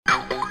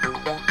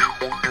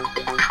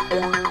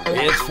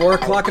It's 4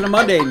 o'clock on a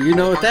Monday, and you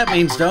know what that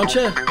means, don't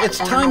you? It's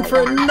time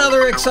for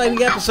another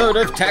exciting episode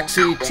of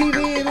Taxi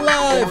TV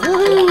Live.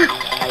 Woohoo!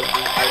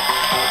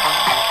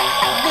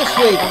 This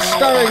week,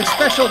 starring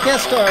special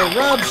guest star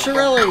Rob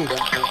Shirelli.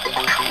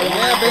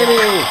 Yeah, baby.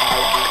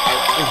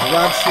 Is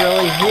Rob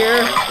Shirelli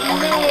here?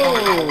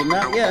 No,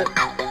 not yet.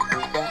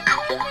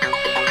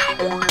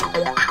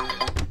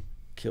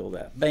 Kill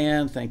that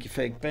band. Thank you,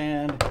 fake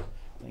band.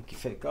 Thank you,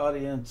 fake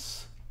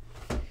audience.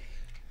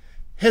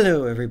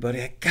 Hello,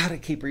 everybody. I gotta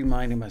keep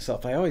reminding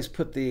myself. I always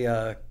put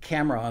the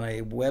camera on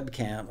a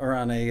webcam, or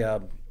on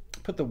a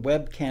put the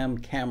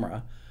webcam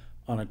camera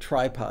on a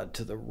tripod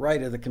to the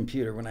right of the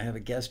computer when I have a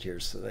guest here,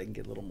 so that I can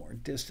get a little more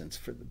distance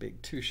for the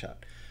big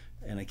two-shot.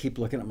 And I keep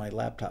looking at my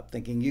laptop,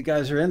 thinking you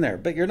guys are in there,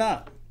 but you're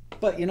not.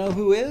 But you know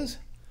who is?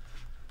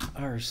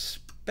 Our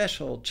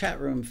special chat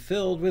room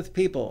filled with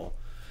people.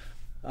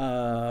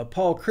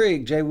 Paul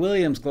Krieg, Jay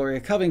Williams,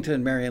 Gloria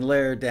Covington, Marion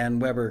Laird, Dan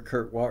Weber,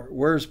 Kurt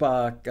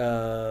Wurzbach,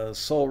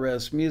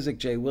 Soulrest Music,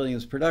 Jay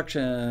Williams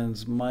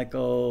Productions,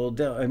 Howard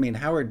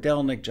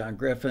Delnick, John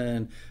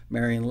Griffin,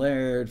 Marion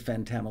Laird,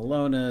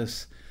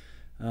 Fantamalonis,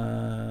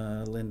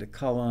 Linda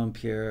Cullum,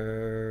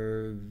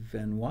 Pierre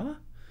Veniat,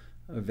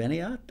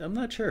 I'm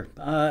not sure,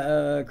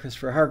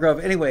 Christopher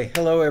Hargrove. Anyway,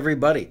 hello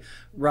everybody.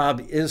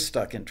 Rob is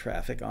stuck in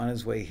traffic on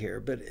his way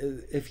here, but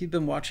if you've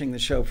been watching the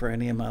show for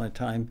any amount of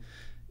time,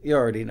 you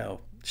already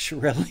know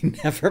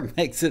Shirelli never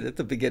makes it at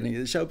the beginning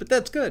of the show, but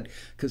that's good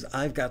because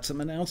I've got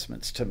some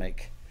announcements to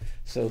make.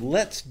 So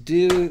let's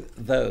do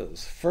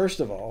those. First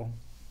of all,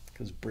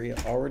 because Bria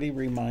already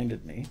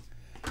reminded me,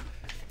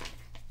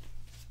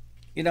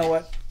 you know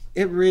what?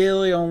 It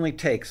really only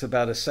takes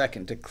about a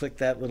second to click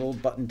that little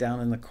button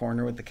down in the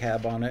corner with the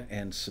cab on it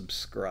and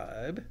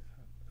subscribe.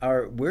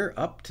 We're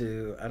up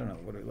to, I don't know,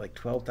 like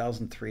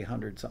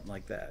 12,300, something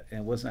like that.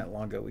 And it wasn't that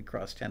long ago we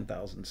crossed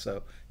 10,000.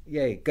 So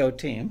yay, go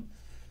team.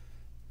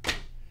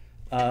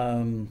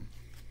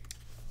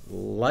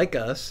 Like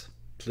us,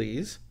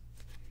 please.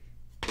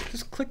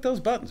 Just click those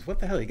buttons. What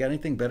the hell? You got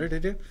anything better to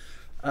do?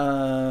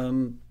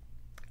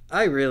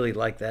 I really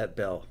like that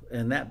bell,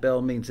 and that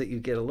bell means that you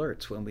get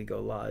alerts when we go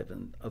live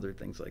and other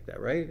things like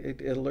that, right? It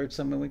alerts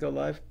them when we go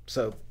live.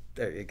 So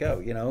there you go.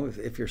 You know,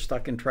 if you're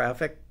stuck in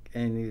traffic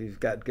and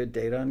you've got good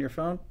data on your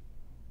phone,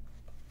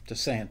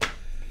 just saying.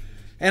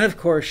 And of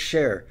course,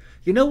 share.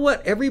 You know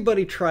what?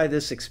 Everybody try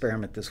this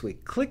experiment this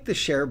week. Click the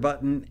share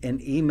button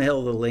and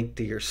email the link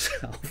to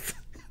yourself.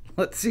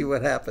 Let's see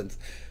what happens.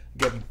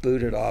 Get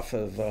booted off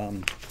of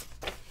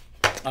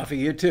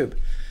YouTube.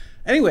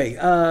 Anyway,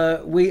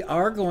 we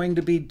are going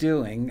to be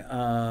doing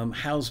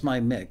How's My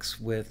Mix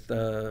with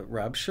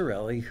Rob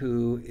Shirelli,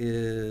 who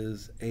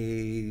is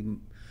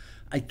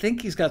I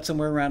think he's got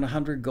somewhere around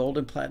 100 gold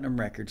and platinum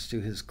records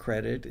to his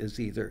credit as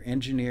either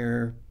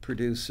engineer,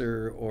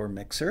 producer, or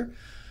mixer.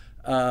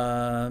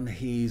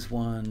 He's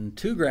won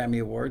 2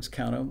 Grammy Awards,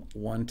 count them,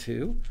 1,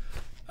 2.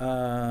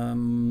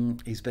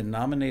 He's been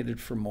nominated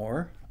for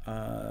more.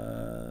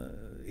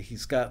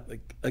 He's got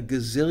like a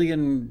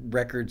gazillion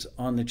records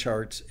on the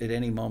charts at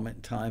any moment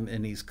in time,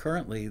 and he's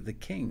currently the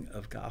king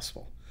of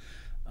gospel,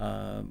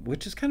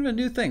 which is kind of a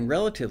new thing,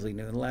 relatively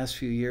new. In the last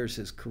few years,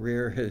 his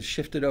career has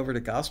shifted over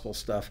to gospel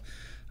stuff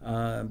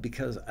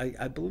because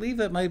I believe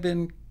it might have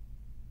been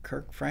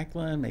Kirk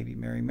Franklin, maybe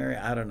Mary,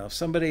 I don't know.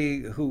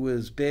 Somebody who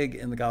was big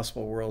in the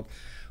gospel world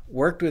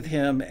worked with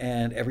him,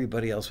 and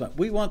everybody else went,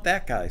 we want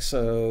that guy.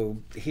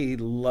 So he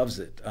loves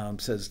it.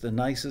 Says the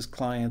nicest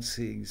clients,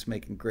 he's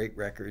making great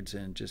records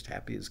and just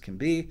happy as can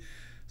be.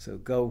 So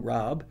go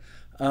Rob.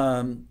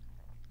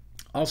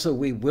 Also,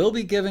 we will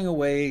be giving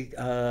away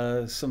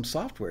some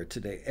software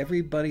today.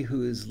 Everybody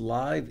who is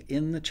live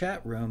in the chat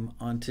room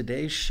on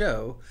today's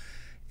show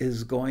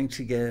is going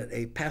to get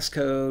a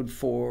passcode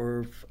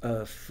for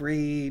a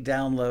free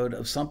download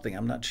of something.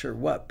 I'm not sure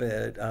what,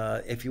 but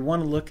if you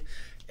want to look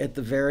at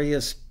the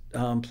various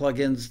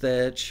plugins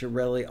that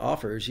Shirelli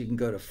offers, you can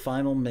go to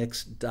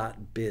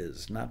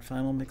finalmix.biz, not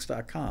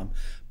finalmix.com,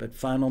 but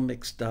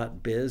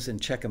finalmix.biz,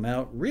 and check them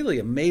out. Really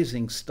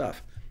amazing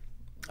stuff,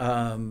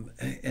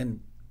 and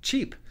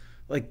cheap,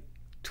 like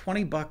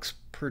 $20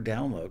 per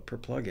download per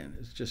plugin.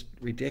 It's just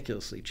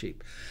ridiculously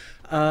cheap.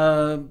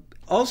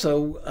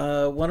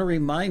 Also, want to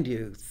remind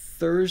you,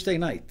 Thursday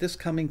night, this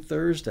coming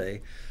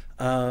Thursday,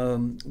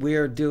 we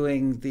are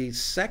doing the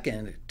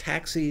second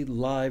Taxi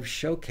Live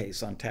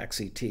showcase on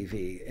Taxi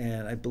TV.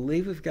 And I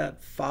believe we've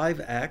got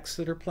 5 acts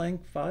that are playing.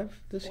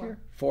 5 this year?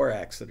 4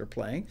 acts that are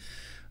playing.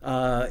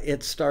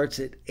 It starts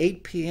at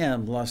 8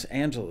 p.m. Los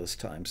Angeles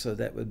time. So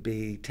that would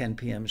be 10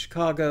 p.m.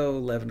 Chicago,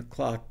 11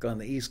 o'clock on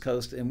the East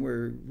Coast. And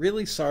we're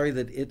really sorry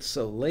that it's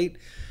so late.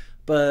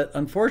 But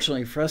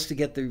unfortunately, for us to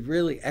get the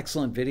really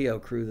excellent video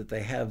crew that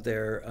they have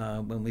there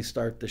when we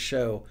start the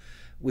show,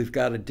 we've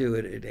got to do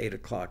it at 8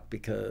 o'clock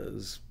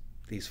because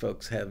these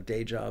folks have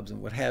day jobs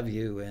and what have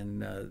you,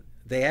 and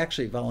they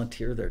actually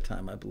volunteer their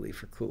time, I believe,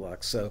 for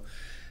Kulak. So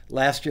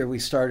last year we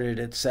started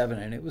at 7,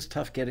 and it was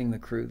tough getting the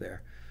crew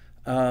there.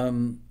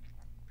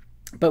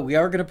 But we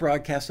are going to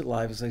broadcast it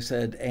live, as I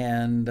said,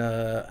 and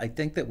I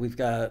think that we've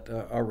got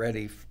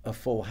already a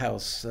full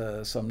house,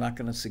 so I'm not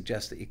going to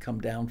suggest that you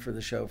come down for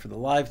the show for the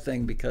live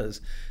thing,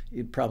 because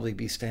you'd probably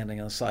be standing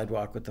on the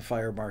sidewalk with the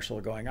fire marshal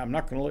going, I'm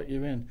not going to let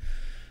you in.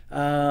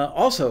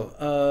 Also,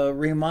 a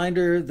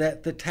reminder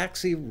that the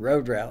Taxi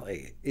Road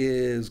Rally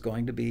is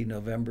going to be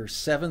November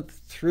 7th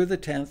through the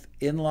 10th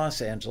in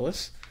Los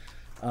Angeles.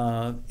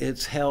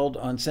 It's held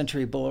on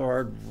Century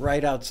Boulevard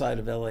right outside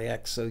of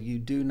LAX, so you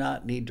do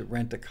not need to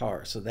rent a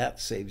car. So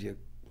that saves you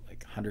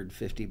like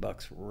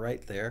 $150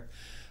 right there.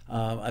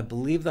 I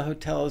believe the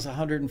hotel is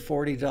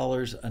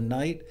 $140 a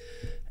night.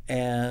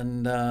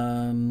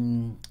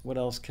 And what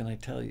else can I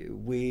tell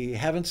you? We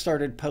haven't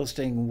started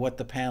posting what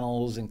the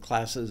panels and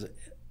classes,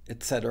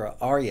 etc.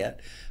 are yet,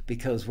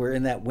 because we're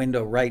in that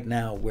window right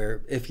now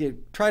where if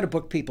you try to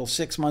book people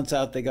 6 months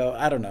out, they go,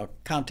 I don't know,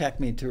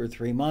 contact me in 2 or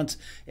 3 months.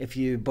 If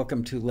you book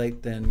them too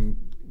late, then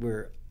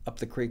we're up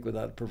the creek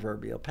without a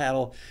proverbial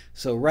paddle.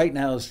 So right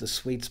now is the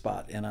sweet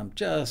spot, and I'm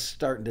just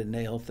starting to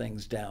nail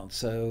things down.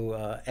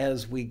 So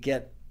as we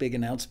get big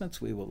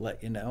announcements, we will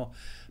let you know.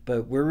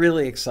 But we're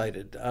really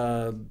excited.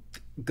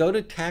 Go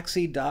to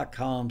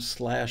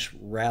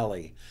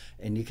taxi.com/rally,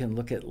 and you can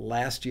look at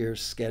last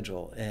year's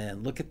schedule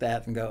and look at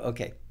that and go,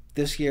 okay,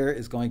 this year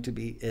is going to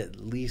be at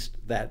least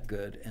that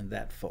good and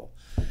that full.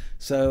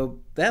 So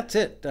that's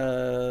it.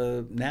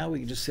 Now we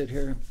can just sit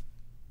here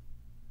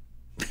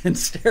and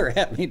stare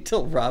at me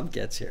until Rob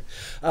gets here.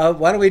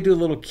 Why don't we do a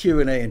little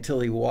Q&A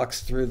until he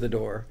walks through the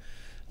door?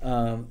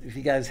 If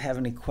you guys have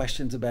any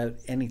questions about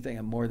anything,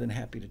 I'm more than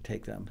happy to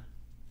take them.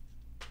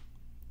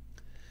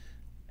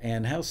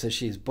 Ann House says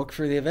she's booked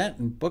for the event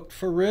and booked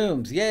for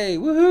rooms. Yay,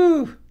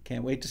 woohoo!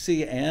 Can't wait to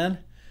see you, Ann.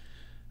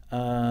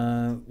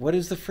 What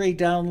is the free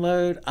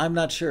download? I'm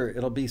not sure.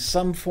 It'll be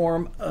some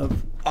form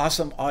of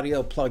awesome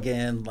audio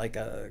plug-in, like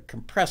a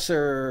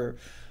compressor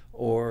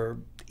or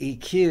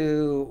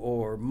EQ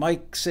or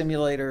mic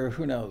simulator,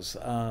 who knows.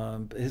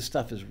 His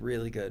stuff is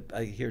really good.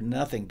 I hear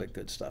nothing but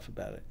good stuff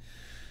about it.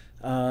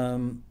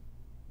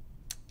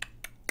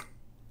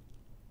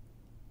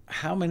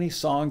 How many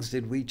songs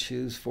did we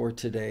choose for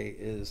today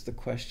is the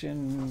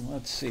question.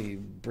 Let's see.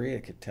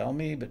 Bria could tell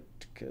me, but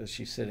because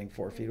she's sitting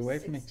 4 feet away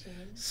from me.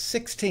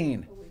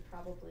 16. But we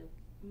probably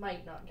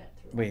might not get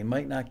through. We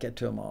might not get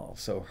to them all.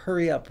 So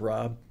hurry up,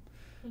 Rob.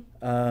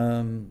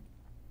 There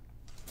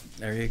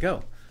you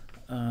go.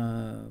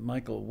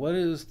 Michael, what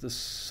is the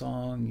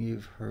song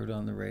you've heard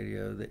on the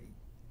radio that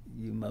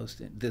you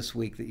this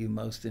week that you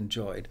most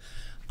enjoyed?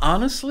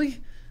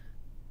 Honestly,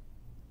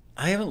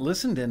 I haven't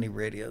listened to any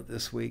radio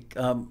this week.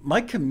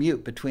 My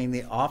commute between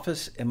the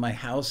office and my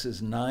house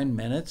is 9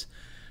 minutes.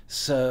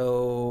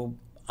 So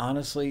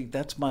honestly,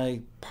 that's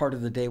my part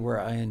of the day where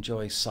I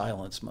enjoy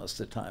silence most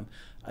of the time.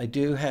 I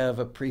do have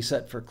a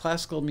preset for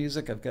classical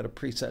music. I've got a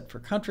preset for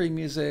country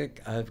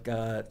music. I've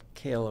got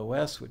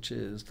KLOS, which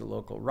is the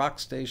local rock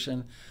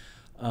station,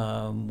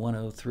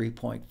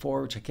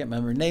 103.4, which I can't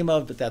remember the name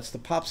of, but that's the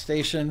pop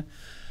station.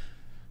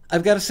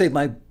 I've got to say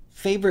my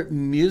favorite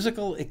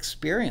musical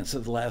experience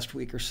of the last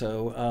week or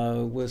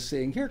so was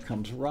seeing, here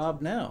comes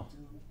Rob now.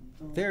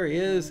 There he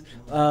is.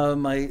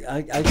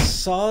 I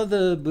saw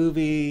the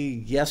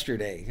movie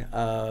yesterday,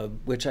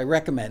 which I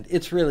recommend.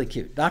 It's really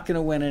cute. Not going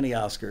to win any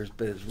Oscars,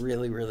 but it's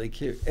really, really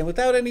cute. And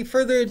without any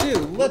further ado,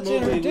 let's introduce.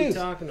 What movie are you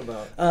talking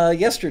about?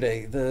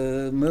 Yesterday,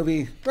 the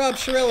movie Rob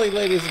Shirelli,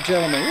 ladies and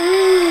gentlemen.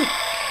 Woo!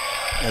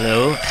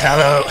 Hello.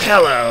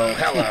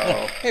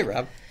 Hey,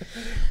 Rob.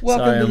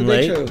 Welcome Sorry, to the I'm Big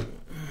late. Show.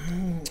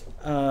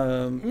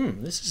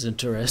 This is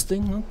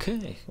interesting.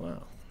 Okay,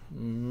 wow.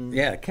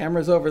 Yeah,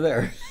 camera's over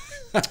there.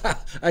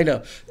 I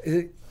know.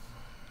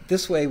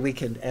 This way we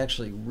can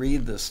actually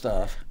read the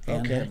stuff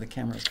and Okay. have the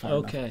cameras fine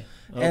Okay,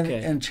 enough.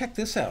 okay. And check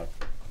this out.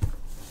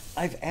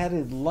 I've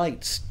added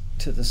lights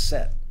to the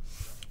set.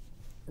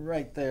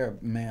 Right there,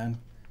 man.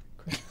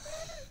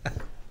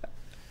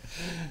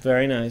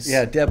 Very nice.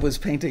 Yeah, Deb was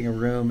painting a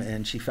room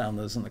and she found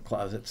those in the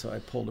closet, so I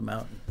pulled them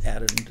out and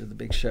added them to the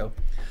big show.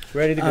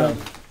 Ready to go.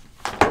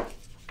 I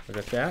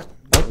got that.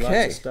 Got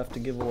Okay. Lots of stuff to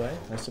give away,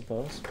 I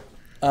suppose.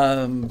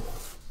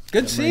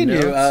 Good seeing you.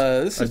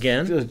 notes. This is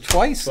Again?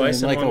 twice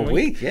Twice in in like a one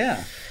week. week?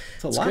 Yeah,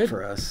 it's a lot good.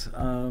 for us.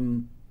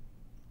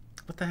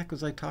 What the heck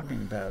was I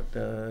talking about?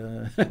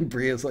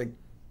 Bria's like,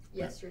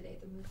 Yesterday,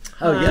 the movie.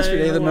 oh, Hi,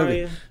 yesterday the how are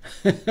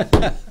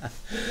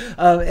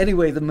movie.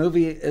 Anyway, the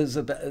movie is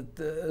about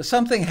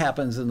something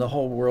happens and the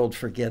whole world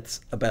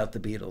forgets about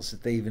the Beatles,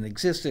 that they even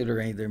existed or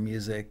any of their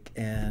music.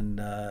 And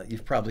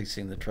you've probably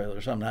seen the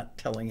trailer, so I'm not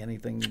telling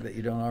anything that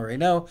you don't already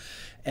know.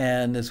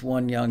 And this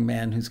one young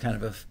man who's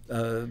kind of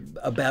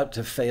about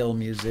to fail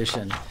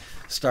musician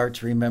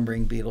starts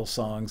remembering Beatles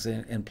songs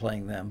and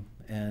playing them.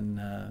 And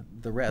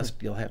the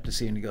rest you'll have to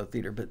see when you go to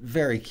theater. But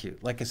very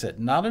cute. Like I said,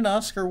 not an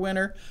Oscar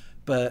winner,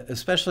 but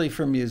especially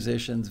for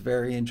musicians,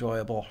 very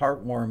enjoyable,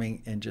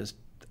 heartwarming, and just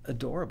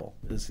adorable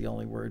is the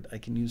only word I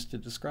can use to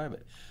describe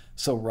it.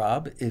 So,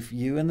 Rob, if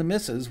you and the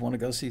missus want to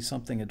go see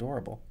something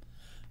adorable,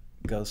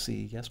 go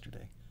see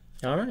Yesterday.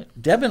 All right.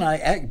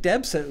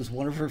 Deb said it was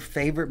one of her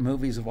favorite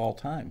movies of all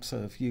time. So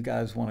if you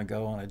guys want to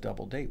go on a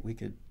double date, we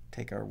could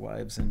take our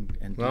wives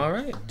and All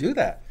right. do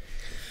that.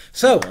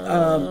 So,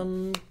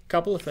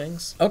 Couple of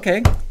things.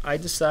 okay. I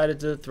decided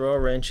to throw a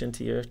wrench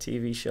into your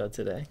TV show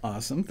today.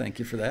 Awesome. Thank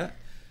you for that.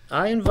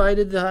 I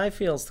invited the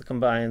Highfields to come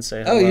by and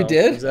say Oh, hello. you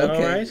did? Is that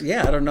okay. all right?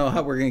 Yeah, I don't know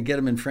how we're going to get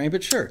them in frame,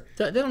 but sure.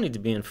 They don't need to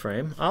be in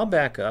frame. I'll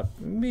back up.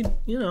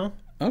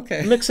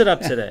 Okay. Mix it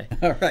up today.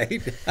 All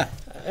right.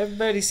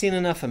 Everybody's seen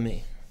enough of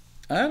me.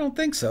 I don't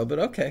think so, but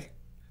okay.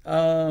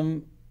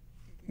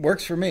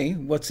 Works for me.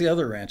 What's the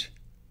other ranch?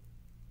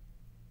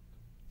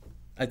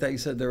 I thought you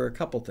said there were a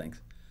couple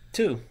things.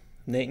 2,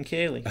 Nate and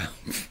Kaylee.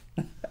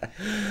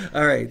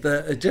 All right.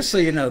 Just so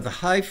you know, the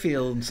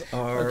Highfields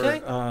are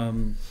Okay.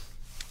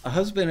 a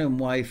husband and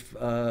wife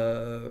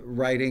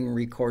writing,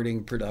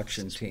 recording,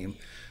 production team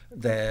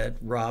that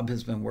Rob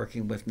has been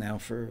working with now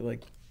for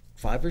like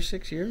 5 or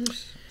 6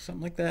 years,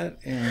 something like that.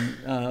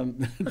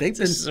 And they've been. This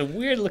is so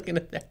weird looking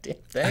at that damn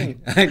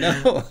thing. I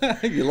know.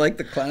 You like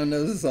the clown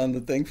noses on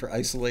the thing for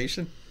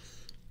isolation?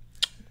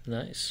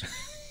 Nice.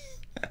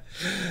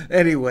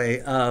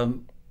 Anyway,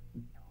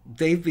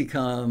 they've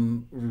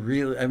become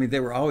really, I mean, they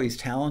were always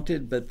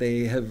talented, but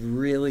they have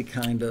really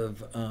kind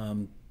of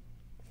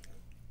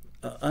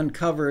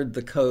uncovered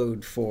the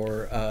code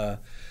for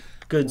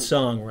Good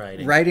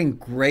songwriting. writing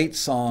great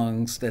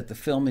songs that the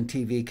film and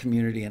TV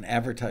community and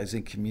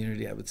advertising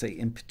community, I would say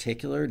in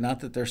particular, not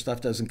that their stuff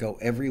doesn't go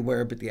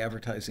everywhere, but the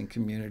advertising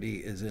community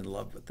is in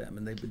love with them,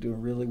 and they've been doing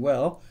really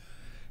well.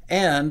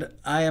 And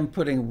I am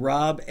putting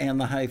Rob and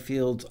the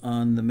Highfields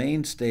on the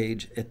main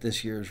stage at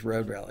this year's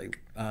Road Rally.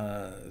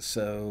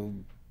 So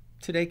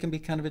today can be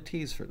kind of a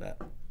tease for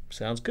that.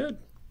 Sounds good.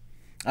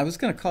 I was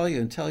going to call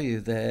you and tell you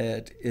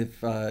that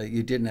if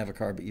you didn't have a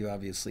car, but you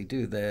obviously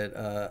do,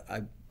 that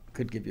I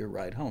could give you a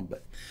ride home.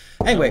 But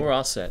anyway, We're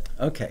all set.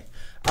 okay.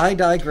 I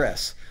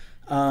digress.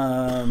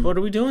 What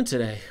are we doing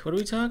today? What are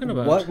we talking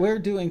about? What we're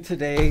doing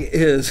today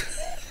is...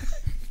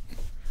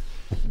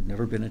 I've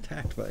never been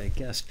attacked by a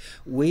guest.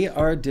 We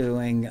are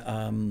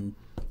doing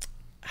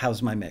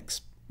How's My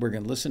Mix? We're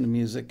going to listen to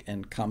music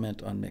and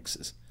comment on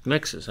mixes.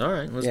 Mixes. All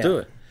right, let's Yeah. do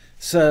it.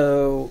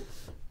 So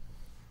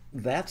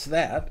that's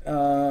that.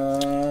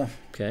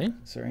 Okay.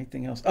 Is there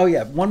anything else? Oh,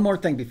 yeah. One more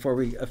thing before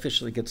we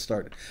officially get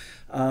started.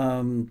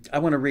 I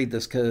want to read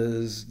this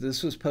because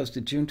this was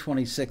posted June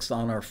 26th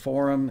on our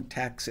forum,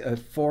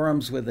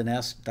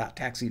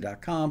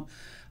 forumswithanes.taxi.com,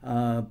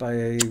 by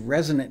a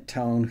resonant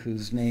tone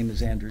whose name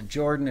is Andrew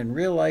Jordan. In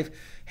real life,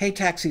 hey,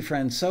 taxi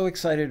friends, so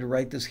excited to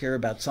write this here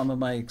about some of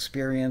my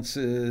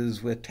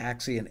experiences with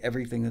taxi and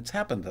everything that's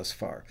happened thus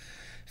far.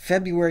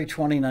 February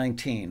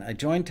 2019, I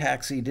joined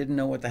Taxi, didn't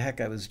know what the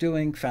heck I was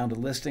doing, found a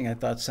listing I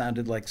thought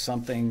sounded like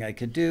something I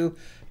could do,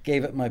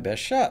 gave it my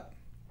best shot.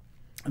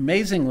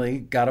 Amazingly,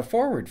 got a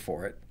forward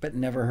for it, but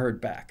never heard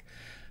back.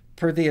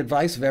 Per the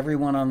advice of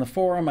everyone on the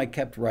forum, I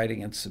kept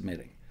writing and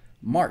submitting.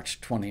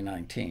 March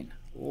 2019,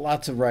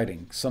 lots of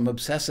writing, some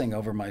obsessing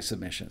over my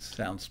submissions.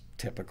 Sounds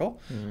typical.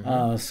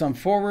 Some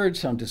forwards,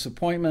 some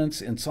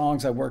disappointments in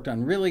songs I worked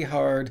on really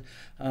hard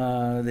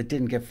that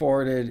didn't get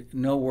forwarded.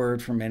 No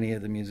word from any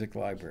of the music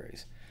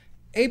libraries.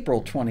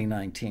 April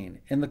 2019.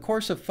 In the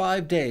course of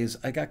 5 days,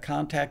 I got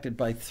contacted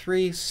by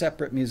 3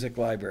 separate music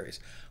libraries.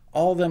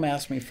 All of them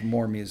asked me for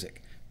more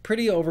music.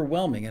 Pretty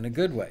overwhelming in a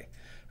good way.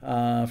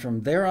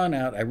 From there on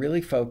out, I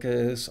really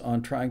focus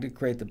on trying to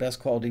create the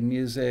best quality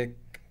music.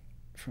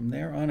 From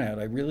there on out,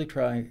 I really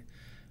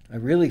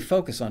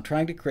focus on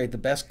trying to create the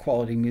best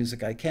quality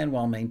music I can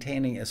while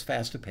maintaining as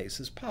fast a pace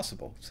as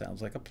possible.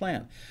 Sounds like a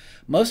plan.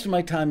 Most of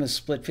my time is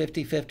split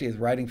 50-50 with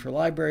writing for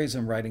libraries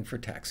and writing for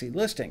taxi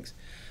listings.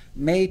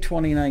 May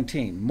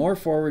 2019, more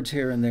forwards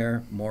here and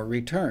there, more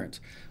returns.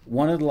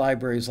 One of the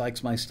libraries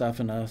likes my stuff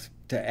enough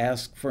to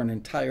ask for an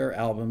entire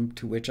album,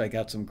 to which I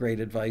got some great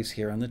advice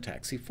here on the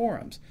taxi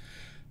forums.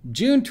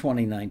 June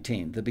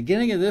 2019, the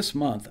beginning of this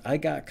month, I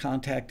got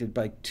contacted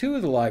by 2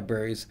 of the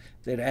libraries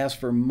that asked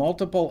for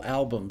multiple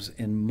albums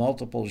in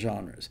multiple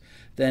genres.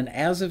 Then,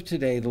 as of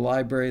today, the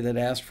library that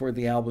asked for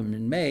the album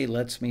in May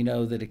lets me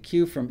know that a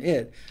cue from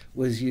it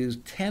was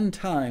used 10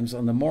 times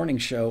on the morning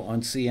show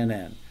on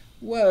CNN.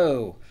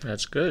 Whoa.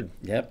 That's good.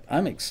 Yep,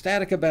 I'm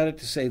ecstatic about it,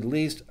 to say the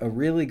least. A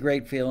really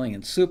great feeling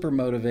and super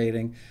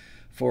motivating.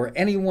 For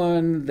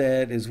anyone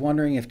that is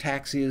wondering if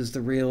Taxi is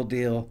the real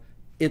deal,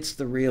 it's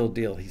the real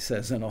deal, he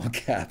says in all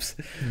caps.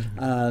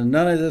 None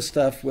of this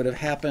stuff would have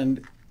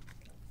happened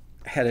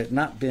had it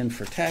not been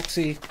for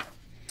Taxi,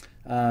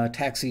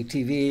 Taxi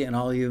TV, and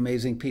all you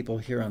amazing people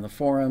here on the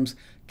forums.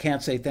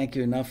 Can't say thank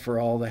you enough for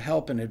all the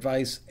help and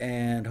advice,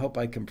 and hope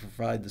I can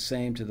provide the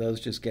same to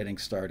those just getting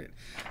started.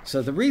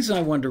 So the reason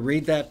I wanted to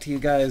read that to you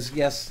guys,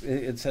 yes,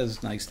 it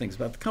says nice things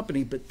about the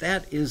company, but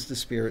that is the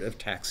spirit of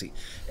Taxi.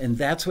 And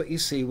that's what you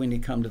see when you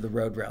come to the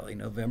Road Rally,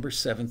 November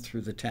 7th through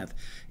the 10th.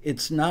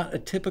 It's not a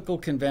typical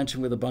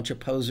convention with a bunch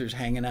of posers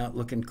hanging out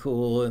looking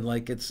cool and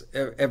like it's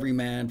every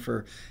man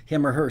for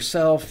him or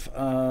herself.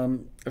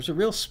 There's a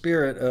real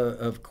spirit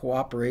of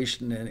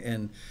cooperation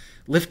and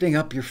lifting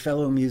up your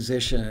fellow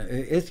musician.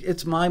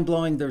 It's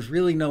mind-blowing. There's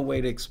really no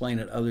way to explain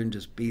it other than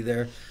just be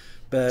there.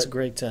 But It's a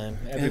great time.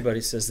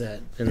 Everybody says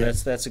that, and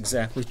that's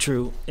exactly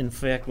true. In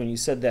fact, when you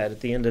said that at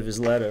the end of his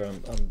letter,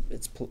 I'm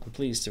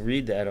pleased to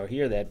read that or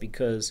hear that,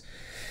 because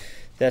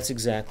that's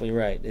exactly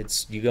right.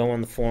 It's you go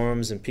on the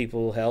forums and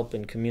people help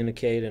and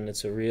communicate, and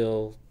it's a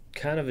real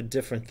kind of a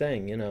different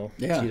thing, you know.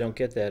 Yeah. You don't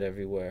get that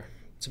everywhere.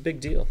 It's a big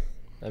deal.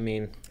 I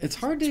mean, it's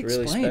hard to it's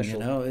really explain, special.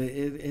 you know.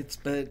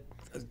 But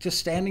just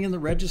standing in the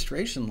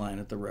registration line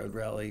at the road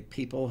rally,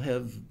 people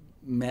have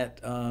met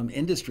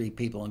industry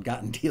people and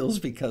gotten deals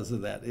because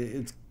of that.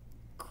 It's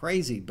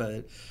crazy,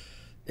 but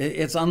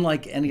it's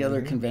unlike any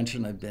other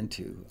convention I've been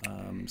to.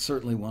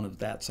 Certainly one of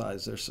that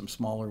size. There's some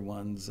smaller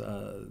ones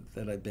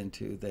that I've been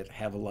to that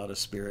have a lot of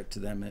spirit to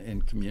them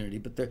in community,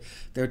 but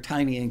they're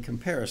tiny in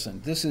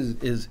comparison. This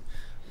is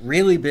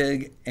really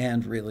big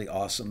and really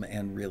awesome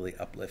and really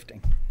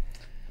uplifting.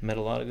 Met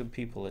a lot of good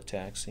people at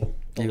Taxi.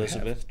 You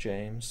Elizabeth,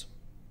 James,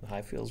 the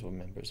Highfields were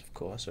members, of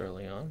course,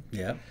 early on.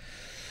 Yeah.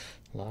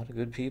 A lot of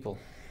good people.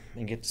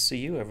 And get to see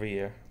you every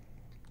year.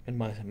 And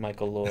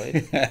Michael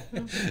Lloyd.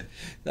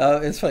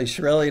 It's funny.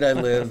 Shirley and I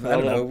live. I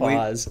don't know.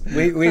 Pause.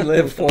 We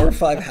live 4 or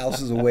 5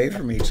 houses away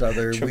from each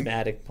other.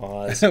 Dramatic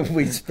pause.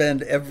 We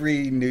spend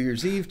every New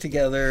Year's Eve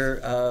together,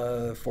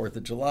 4th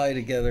of July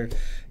together,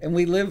 and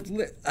we live.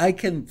 I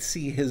can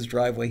see his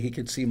driveway. He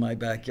could see my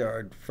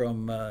backyard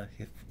from.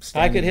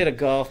 I could hit a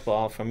golf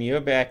ball from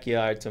your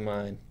backyard to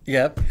mine.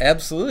 Yep,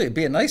 absolutely. It'd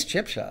be a nice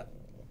chip shot.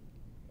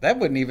 That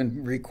wouldn't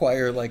even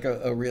require like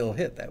a real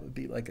hit. That would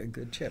be like a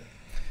good chip.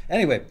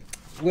 Anyway,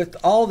 with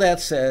all that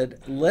said,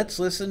 let's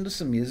listen to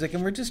some music,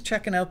 and we're just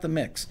checking out the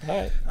mix.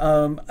 All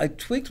right. I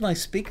tweaked my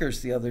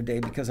speakers the other day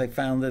because I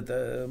found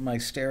that my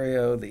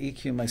stereo, the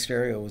EQ in my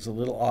stereo, was a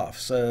little off.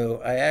 So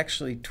I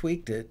actually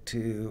tweaked it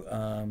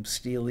to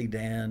Steely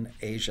Dan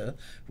Asia,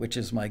 which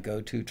is my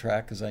go-to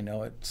track because I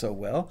know it so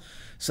well.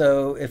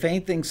 So if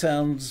anything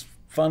sounds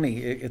funny,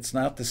 it's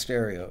not the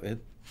stereo.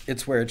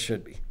 It's where it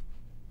should be.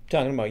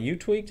 Talking about you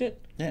tweaked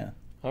it? Yeah.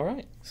 All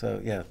right. So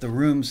yeah, the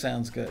room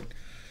sounds good.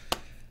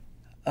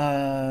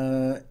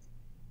 And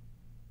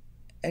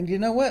you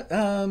know what?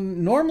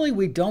 Normally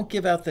we don't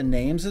give out the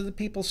names of the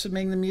people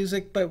submitting the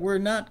music, but we're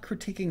not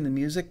critiquing the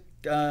music,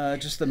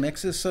 just the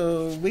mixes,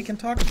 so we can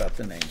talk about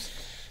the names.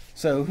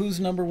 So who's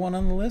number 1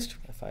 on the list?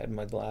 If I had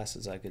my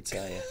glasses, I could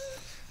tell you.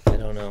 I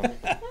don't know.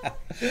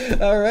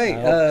 All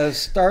right.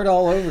 Start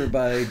All Over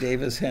by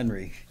Davis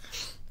Henry.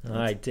 All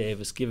right,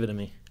 Davis, give it to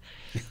me.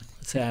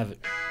 Let's have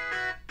it.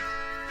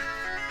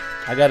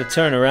 I got to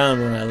turn around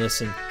when I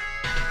listen.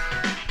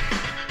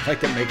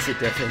 Like it makes a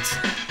difference. I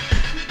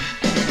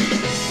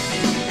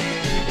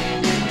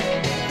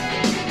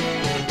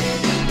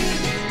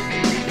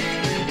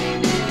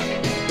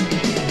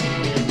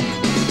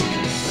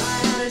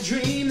had a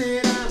dream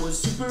that I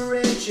was super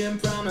rich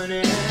and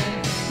prominent,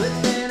 but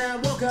then I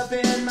woke up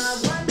in my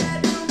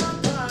one-bedroom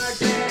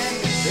apartment,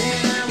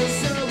 and I was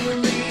so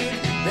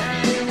relieved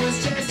that it was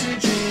just a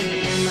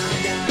dream. I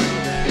got all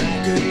that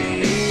I could need.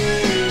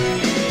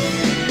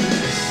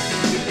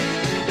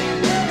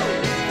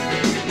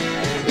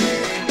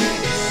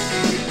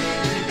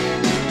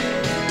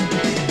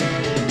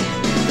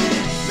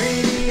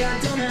 Maybe I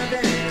don't have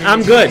any.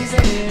 I'm good.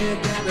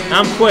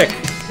 I'm quick.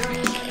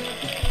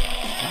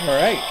 All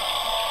right.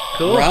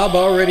 Cool. Rob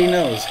already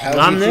knows how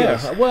I'm he there.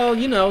 feels. Well,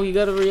 you know, you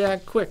got to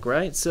react quick,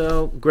 right?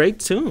 So, great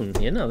tune.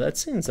 You know, that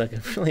seems like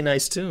a really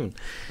nice tune.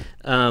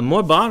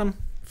 More bottom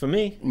for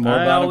me. More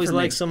I bottom always for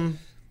like me.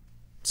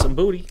 some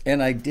booty.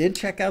 And I did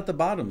check out the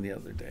bottom the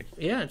other day.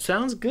 Yeah, it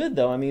sounds good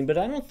though. I mean, but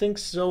I don't think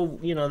so.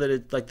 You know that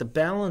it like the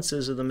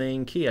balances are the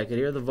main key. I could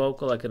hear the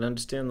vocal. I could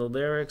understand the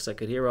lyrics. I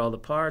could hear all the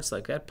parts.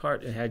 Like that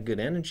part, it had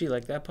good energy.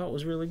 Like that part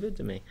was really good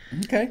to me.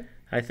 Okay.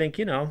 I think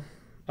a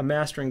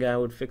mastering guy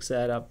would fix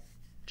that up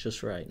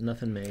just right.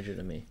 Nothing major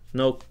to me.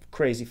 No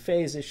crazy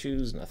phase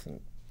issues. Nothing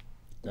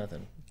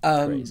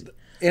crazy.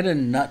 In a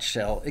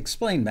nutshell,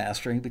 explain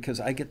mastering, because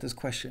I get this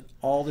question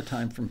all the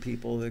time from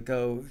people that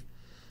go,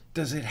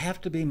 does it have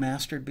to be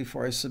mastered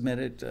before I submit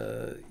it?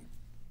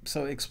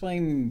 So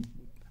explain.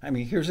 I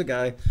mean, here's a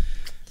guy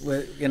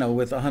with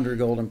 100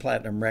 gold and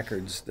platinum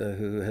records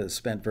who has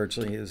spent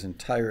virtually his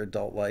entire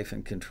adult life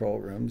in control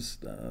rooms.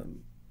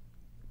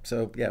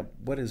 So yeah,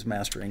 what is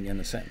mastering in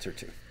a sentence or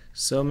two?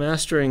 So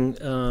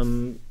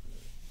mastering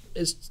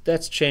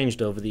that's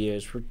changed over the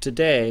years. For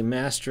today,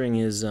 mastering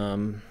is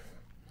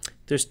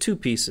there's 2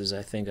 pieces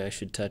I think I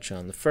should touch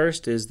on. The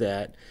first is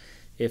that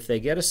if they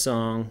get a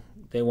song,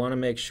 they want to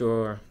make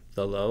sure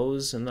the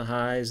lows and the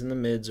highs and the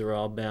mids are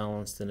all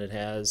balanced, and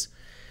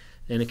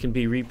it can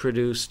be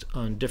reproduced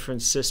on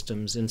different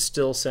systems and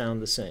still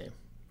sound the same,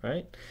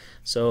 right?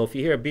 So if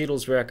you hear a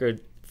Beatles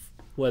record,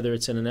 whether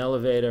it's in an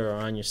elevator or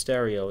on your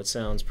stereo, it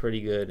sounds pretty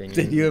good. And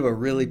You have a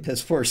really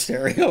piss poor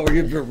stereo, or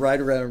you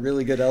ride around in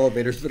really good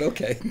elevators, but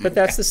okay. But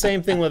that's the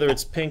same thing whether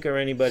it's Pink or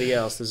anybody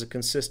else. There's a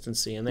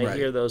consistency, and they Right.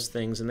 hear those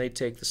things, and they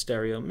take the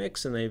stereo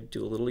mix, and they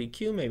do a little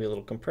EQ, maybe a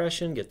little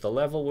compression, get the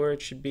level where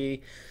it should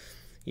be.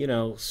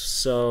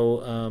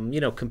 So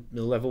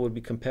the level would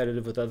be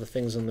competitive with other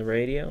things on the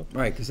radio.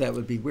 Right, because that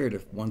would be weird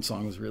if one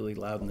song was really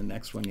loud and the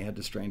next one you had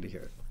to strain to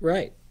hear it.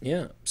 Right.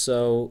 Yeah.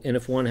 So, and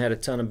if one had a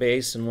ton of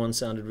bass and one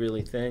sounded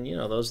really thin,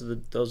 those are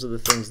the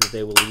things that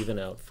they will even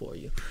out for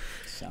you.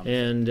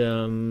 And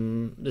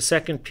the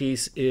second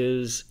piece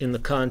is in the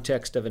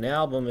context of an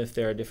album. If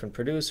there are different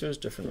producers,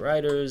 different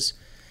writers,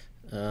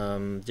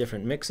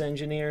 different mix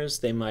engineers,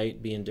 they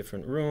might be in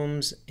different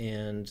rooms,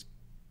 and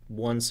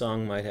one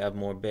song might have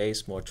more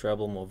bass, more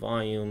treble, more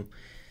volume.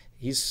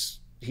 He's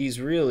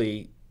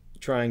really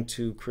trying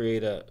to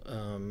create a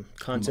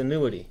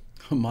continuity.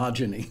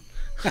 Homogeny.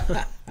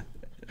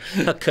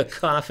 A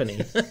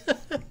cacophony.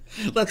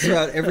 Let's throw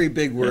out every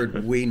big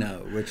word we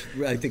know, which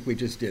I think we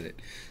just did it.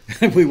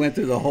 We went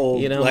through the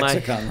whole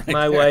lexicon.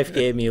 My wife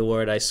gave me a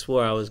word. I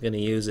swore I was going to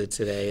use it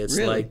today. It's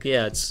really? like,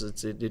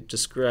 it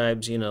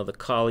describes, the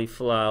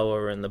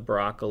cauliflower and the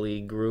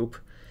broccoli group.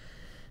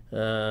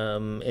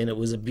 And it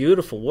was a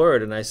beautiful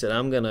word, and I said,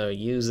 I'm going to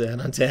use that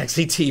on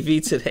Taxi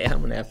TV today. I'm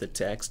going to have to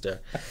text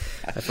her.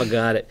 I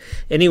forgot it.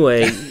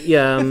 Anyway,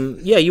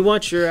 you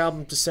want your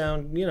album to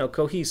sound,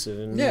 cohesive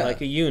and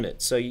like a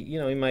unit. So,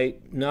 you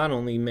might not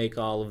only make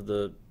all of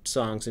the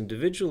songs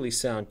individually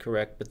sound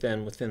correct, but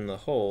then within the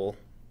whole,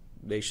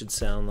 they should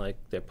sound like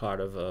they're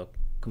part of a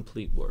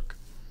complete work.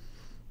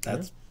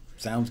 That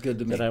sounds good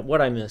to me.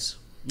 What I miss?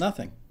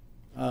 Nothing.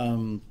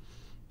 Cool.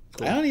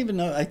 I don't even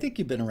know. I think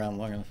you've been around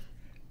long enough.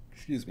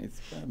 Excuse me,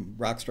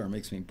 Rockstar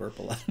makes me burp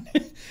a lot.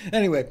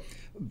 Anyway,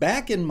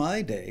 back in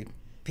my day,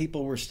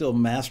 people were still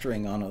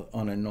mastering on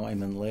a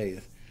Neumann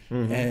lathe.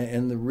 Mm-hmm.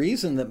 And the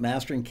reason that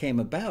mastering came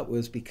about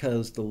was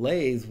because the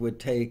lathe would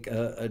take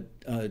a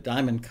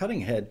diamond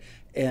cutting head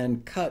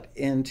and cut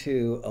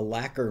into a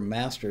lacquer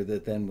master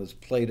that then was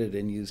plated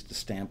and used to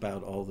stamp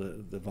out all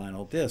the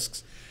vinyl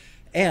discs.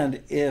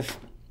 And if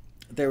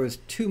there was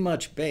too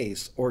much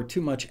bass or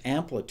too much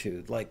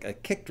amplitude, like a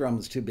kick drum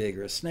was too big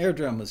or a snare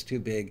drum was too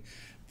big,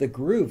 the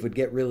groove would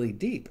get really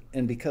deep.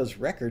 And because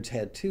records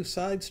had two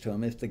sides to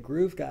them, if the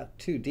groove got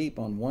too deep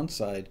on one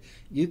side,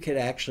 you could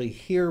actually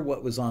hear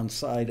what was on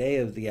side A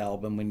of the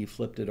album when you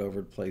flipped it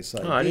over to play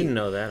side B. I didn't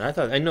know that.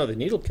 I know the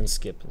needle can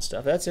skip and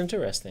stuff. That's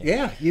interesting.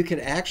 Yeah, you could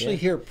actually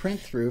hear print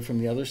through from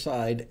the other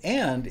side,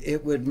 and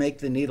it would make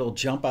the needle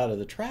jump out of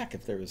the track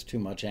if there was too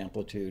much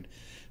amplitude.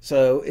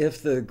 So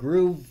if the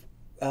groove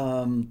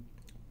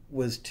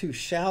was too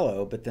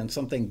shallow, but then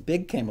something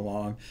big came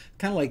along,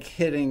 kind of like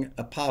hitting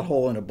a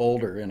pothole in a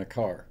boulder in a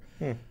car.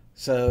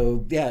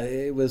 So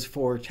it was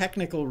for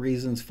technical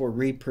reasons for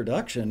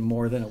reproduction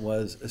more than it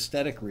was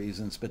aesthetic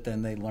reasons, but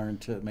then they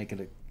learned to make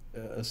it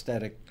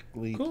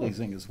aesthetically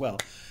pleasing as well.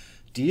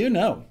 Do you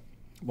know,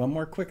 one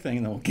more quick thing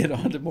and then we'll get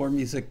on to more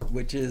music,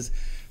 which is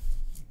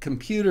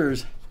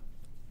computers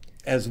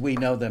as we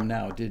know them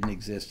now didn't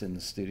exist in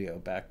the studio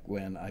back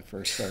when I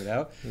first started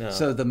out. No.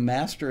 So the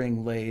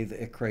mastering lathe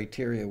at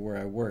Criteria where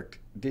I worked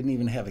didn't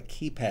even have a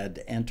keypad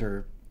to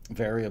enter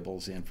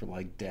variables in for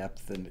like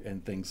depth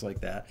and things like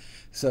that.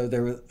 So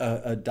there was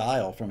a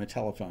dial from a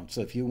telephone.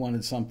 So if you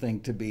wanted something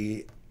to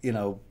be,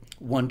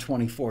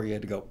 124, you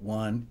had to go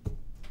 1,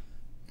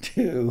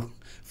 2,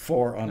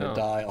 4 on a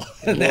dial.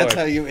 And that's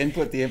how you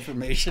input the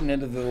information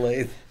into the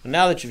lathe.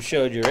 Now that you've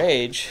showed your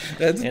age,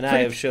 I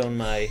have shown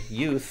my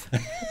youth.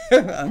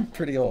 I'm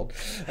pretty old.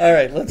 All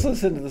right, let's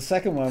listen to the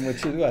second one,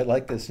 which I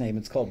like this name.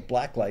 It's called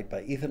Blacklight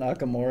by Ethan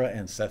Nakamura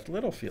and Seth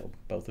Littlefield,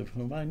 both of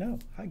whom I know.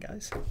 Hi,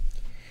 guys.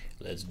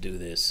 Let's do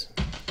this.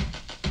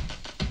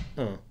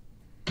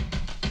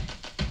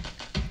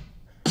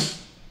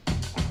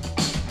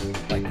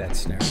 Like that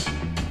snare.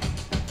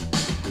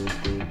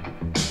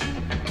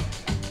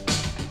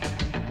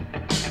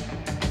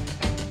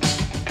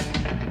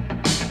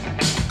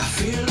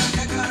 Feel like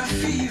I got a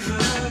fever,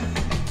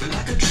 but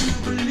like a true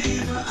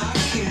believer, I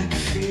can't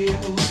feel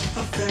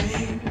a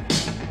thing.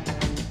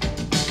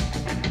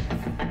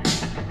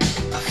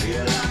 I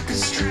feel like a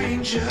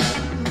stranger,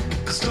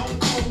 a stone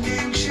cold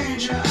game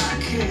changer, I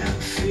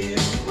can't feel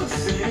a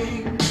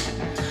thing.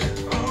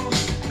 Oh,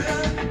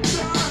 there's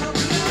a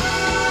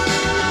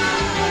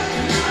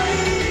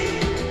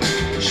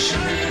light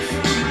shining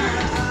from my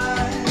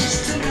eyes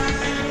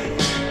tonight.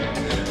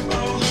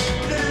 Oh,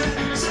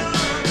 there's a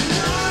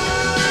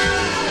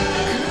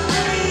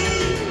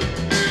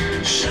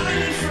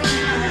shining from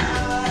my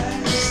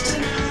eyes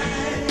tonight.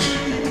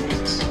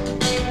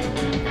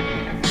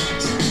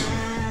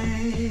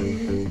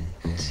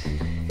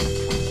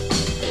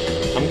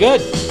 I'm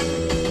good.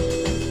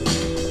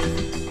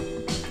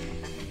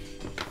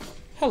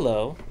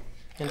 Hello,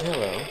 and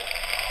hello.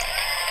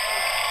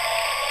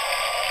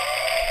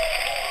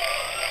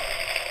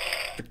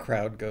 The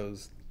crowd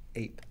goes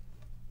ape.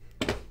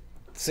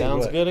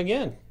 Sounds good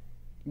again.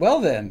 Well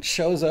then,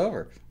 show's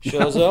over.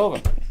 Show's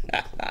over.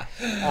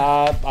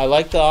 I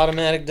like the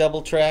automatic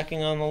double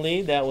tracking on the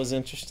lead. That was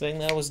interesting.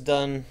 That was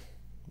done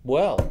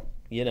well,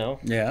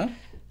 Yeah.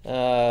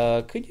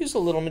 Could use a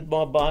little bit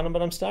more bottom,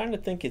 but I'm starting to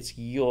think it's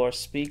your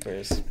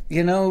speakers.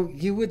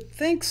 You would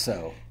think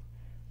so.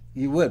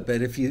 You would,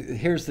 but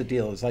here's the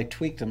deal, is I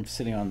tweaked them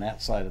sitting on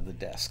that side of the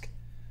desk.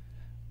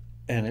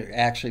 And it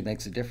actually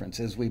makes a difference.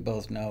 As we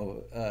both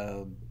know,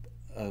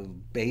 a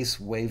bass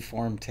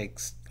waveform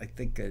takes, I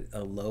think,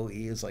 a low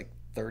E is like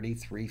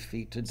 33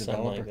 feet to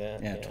develop. Something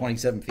like that, yeah.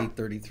 27 feet,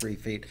 33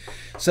 feet.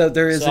 So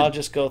there is So I'll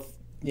just go.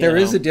 there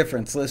is a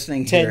difference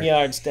listening 10 here.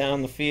 yards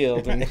down the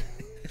field. And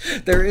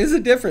There is a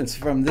difference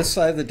from this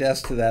side of the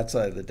desk to that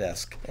side of the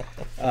desk.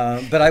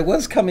 But I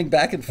was coming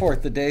back and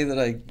forth the day that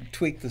I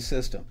tweaked the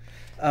system.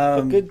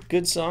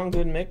 good song,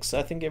 good mix.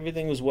 I think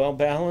everything was well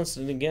balanced,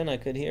 and again, I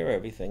could hear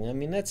everything. I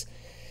mean,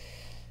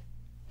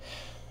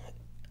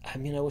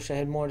 I wish I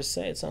had more to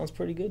say. It sounds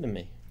pretty good to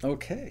me.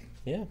 Okay.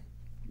 Yeah.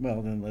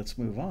 Well, then let's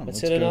move on.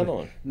 Let's go hit to another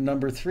one.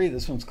 Number 3.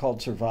 This one's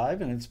called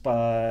Survive, and it's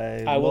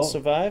by... I Will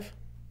Survive?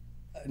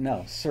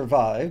 No,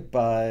 Survive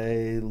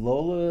by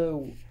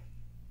Lola...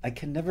 I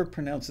can never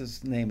pronounce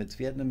his name. It's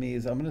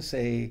Vietnamese. I'm going to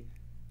say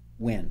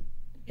Nguyen.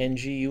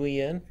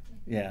 Nguyen?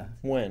 Yeah.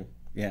 When?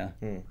 Yeah.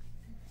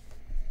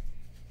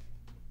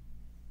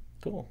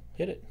 Cool.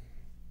 Hit it.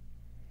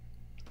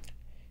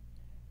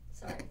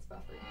 Sorry, it's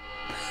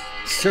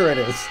buffering. Sure it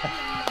is.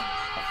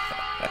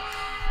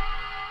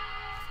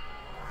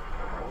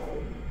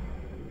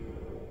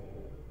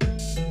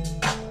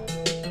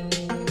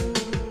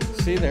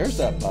 See, there's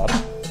that bottom.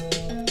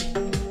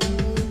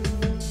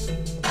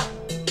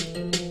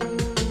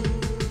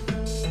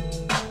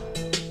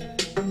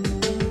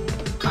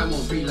 I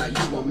won't be like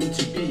you want me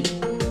to be.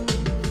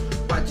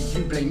 Why do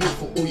you blame me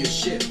for all your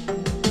shit?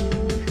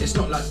 It's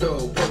not like the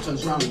world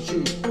turns round with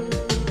you.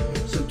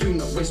 So do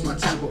not waste my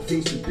time, got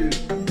things to do.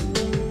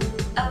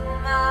 On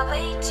my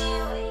way to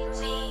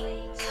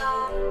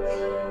become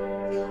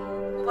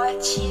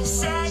what you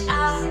said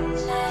I'll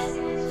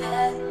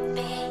never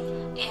be.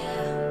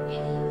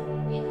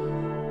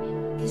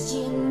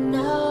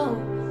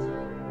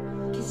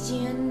 Cause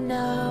you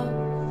know,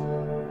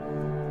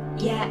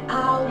 yeah,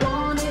 I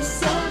wanna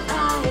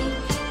survive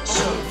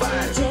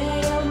every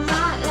day of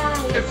my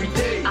life. Every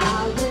day.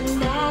 I will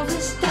never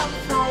stop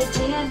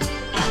fighting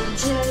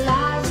until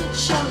I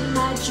reach all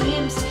my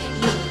dreams.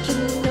 You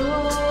can no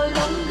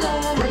longer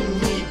Bring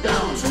me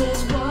down. This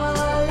is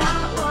all I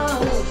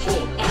want,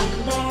 and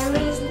there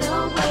is no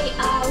way I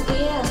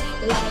will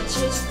let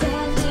you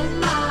stand in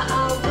my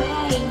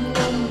way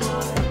no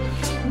more.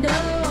 No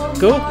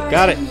Cool, more,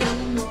 got it. no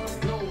more.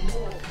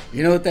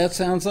 You know what that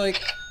sounds like?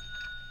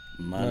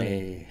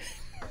 Money.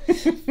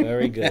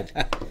 Very good.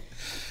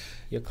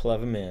 You're a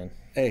clever man.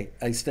 Hey,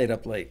 I stayed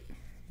up late.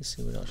 Let's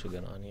see what else you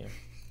got on here.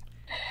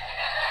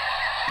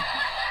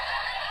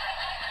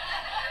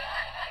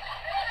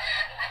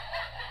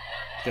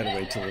 Gotta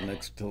wait till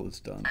it's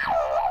done.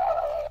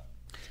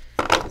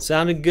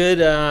 Sounded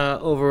good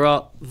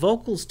overall.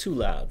 Vocals too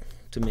loud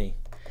to me,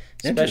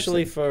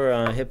 especially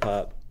for hip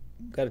hop.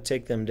 Got to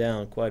take them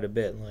down quite a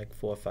bit, like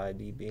 4 or 5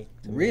 dB. to me.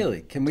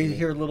 Really? Can we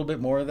hear a little bit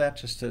more of that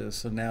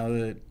so now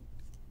that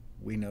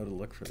we know to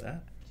look for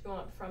that? Do you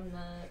want from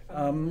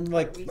the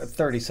Like part we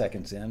 30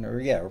 seconds in,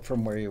 or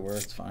from where you were,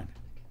 it's fine.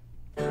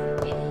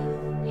 Cause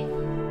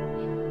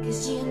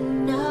you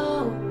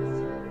know.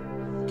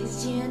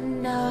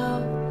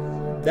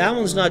 That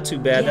one's not too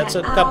bad. That's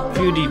a couple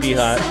few dB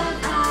hot.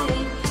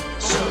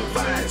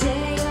 Survive.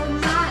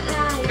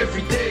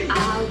 Every day.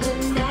 I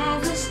will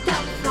never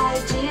stop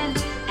fighting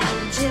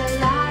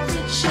until I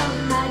reach all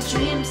my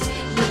dreams.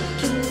 You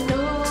can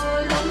no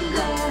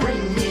longer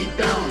Bring me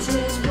down. This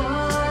is all I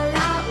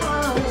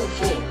want,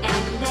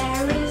 and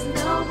there is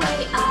no way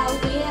I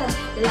will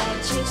let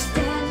you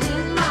stand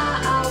in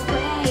my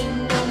way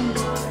no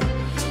more,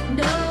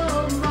 no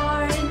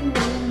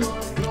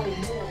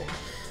more.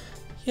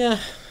 Yeah,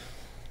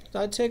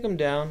 I'd take them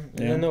down. And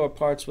Yeah. then there were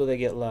parts where they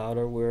get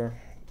louder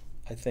where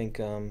I think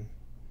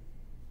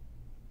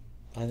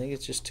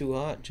it's just too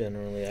hot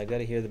generally. I got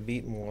to hear the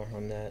beat more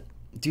on that.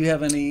 Do you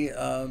have any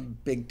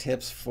big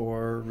tips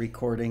for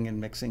recording and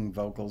mixing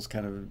vocals,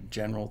 kind of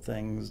general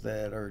things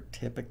that are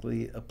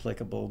typically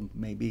applicable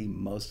maybe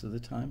most of the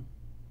time?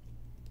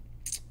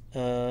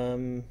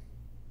 I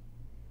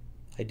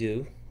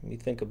do. Let me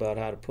think about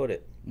how to put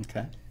it.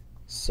 Okay.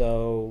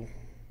 So,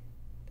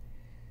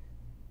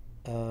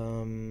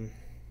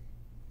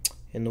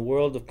 in the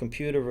world of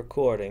computer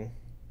recording,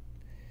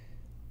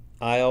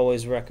 I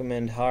always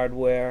recommend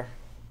hardware,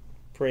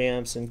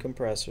 preamps, and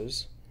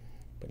compressors,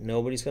 but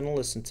nobody's going to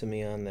listen to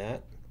me on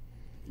that,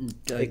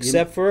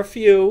 except for a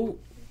few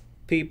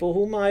people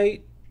who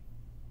might,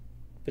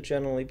 but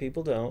generally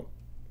people don't.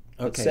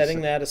 But Okay, setting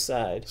so- that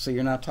aside, So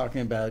you're not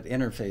talking about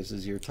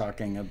interfaces, you're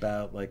talking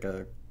about like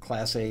a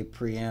Class A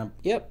preamp.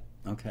 yep,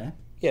 Okay.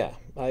 yeah,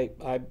 I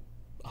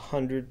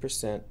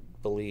 100%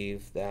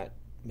 believe that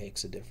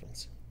makes a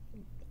difference,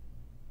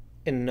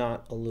 and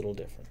not a little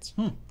difference.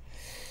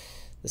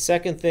 The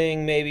second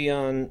thing, maybe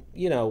on,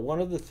 one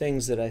of the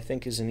things that I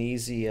think is an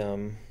easy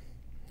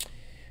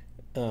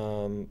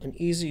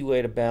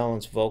way to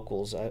balance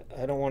vocals. I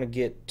don't want to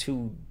get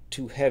too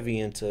heavy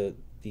into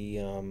the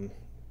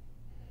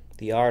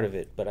art of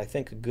it, but I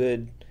think a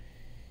good,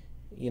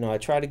 I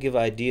try to give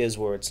ideas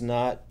where it's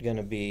not going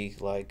to be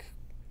like,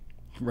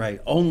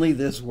 Right. Only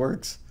this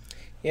works.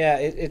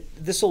 Yeah,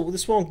 this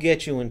won't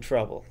get you in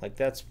trouble. Like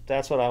that's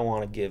what I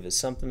want to give, is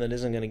something that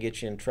isn't going to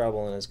get you in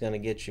trouble and is going to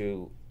get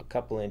you a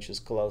couple inches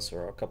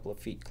closer or a couple of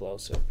feet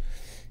closer.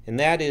 And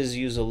that is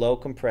use a low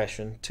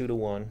compression, 2 to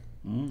 1.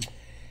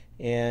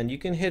 And you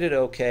can hit it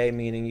okay,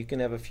 meaning you can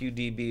have a few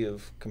dB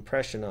of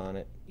compression on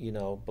it,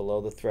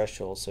 below the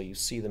threshold, so you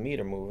see the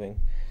meter moving.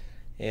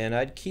 And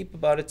I'd keep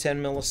about a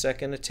 10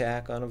 millisecond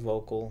attack on a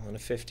vocal and a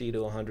 50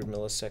 to 100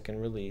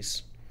 millisecond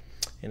release.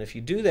 And if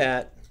you do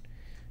that,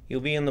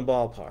 you'll be in the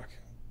ballpark.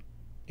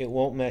 It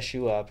won't mess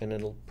you up, and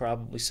it'll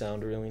probably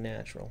sound really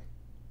natural.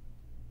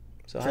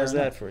 So how's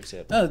that for a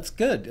tip? No, it's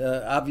good.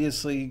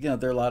 Obviously,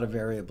 there are a lot of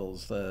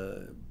variables.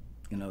 The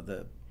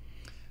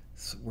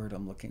word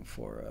I'm looking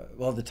for.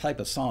 The type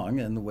of song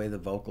and the way the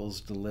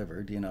vocal's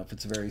delivered. If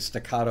it's a very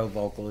staccato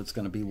vocal, it's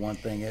going to be one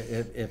thing.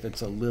 If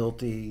it's a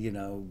lilty,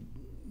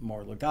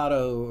 more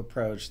legato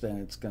approach, then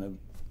it's going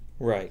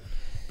to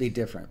be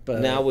different.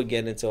 But now we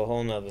get into a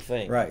whole nother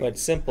thing. Right. But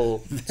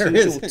simple,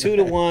 2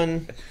 to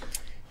 1,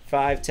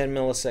 5, 10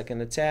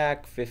 millisecond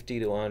attack, 50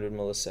 to 100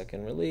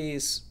 millisecond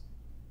release.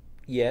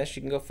 Yes,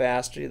 you can go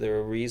faster. There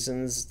are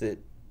reasons that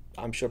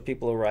I'm sure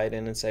people will write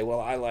in and say, well,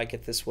 I like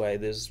it this way.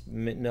 There's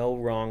no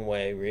wrong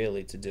way,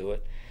 really, to do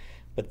it.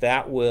 But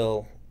that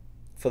will,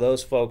 for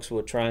those folks who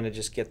are trying to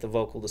just get the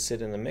vocal to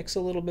sit in the mix a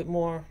little bit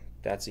more,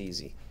 that's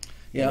easy.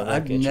 Yeah,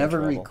 I've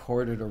never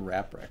recorded a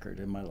rap record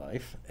in my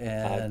life.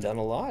 And I've done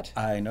a lot.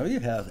 I know you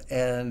have.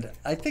 And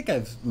I think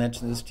I've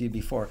mentioned this to you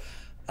before.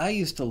 I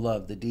used to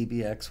love the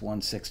DBX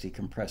 160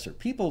 compressor.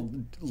 People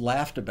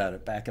laughed about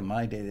it back in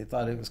my day. They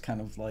thought it was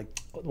kind of like...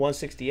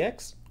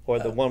 160X? Or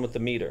the one with the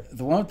meter?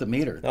 The one with the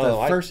meter. Oh,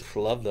 I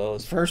love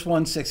those. First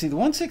 160. The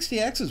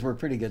 160Xs were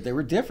pretty good. They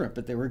were different,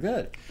 but they were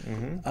good.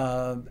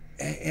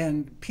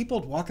 And people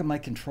would walk in my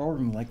control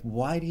room like,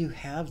 why do you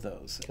have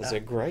those? Because they're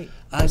great.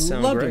 I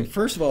loved them.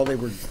 First of all, they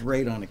were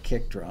great on a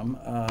kick drum.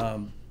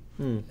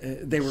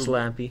 They were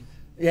slappy.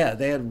 Yeah,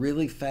 they had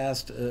really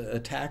fast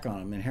attack on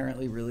them,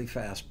 inherently really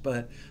fast.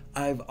 But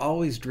I've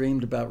always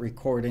dreamed about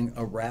recording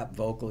a rap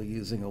vocal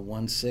using a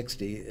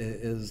 160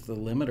 is the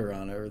limiter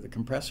on it, or the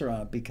compressor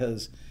on it,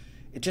 because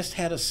it just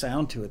had a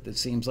sound to it that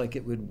seems like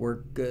it would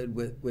work good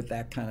with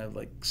that kind of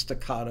like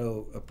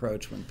staccato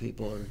approach when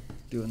people are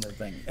doing their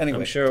thing. Anyway,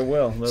 I'm sure it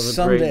will. Those are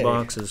someday, great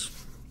boxes.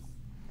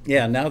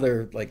 Yeah, now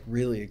they're like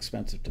really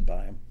expensive to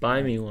buy them.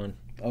 Buy me one.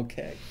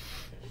 Okay.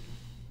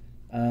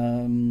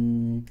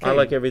 I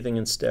like everything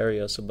in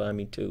stereo, so buy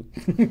me 2.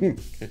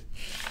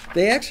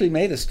 They actually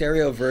made a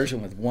stereo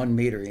version with 1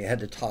 meter. You had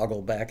to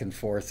toggle back and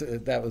forth.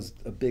 That was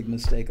a big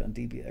mistake on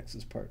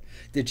DBX's part.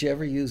 Did you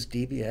ever use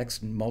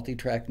DBX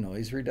multi-track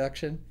noise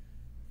reduction?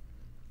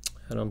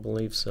 I don't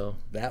believe so.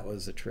 That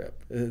was a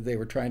trip. They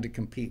were trying to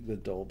compete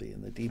with Dolby,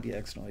 and the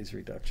DBX noise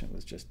reduction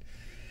was just...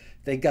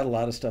 They got a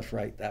lot of stuff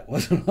right. That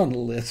wasn't on the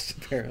list,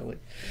 apparently.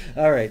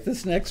 All right,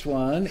 this next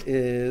one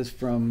is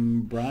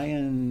from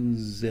Brian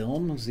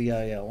Zilm,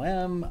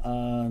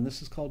 Z-I-L-M.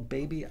 This is called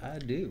Baby I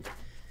Do.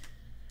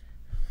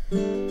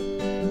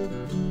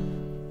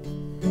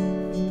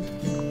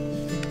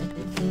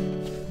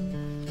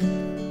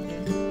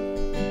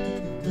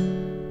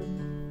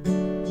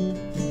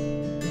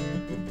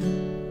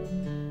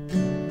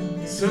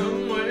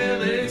 Somewhere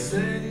they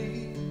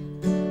say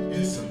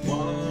is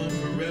someone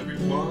for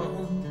everyone.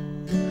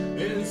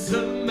 And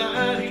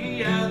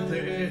somebody out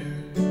there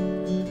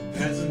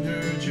hasn't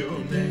heard your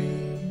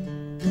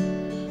name.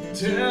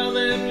 Tell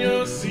them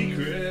your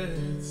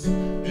secrets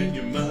and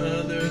your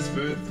mother's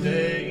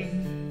birthday.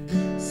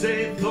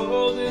 Say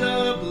folded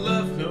up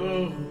love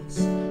notes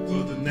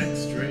for the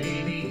next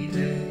rainy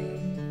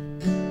day.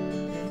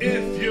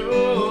 If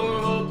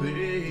you're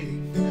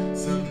hoping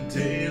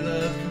someday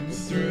love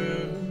comes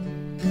through,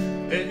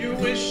 and you're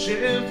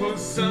wishing for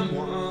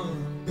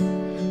someone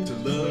to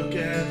look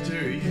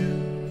after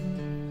you.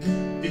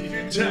 If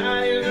you're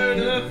tired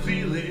of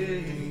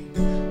feeling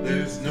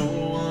there's no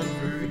one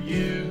for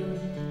you,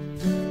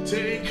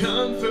 take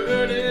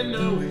comfort in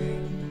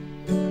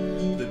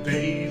knowing that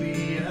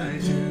baby I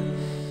do.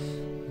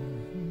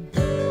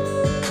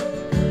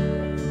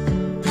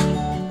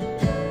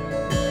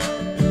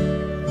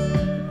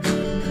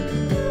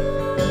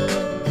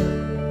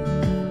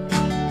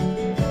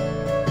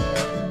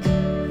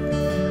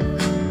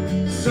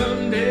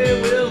 Someday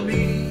we'll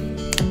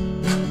meet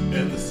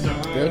and the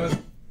stars.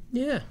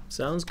 Yeah,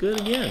 sounds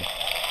good again.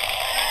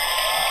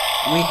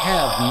 We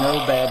have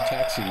no bad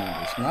taxi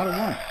numbers, not a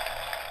one.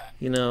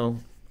 You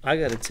know, I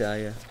got to tell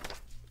you,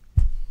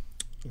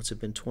 what's it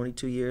been,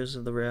 22 years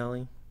of the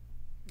rally?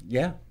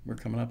 Yeah, we're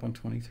coming up on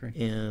 23.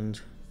 And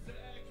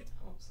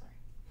Oh, sorry.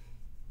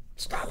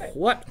 Stop it.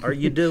 what are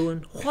you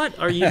doing? What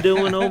are you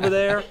doing over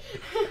there?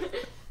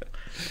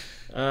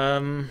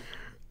 Oh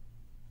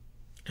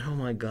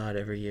my God,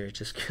 every year it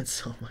just gets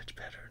so much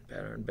better and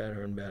better and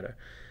better and better.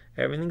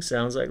 Everything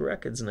sounds like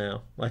records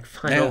now, like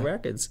vinyl Yeah.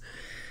 records.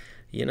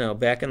 You know,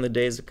 back in the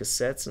days of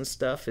cassettes and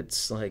stuff,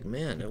 it's like,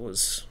 man,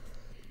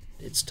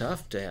 it's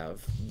tough to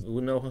have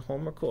no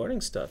home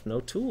recording stuff, no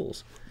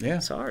tools. Yeah.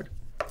 It's hard.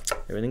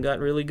 Everything got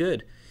really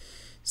good.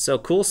 So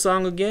cool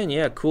song again,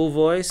 yeah, cool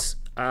voice.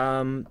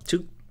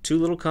 Two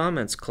little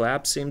comments.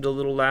 Clap seemed a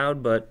little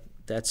loud, but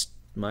that's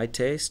my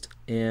taste.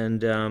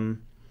 And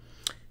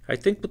I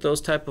think with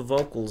those type of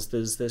vocals,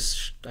 there's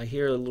this. I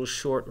hear a little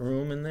short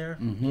room in there.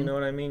 You know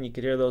what I mean? You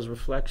could hear those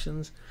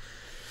reflections.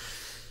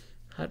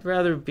 I'd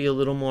rather be a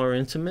little more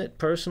intimate,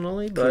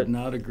 personally, but Could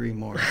not agree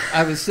more.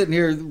 I was sitting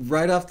here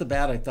right off the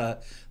bat. I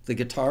thought the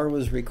guitar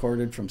was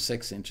recorded from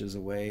 6 inches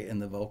away,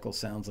 and the vocal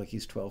sounds like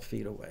he's 12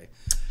 feet away.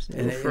 a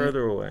little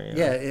further away.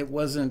 Yeah, it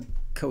wasn't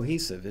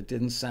cohesive. It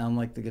didn't sound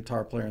like the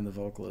guitar player and the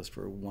vocalist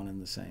were one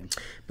and the same.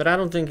 But I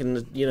don't think in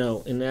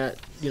that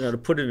to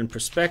put it in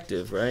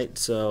perspective, right?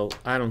 So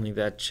I don't think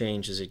that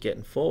changes it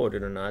getting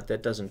forwarded or not.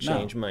 That doesn't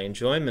change my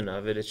enjoyment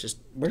of it. It's just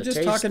We're a just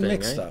taste talking thing,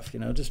 mixed right?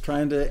 stuff, just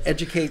trying to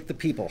educate the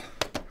people.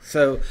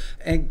 So,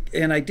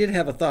 and I did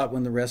have a thought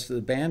when the rest of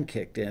the band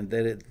kicked in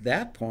that at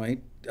that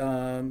point,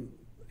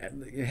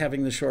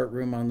 having the short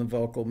room on the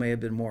vocal may have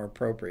been more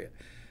appropriate.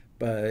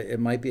 But it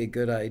might be a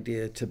good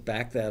idea to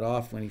back that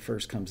off when he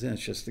first comes in.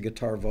 It's just the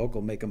guitar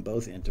vocal, make them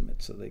both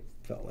intimate so they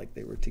felt like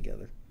they were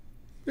together.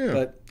 Yeah.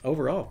 But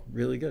overall,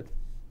 really good.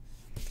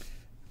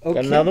 Okay.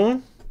 Got another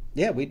one?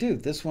 Yeah, we do.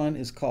 This one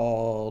is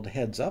called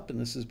Heads Up, and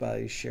this is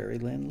by Sherry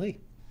Lynn Lee.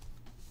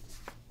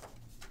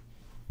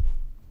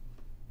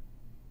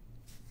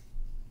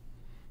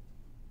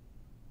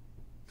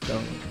 So,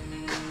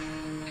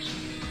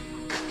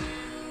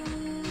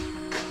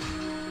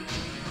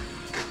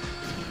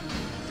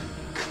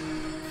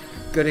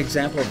 good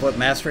example of what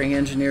mastering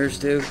engineers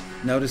do.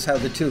 Notice how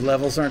the two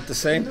levels aren't the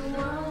same? The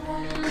world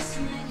won't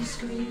listen when your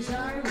screams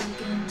are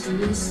weakened to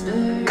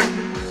whisper.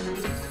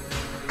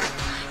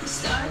 You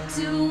start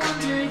to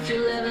wonder if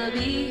you'll ever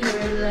be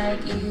heard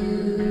like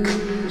you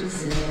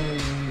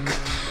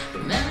deserve.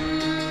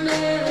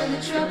 Remember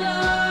the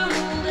trouble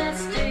that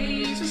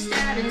stays with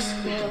status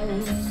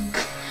quo.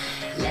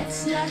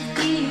 Let's not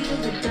feel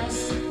the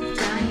dust of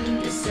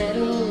time to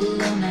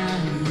settle on our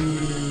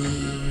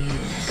knees.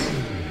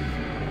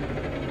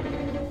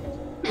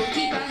 We'll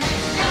keep our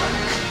heads up,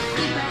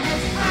 keep our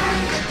heads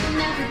high. We'll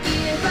never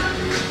give up,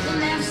 we'll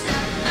never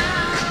stop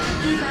now.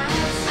 Keep our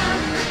heads up,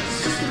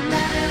 it's just a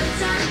matter of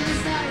time.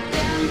 It's not a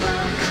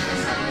gamble,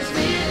 as long as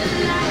we're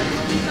alive.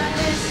 We'll keep our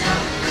heads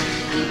up,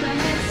 keep our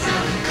heads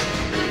up,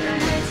 keep our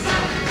heads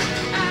up.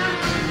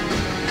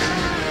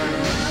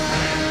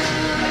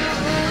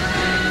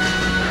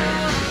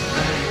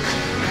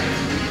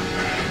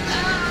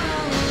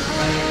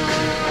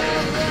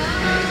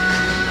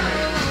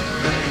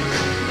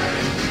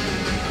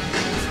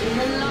 It's been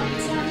a long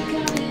time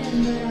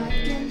coming, but I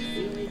can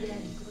feel it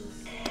getting close.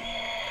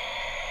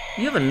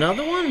 You have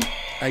another one?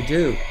 I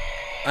do.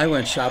 I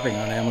went shopping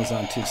on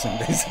Amazon 2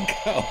 Sundays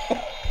ago.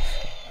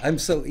 I'm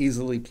so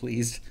easily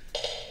pleased.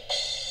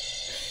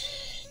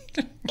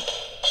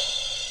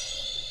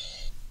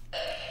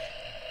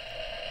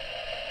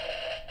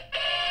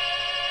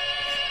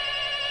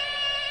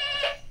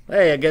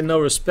 Hey, I get no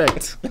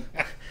respect.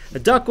 A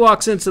duck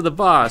walks into the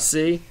bar,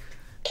 see?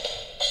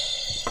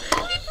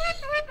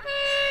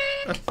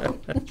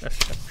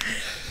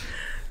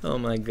 Oh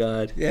my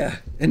God. Yeah,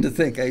 and to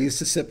think I used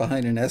to sit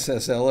behind an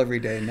SSL every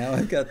day. Now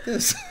I've got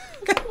this.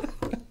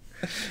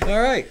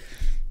 All right.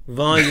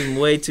 Volume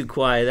way too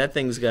quiet. That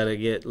thing's got to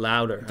get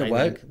louder. The I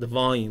what? think. The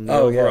volume, the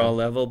Oh, yeah. overall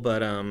level.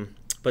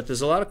 But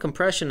there's a lot of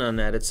compression on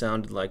that, it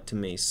sounded like to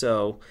me.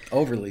 So,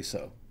 Overly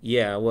so.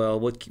 yeah, well,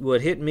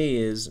 what hit me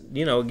is,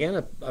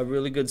 again, a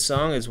really good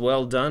song. It's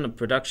well done. The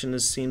production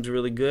seems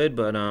really good.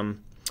 But,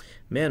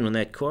 man, when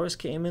that chorus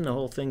came in, the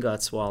whole thing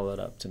got swallowed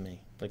up to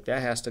me. Like,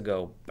 that has to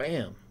go,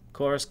 bam.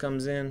 Chorus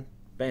comes in,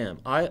 bam.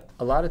 A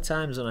lot of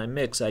times when I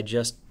mix, I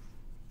just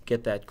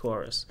get that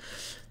chorus.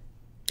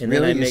 And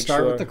Really? then I You make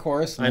start sure with the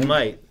chorus and I then-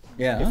 might.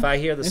 Yeah. If I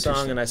hear the song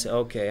Interesting. and I say,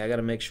 okay, I got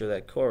to make sure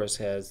that chorus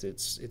has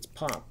its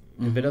pop.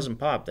 If it doesn't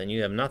pop, then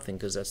you have nothing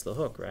because that's the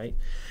hook, right?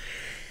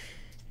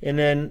 And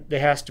then there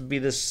has to be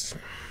this,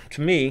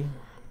 to me,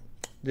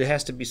 there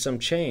has to be some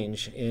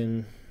change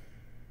in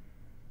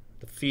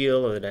the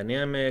feel or the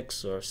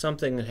dynamics or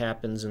something that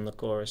happens in the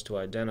chorus to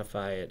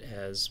identify it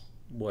as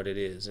what it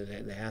is.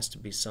 There has to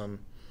be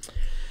something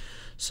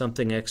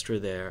extra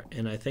there,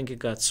 and I think it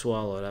got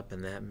swallowed up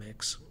in that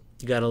mix.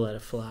 You got to let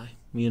it fly,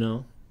 You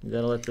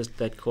got to let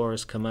that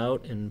chorus come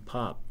out and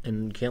pop,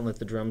 and you can't let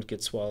the drums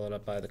get swallowed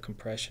up by the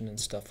compression and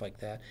stuff like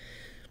that.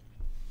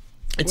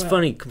 It's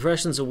funny,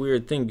 compression's a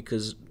weird thing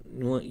because,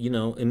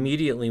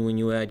 immediately when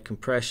you add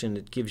compression,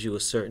 it gives you a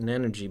certain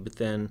energy, but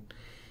then,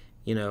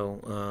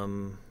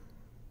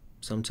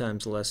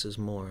 sometimes less is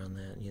more on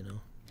that,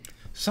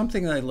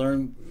 Something I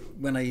learned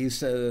when I used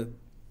to,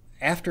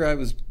 after I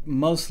was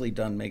mostly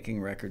done making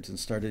records and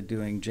started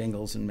doing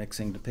jingles and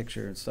mixing to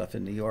picture and stuff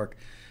in New York,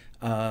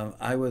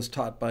 I was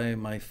taught by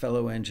my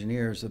fellow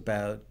engineers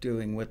about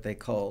doing what they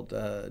called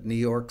New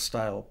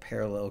York-style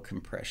parallel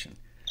compression.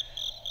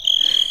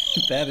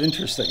 That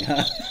interesting,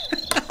 huh?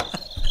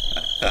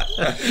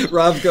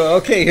 Rob, go.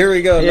 Okay, here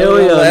we go. Here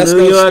Another we go, Alaska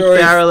New York story.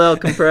 parallel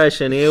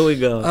compression. Here we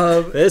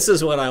go. This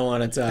is what I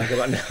want to talk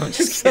about. No, I'm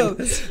just So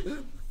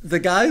kidding. the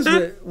guys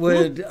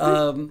would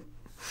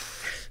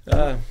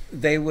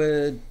they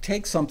would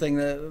take something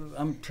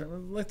that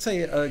let's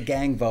say a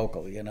gang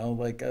vocal,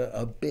 like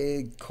a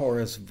big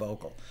chorus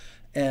vocal,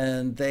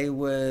 and they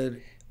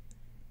would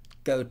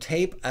go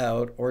tape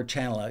out or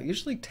channel out,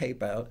 usually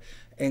tape out,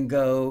 and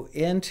go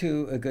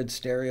into a good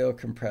stereo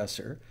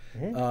compressor,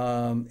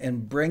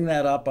 and bring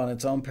that up on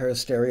its own pair of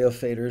stereo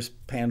faders,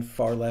 pan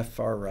far left,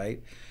 far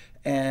right,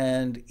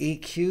 and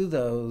EQ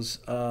those,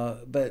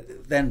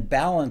 but then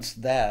balance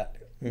that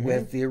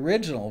with the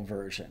original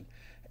version.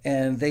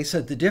 And they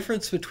said the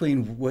difference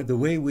between the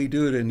way we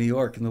do it in New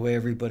York and the way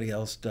everybody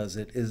else does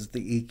it is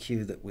the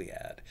EQ that we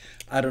add.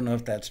 I don't know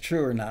if that's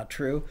true or not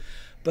true,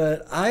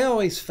 but I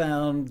always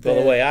found that...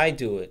 Well, the way I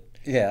do it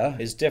Yeah.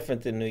 is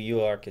different than New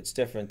York. It's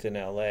different than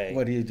L.A.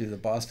 What do you do, the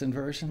Boston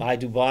version? I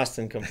do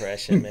Boston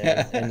compression,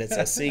 man, and it's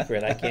a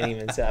secret. I can't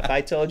even say. If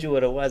I told you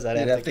what it was, I'd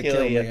You'd have to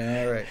kill you. me.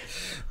 All right.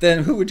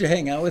 Then who would you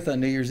hang out with on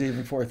New Year's Eve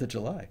and 4th of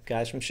July?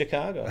 Guys from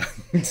Chicago.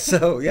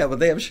 So, yeah, well,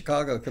 they have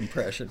Chicago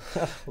compression.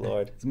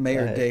 Lord. It's Mayor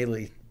Go ahead.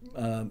 Daley.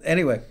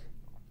 Anyway,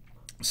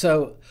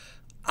 so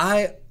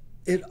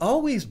it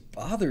always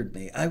bothered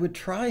me. I would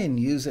try and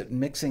use it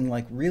mixing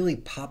like really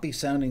poppy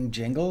sounding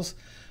jingles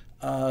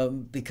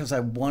because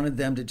I wanted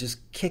them to just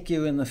kick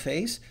you in the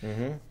face.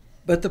 Mm-hmm.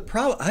 But the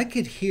problem, I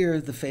could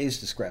hear the phase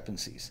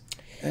discrepancies.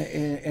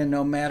 And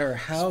no matter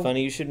how... It's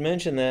funny you should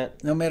mention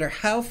that. No matter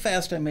how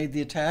fast I made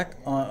the attack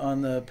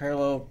on the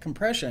parallel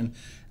compression,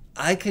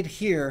 I could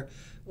hear,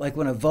 like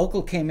when a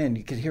vocal came in,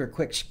 you could hear a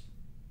quick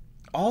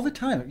all the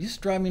time. It used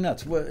to drive me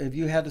nuts. Have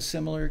you had a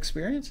similar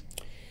experience?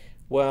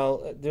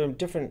 Well, there are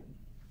different...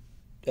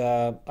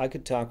 I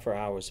could talk for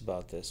hours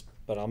about this,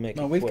 but I'll make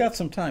it We've quick. got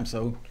some time,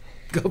 so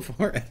go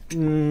for it.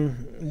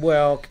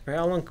 Well,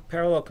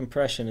 parallel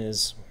compression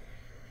is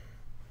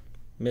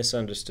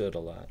misunderstood a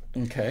lot.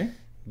 Okay.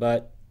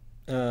 But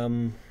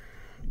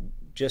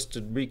just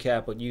to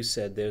recap what you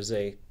said, there's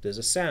a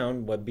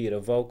sound, be it a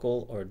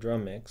vocal or a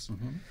drum mix,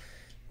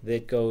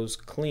 that goes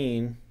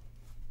clean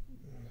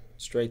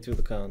straight through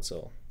the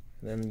console.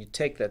 And then you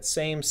take that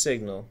same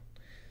signal,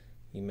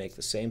 you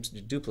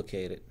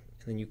duplicate it,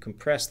 and then you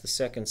compress the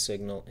second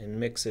signal and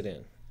mix it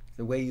in.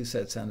 The way you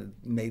said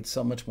made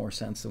so much more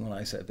sense than when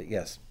I said, but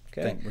yes,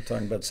 Okay. we're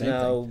talking about the same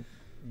Now, thing.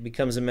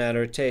 becomes a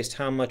matter of taste.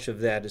 How much of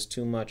that is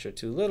too much or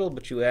too little,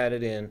 but you add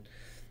it in,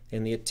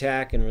 and the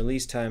attack and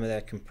release time of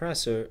that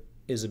compressor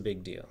is a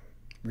big deal.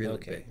 Really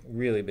big.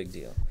 Really big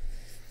deal.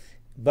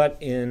 But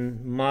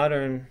in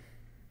modern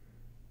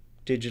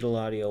digital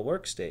audio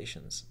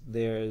workstations,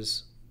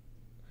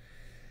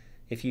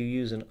 if you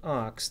use an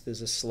aux,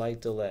 there's a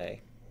slight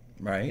delay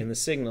Right. in the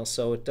signal,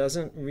 so it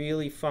doesn't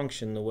really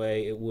function the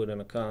way it would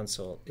on a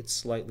console. It's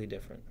slightly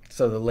different.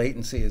 So the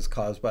latency is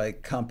caused by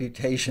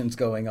computations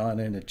going on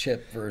in a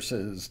chip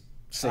versus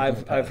signal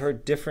I've path.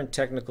 heard different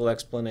technical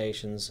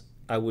explanations.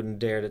 I wouldn't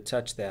dare to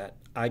touch that.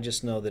 I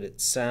just know that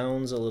it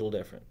sounds a little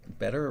different.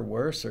 Better or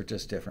worse or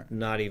just different?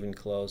 Not even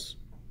close.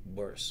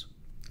 Worse.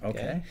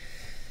 Okay.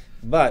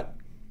 But,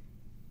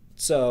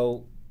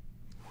 so,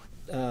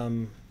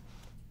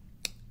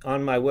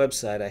 on my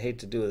website, I hate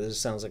to do it, this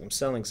sounds like I'm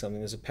selling something,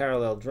 there's a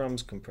parallel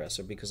drums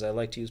compressor because I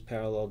like to use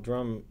parallel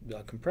drum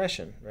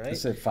compression, right?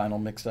 Is it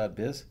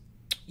finalmix.biz?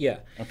 Yeah.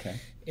 Okay.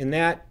 And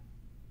that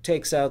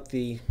takes out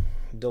the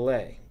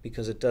delay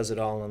because it does it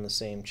all on the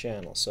same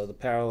channel. So the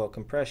parallel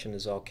compression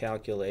is all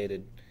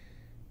calculated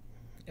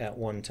at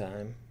one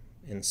time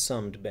and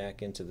summed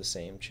back into the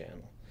same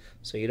channel.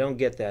 So you don't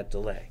get that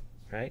delay,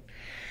 right?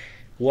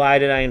 Why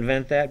did I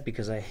invent that?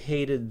 Because I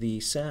hated the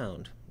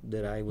sound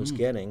that I was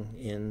getting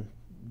in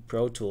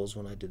Pro Tools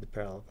when I did the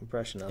parallel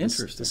compression. Now,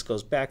 Interesting. This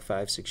goes back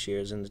 5-6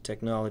 years, and the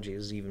technology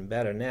is even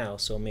better now,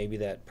 so maybe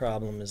that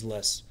problem is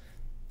less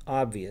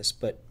obvious.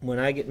 But when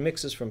I get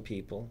mixes from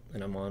people,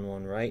 and I'm on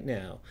one right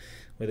now,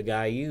 where the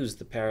guy used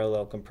the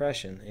parallel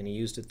compression and he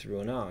used it through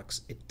an aux,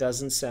 it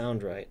doesn't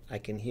sound right. I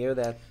can hear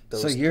that.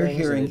 So you're things,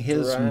 hearing and it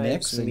his drives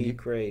mix and me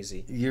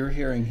crazy. You're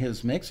hearing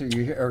his mix,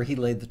 or he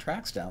laid the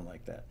tracks down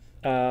like that.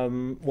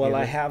 Well, Yeah.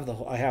 I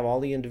have all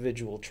the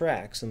individual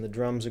tracks, and the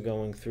drums are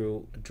going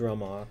through a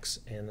drum aux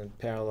and a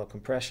parallel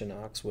compression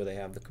aux, where they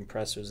have the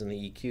compressors and the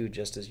EQ,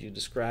 just as you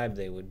described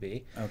they would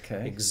be.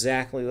 Okay.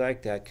 Exactly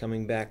like that,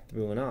 coming back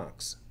through an aux.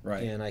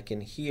 Right. And I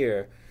can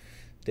hear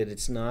that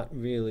it's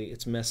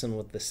messing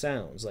with the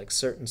sounds. Like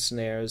certain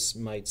snares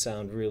might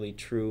sound really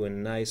true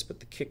and nice, but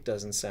the kick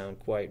doesn't sound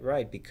quite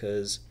right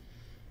because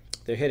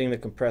they're hitting the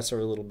compressor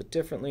a little bit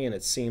differently, and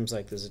it seems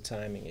like there's a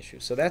timing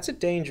issue. So that's a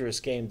dangerous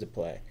game to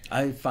play.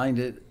 I find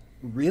it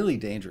really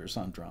dangerous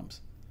on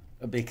drums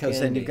because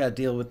Can then be. you've got to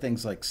deal with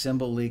things like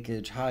cymbal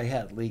leakage,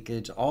 hi-hat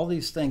leakage, all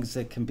these things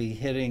that can be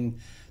hitting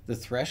the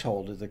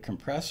threshold of the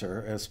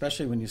compressor,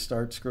 especially when you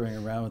start screwing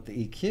around with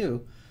the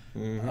EQ.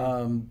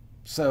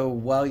 So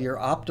while you're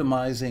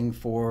optimizing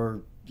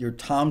for your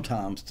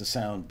tom-toms to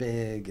sound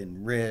big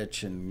and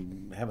rich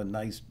and have a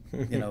nice,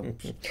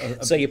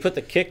 So you put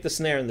the kick, the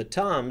snare, and the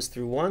toms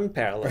through one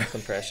parallel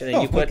compression,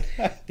 and you put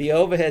the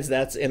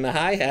overheads and the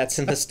hi-hats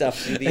and the stuff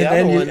through the And other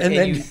then you- one, and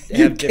then you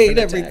you have gate different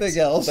everything attacks.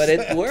 else. But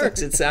it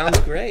works. It sounds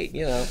great,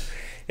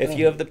 If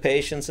you have the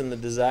patience and the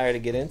desire to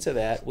get into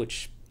that,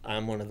 which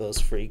I'm one of those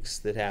freaks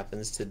that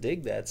happens to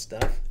dig that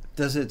stuff.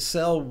 Does it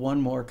sell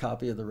one more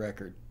copy of the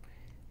record?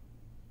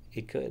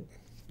 It could.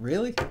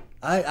 Really?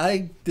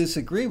 I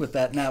disagree with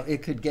that. Now,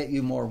 it could get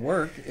you more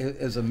work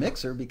as a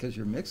mixer because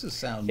your mixes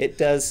sound... It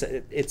does.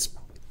 It's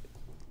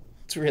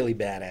really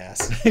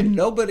badass.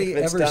 Nobody If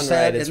it's ever done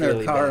sat right, in it's their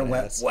really car and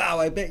went, badass. wow,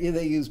 I bet you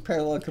they use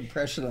parallel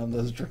compression on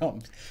those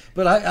drums.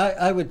 But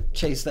I would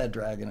chase that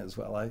dragon as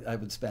well. I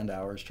would spend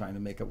hours trying to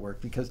make it work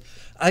because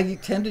I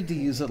tended to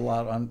use it a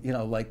lot on,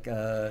 like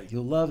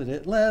You'll Love It,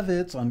 It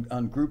Levitts,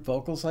 on group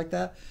vocals like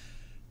that.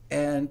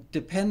 And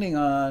depending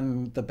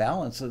on the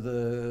balance of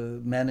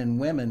the men and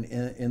women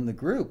in the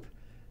group,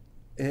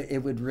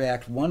 it would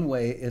react one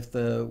way if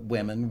the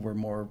women were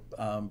more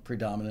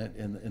predominant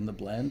in the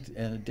blend,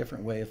 and a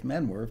different way if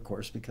men were, of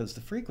course, because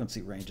the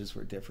frequency ranges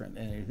were different,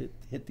 and it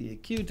hit the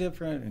EQ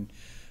different and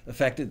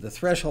affected the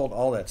threshold,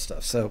 all that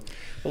stuff. So,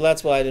 Well,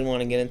 that's why I didn't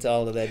want to get into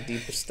all of that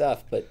deeper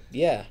stuff. But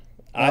yeah,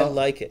 I Well-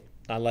 like it.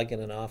 I like it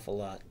an awful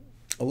lot.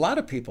 a lot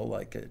of people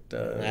like it.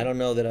 I don't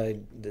know that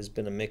there's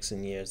been a mix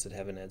in years that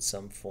haven't had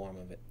some form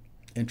of it.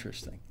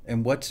 Interesting.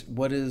 And what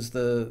is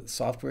the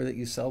software that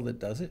you sell that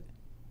does it?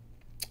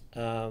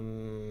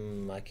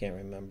 I can't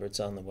remember. It's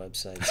on the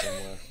website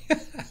somewhere.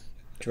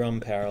 Drum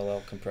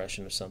parallel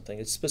compression or something.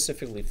 It's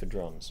specifically for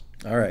drums.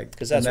 All right.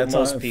 'Cause that's And what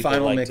most on people like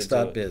to do it.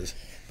 finalmix.biz.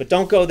 But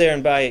don't go there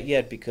and buy it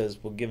yet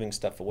because we're giving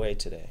stuff away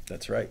today.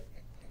 That's right.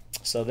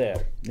 So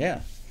there.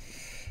 Yeah.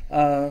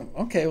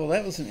 Okay, well,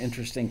 that was an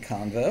interesting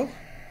convo.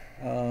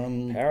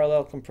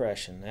 Parallel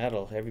compression.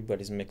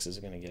 Everybody's mixes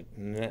are going to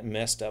get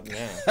messed up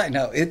now. I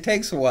know. It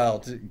takes a while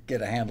to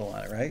get a handle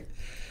on it, right?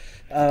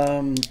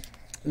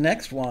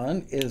 Next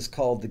one is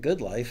called The Good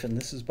Life, and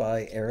this is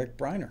by Eric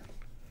Briner.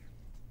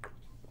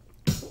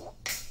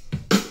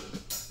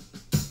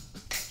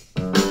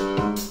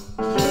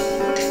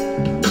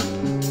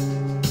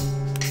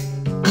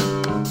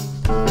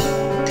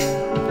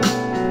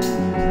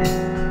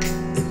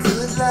 The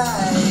good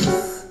life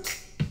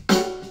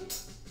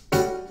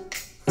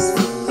is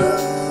full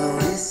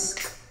of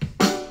risk.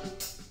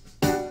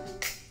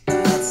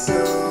 That's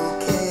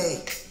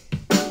okay.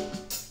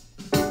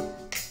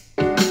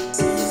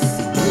 So if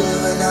you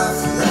give enough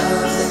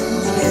love, then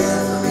you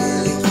never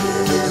really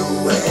give it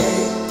away.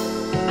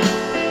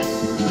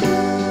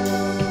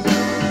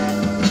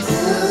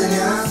 Give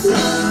enough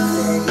love,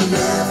 then you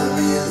never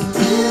really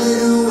give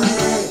it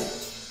away.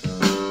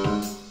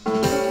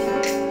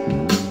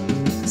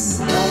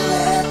 So don't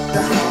let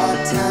the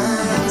hard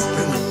times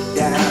bring you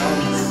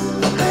down.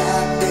 A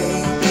bad day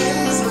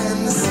ends when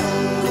the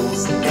sun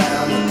goes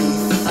down. You'll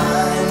be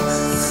fine,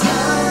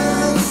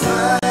 fine,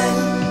 fine.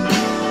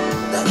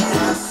 Like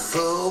half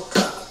full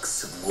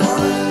cups of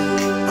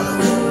wine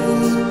on a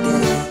rainy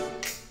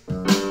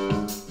day.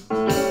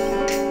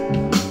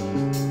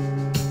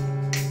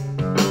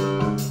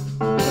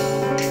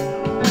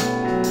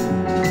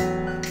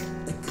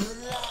 The good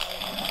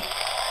life.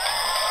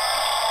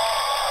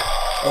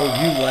 Oh,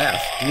 you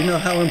laugh. Do you know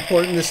how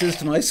important this is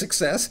to my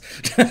success?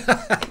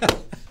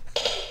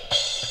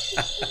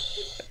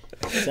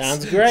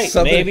 Sounds great.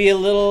 Somebody- Maybe a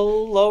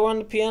little lower on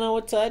the piano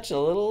a touch, a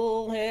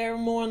little hair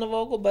more on the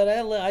vocal, but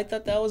I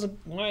thought that was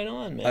right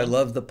on, man. I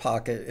love the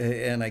pocket,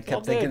 and I kept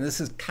all thinking good. this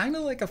is kind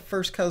of like a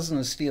first cousin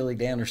of Steely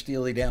Dan, or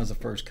Steely Dan is the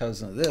first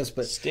cousin of this,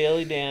 but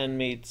Steely Dan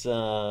meets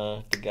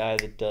the guy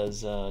that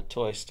does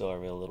Toy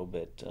Story a little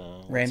bit.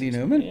 What's Randy his-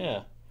 Newman?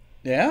 Yeah.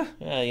 yeah,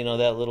 Yeah,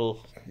 that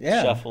little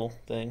Yeah. shuffle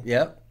thing.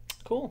 yep.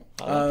 Cool.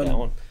 I like that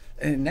one.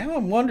 And now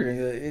I'm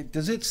wondering,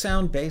 does it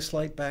sound bass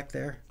light back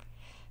there?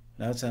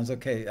 No, it sounds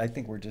okay. I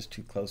think we're just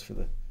too close for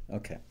the.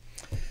 Okay.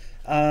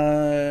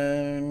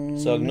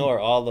 So ignore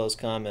all those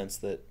comments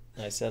that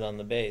I said on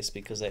the bass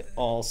because they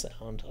all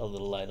sound a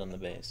little light on the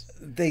bass.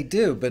 They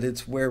do, but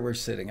it's where we're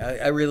sitting.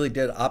 I really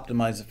did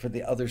optimize it for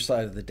the other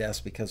side of the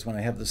desk because when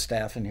I have the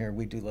staff in here,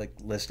 we do like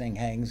listening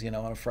hangs, on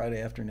a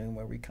Friday afternoon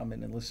where we come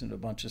in and listen to a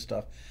bunch of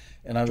stuff.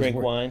 And I was Drink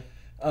wine,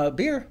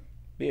 beer.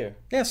 beer.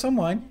 Yeah, some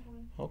wine.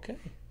 Okay.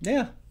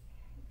 Yeah.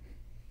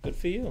 Good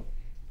for you.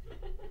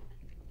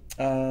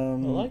 I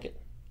Um, like it.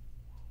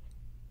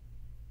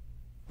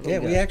 yeah,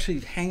 we actually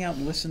hang out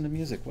and listen to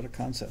music. What a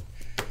concept.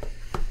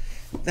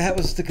 That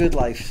was The Good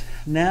Life.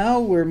 Now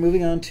we're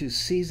moving on to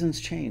Seasons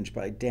Change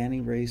by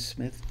Danny Ray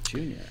Smith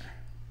Jr.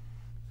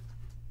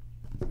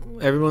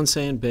 Everyone's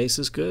saying bass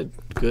is good.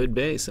 Good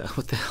bass.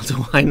 What the hell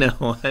do I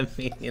know? I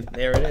mean,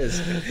 there it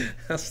is.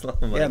 Oh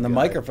my Yeah, and the God.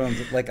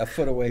 microphone's like a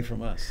foot away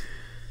from us.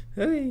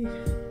 Hey.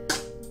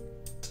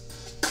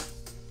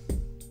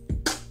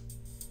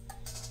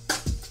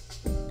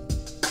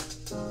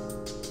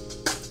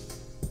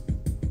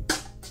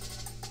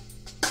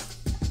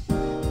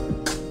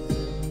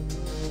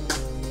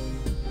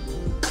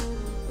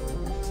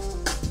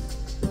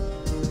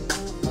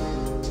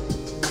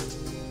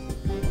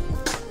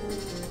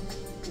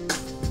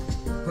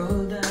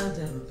 Rolled down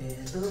the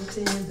bed, looked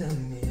in the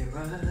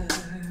mirror.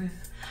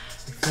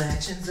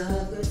 Reflections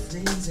of good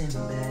things and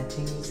bad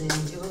things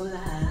in your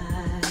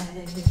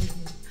life.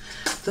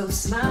 Those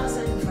smiles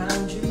and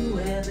frowns you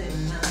wear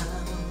them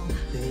now,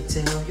 they you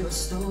tell your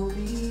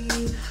story,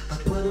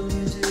 but what will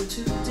you do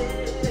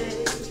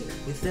today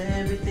with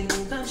everything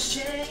that's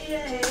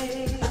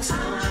changed? A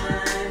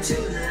time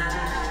to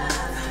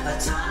laugh, a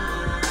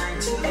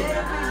time to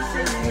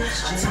everything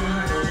has changed. A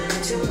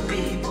time to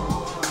be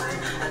born,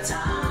 a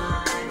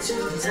time to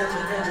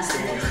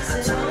die,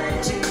 a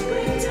time to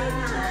break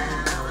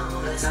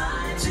down, a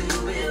time to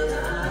build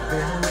up.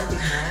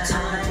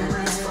 Time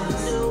waits for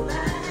no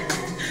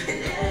man,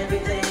 and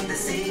everything that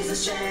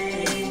seasons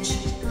change.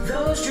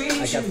 Those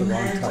dreams I got the you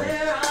wrong had, title.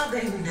 where are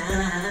they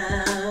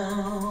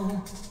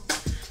now?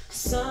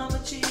 Some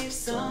achieved,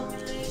 some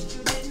reached,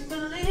 you didn't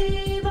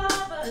believe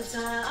all the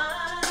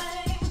time.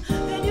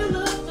 Then you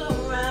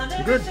look around,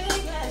 Good.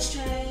 everything has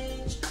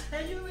changed,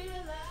 and you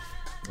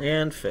realize.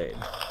 And fade.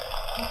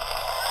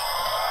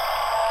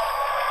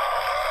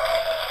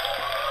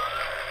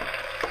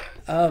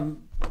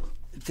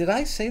 Did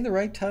I say the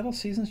right title?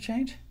 Seasons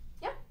Change?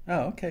 Yeah. Oh,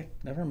 okay.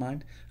 Never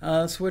mind.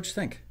 So what'd you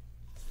think?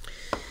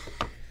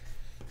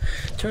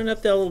 Turn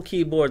up that little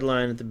keyboard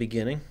line at the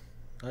beginning.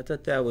 I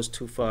thought that was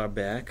too far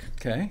back.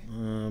 Okay.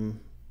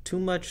 Too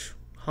much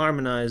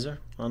harmonizer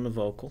on the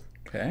vocal.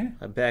 Okay.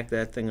 I backed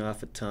that thing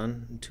off a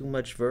ton. And too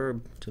much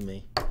verb to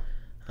me.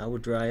 I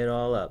would dry it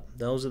all up.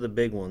 Those are the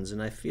big ones.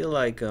 And I feel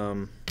like,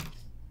 you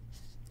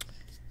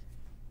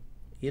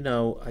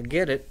know, I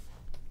get it.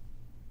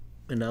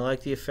 And I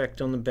like the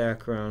effect on the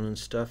background and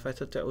stuff. I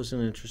thought that was an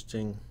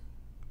interesting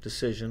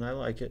decision. I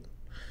like it.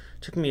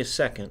 Took me a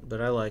second, but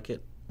I like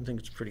it. I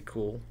think it's pretty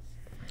cool.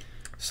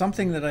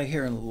 Something that I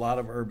hear in a lot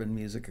of urban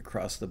music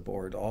across the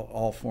board,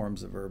 all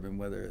forms of urban,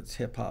 whether it's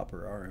hip hop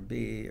or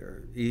R&B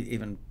or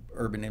even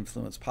urban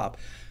influence pop,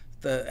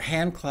 the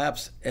hand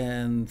claps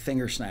and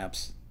finger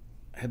snaps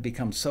have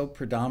become so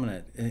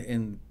predominant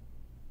in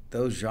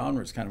those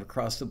genres kind of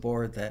across the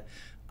board that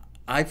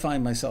I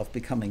find myself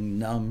becoming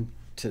numb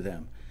to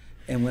them.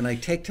 And when I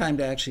take time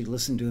to actually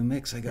listen to a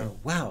mix, I go,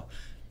 wow,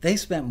 they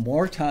spent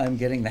more time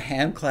getting the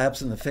hand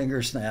claps and the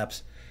finger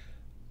snaps.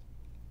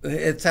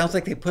 It sounds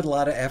like they put a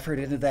lot of effort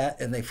into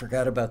that and they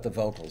forgot about the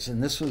vocals.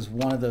 And this was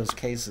one of those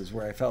cases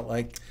where I felt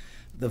like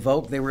they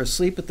were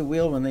asleep at the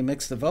wheel when they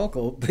mixed the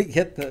vocal, but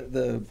yet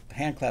the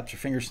hand claps or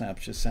finger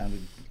snaps just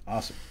sounded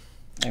awesome.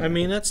 Anyway. I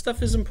mean, that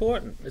stuff is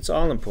important. It's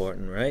all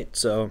important, right?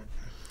 So,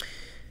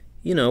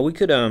 you know, we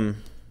could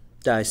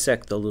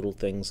dissect the little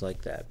things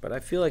like that, but I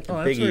feel like the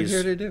that's what we're biggies.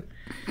 here to do.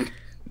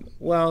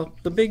 Well,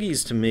 the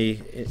biggies to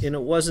me, and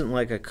it wasn't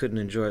like I couldn't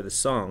enjoy the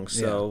song.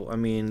 So, I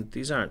mean,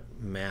 these aren't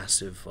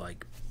massive,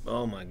 like,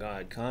 oh my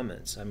God,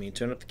 comments. I mean,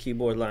 turn up the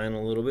keyboard line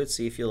a little bit,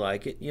 see if you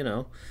like it. You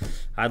know,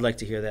 I'd like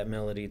to hear that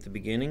melody at the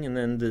beginning, and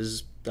then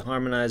there's the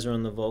harmonizer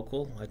on the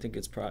vocal. I think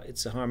it's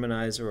a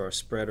harmonizer or a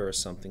spreader or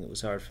something. It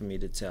was hard for me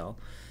to tell.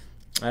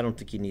 I don't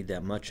think you need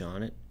that much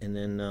on it, and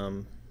then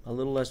a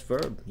little less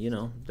verb. You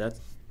know,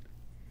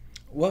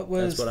 What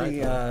was That's what I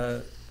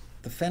thought.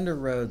 The Fender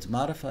Rhodes,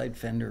 modified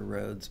Fender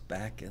Rhodes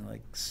back in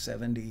like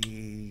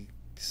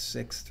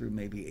 76 through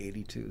maybe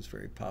 82 was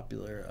very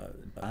popular.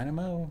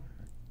 Dynamo?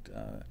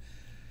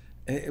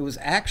 It was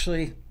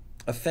actually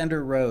a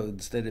Fender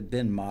Rhodes that had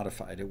been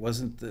modified. It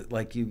wasn't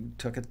like you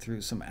took it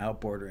through some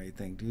outboard or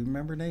anything. Do you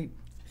remember, Nate?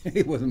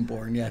 He wasn't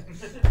born yet.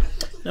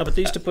 No, but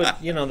they used to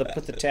put, you know, they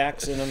put the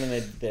tacks in them, and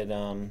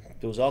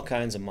there was all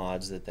kinds of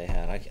mods that they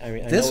had. I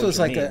know This what was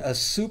you like mean. a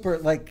super,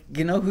 like,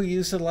 you know who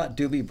used it a lot?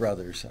 Doobie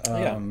Brothers.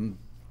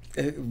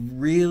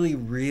 Really,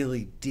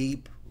 really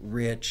deep,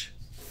 rich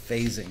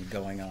phasing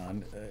going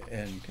on.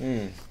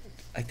 And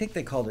I think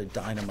they called it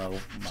Dynamo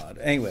mod.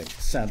 Anyway,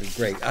 sounded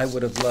great. I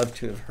would have loved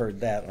to have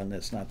heard that on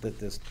this. Not that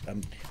this,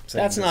 I'm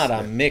saying That's this not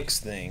a that- mix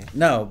thing.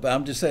 No, but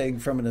I'm just saying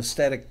from an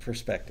aesthetic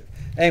perspective.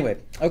 Anyway,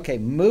 okay,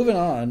 moving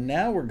on.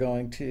 Now we're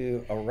going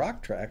to a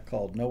rock track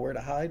called Nowhere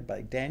to Hide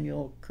by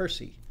Daniel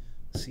Curci.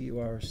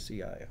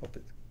 Curci. I hope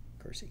it's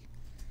Curci.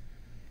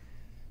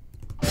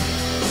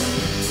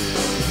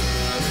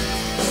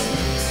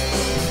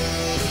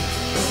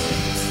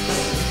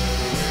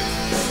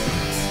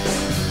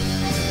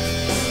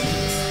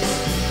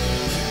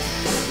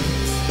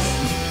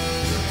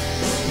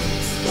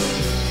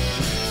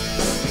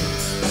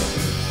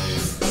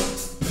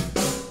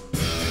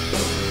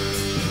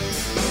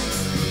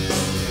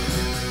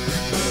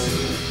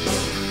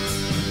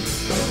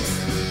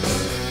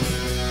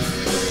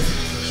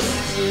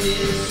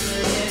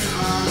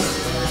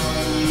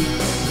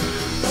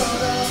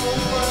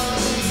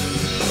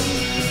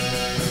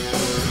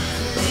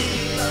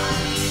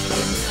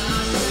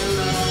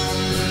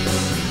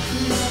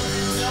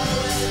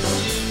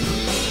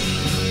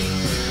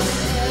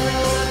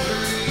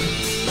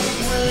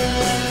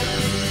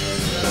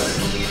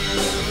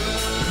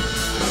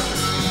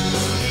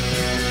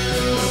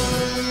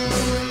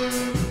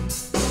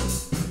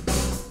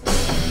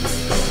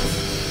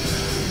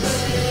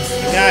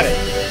 You got it.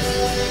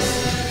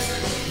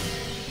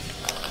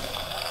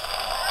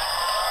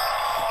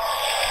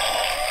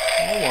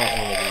 I want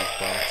one of these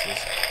boxes.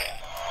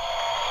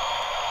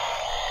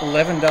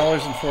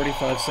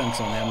 $11.45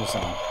 on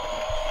Amazon.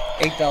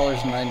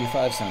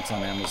 $8.95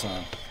 on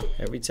Amazon.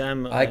 Every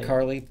time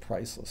iCarly,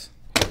 priceless.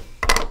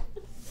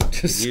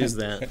 Just Use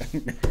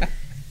that.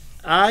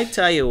 I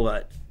tell you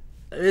what,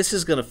 this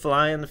is going to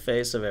fly in the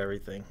face of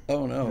everything.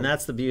 Oh no. And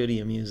that's the beauty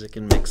of music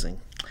and mixing.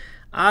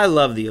 I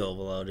love the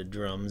overloaded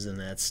drums and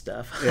that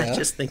stuff. I Yeah.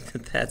 just think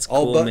that that's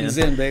All cool, buttons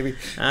man. in, baby.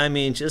 I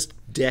mean, just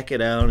deck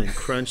it out and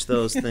crunch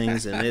those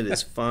things, and it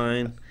is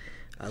fine.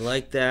 I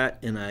like that,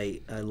 and I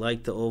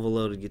like the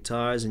overloaded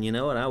guitars. And you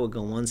know what? I would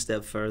go one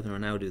step further,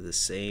 and I would do the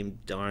same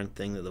darn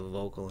thing to the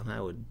vocal, and I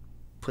would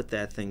put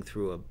that thing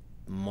through a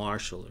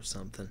Marshall or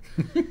something,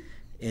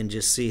 and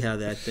just see how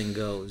that thing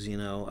goes. You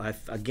know, I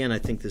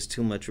think there's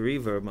too much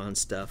reverb on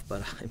stuff,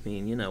 but I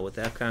mean, you know, with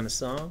that kind of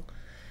song,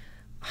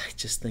 I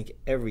just think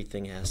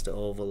everything has to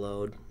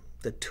overload.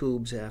 The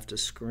tubes have to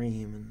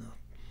scream, and the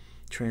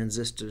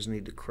transistors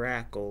need to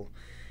crackle,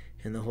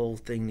 and the whole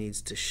thing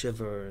needs to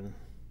shiver and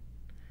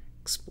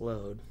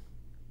explode.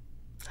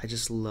 I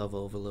just love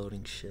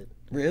overloading shit.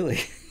 Really?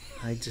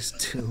 I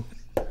just do.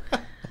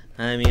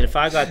 I mean, if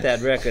I got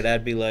that record,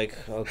 I'd be like,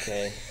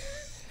 okay,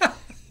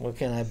 what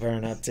can I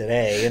burn up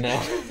today, you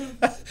know?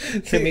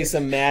 Give me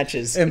some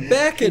matches. And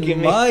back in Give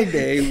me- my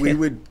day, we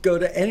would go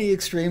to any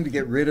extreme to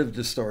get rid of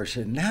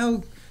distortion.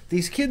 Now,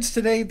 these kids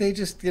today, they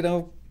just,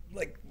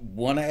 like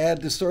want to add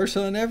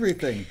distortion on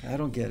everything. I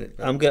don't get it.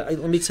 Let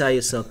me tell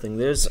you something.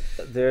 There's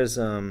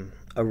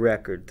a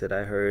record that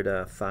I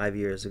heard 5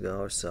 years ago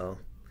or so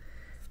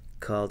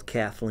called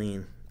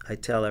Kathleen. I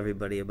tell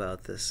everybody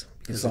about this.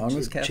 The song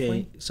was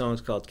Kathleen? The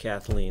song's called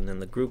Kathleen,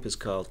 and the group is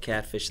called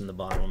Catfish and the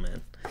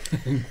Bottlemen.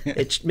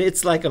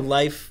 It's like a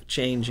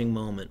life-changing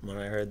moment when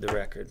I heard the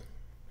record.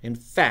 In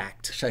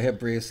fact, Should I have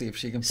Bria see if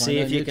she can find see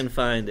it if on you YouTube? can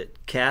find it.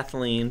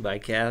 Kathleen by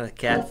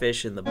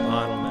Catfish and the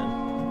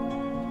Bottlemen.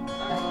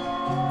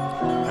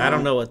 I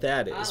don't know what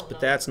that is, but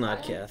that's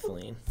not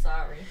Kathleen.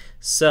 Sorry.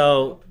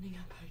 So Opening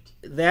up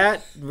ideas.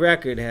 that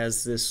record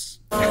has this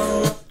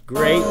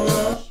great.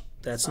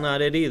 That's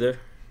not it either.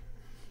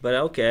 But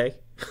okay.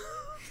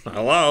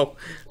 Hello,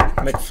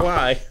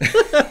 McFly.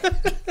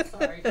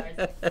 Sorry,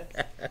 guys.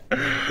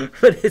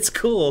 But it's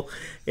cool.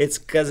 It's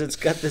because it's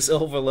got this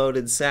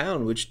overloaded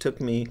sound, which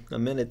took me a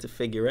minute to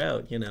figure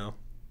out, you know.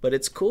 But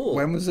it's cool.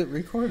 When was it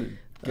recorded?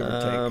 Give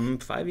or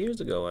take. 5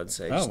 years ago, I'd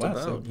say. Oh, Just wow,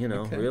 about. so- You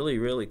know, okay. really,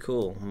 really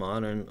cool.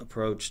 Modern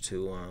approach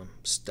to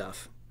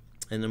stuff.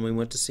 And then we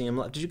went to see him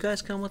live. Did you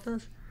guys come with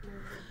us?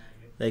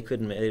 They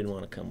couldn't. They didn't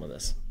want to come with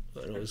us.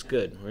 But it was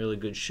good. Really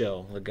good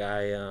show. The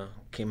guy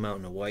came out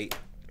in a white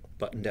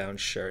button-down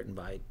shirt, and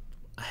by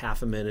a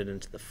half a minute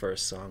into the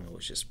first song, it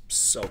was just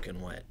soaking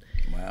wet.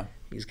 Wow.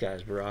 These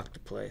guys rocked the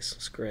place.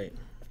 It's great.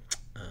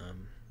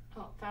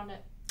 Oh, found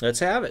it. Let's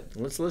have it.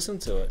 Let's listen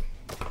to it.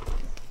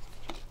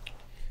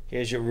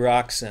 Here's your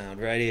rock sound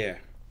right here.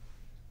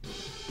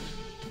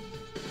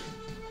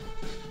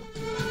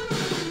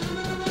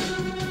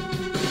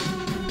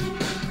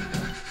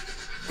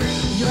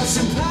 You're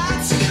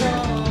simpatico,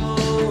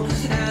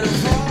 and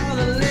of all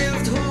the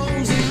left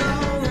homes and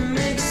all the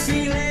mixed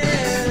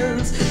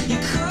feelings, you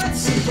could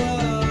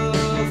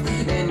survive,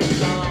 and you're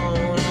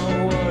gone.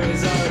 No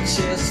worries, our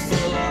chest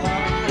full of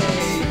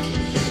heartache.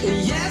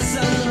 Yes,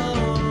 I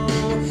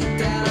know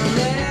that I'll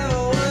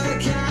never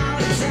work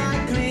out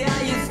exactly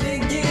how you're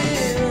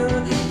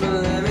thinking, but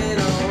let me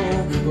know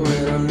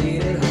when I'm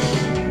needed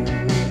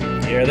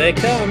home. Here they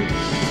come. And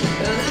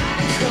I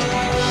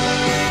cry.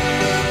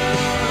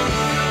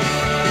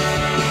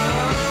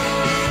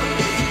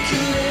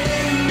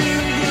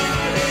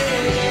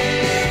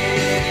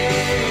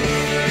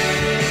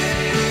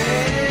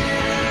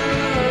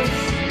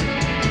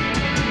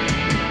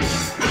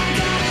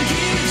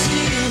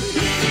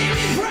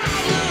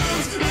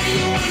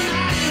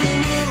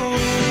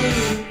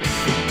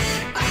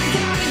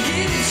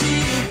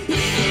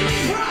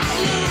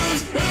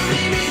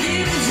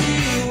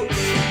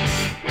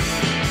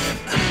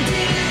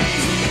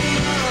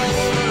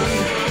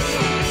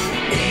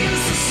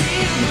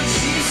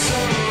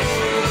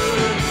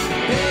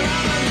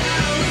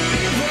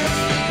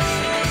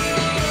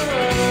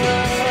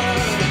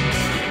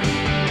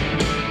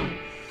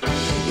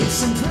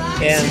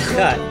 And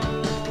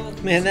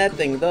cut. Man, that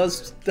thing, that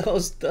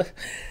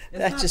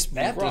just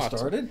that rocked.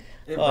 distorted.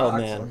 It Oh,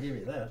 rocks, man. I'll give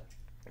you that.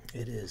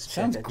 It is.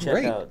 Sounds check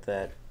great. out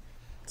that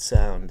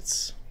sound.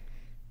 It's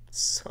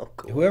so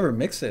cool. Whoever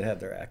mixed it had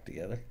their act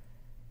together.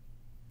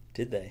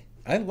 Did they?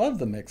 I love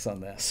the mix on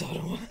that. So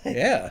do I.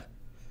 Yeah.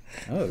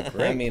 Oh,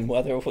 great. I mean,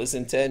 whether it was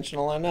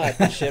intentional or not,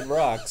 the shit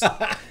rocks.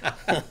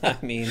 I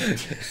mean,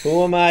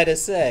 who am I to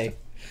say?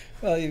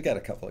 Well, you've got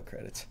a couple of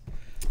credits.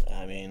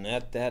 I mean,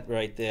 that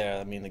right there.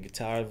 I mean, the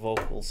guitar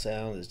vocal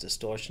sound, there's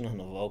distortion on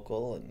the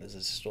vocal, and there's a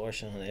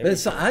distortion on But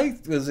it's, everything.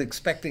 I was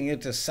expecting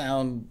it to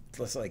sound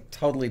just like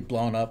totally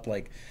blown up,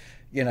 like,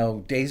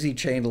 Daisy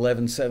Chain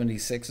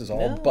 1176 is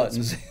all No,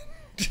 buttons.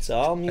 It's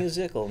all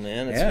musical,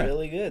 man. It's Yeah.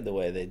 really good the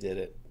way they did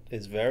it.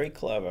 It's very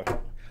clever.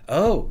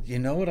 Oh, you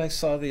know what I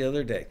saw the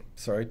other day?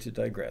 Sorry to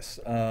digress.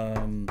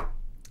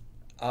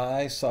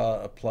 I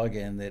saw a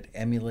plugin that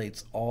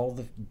emulates all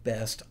the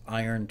best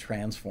iron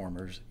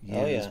transformers used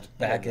Oh, yeah. I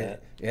back have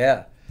at.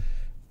 Yeah.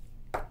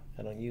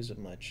 I don't use it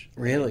much.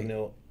 Really?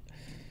 No.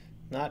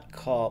 not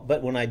call,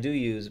 but when I do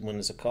use, when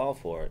there's a call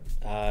for it,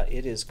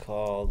 it is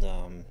called,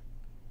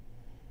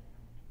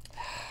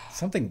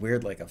 Something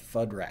weird like a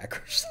FUD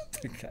rack or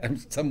something.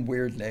 Some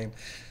weird name.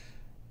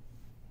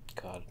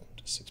 God,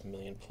 6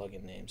 million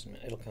plugin names.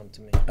 It'll come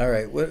to me. All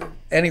right. Well,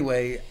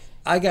 anyway,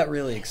 I got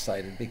really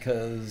excited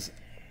because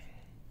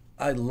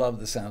I love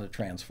the sound of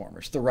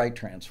Transformers, the right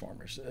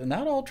Transformers.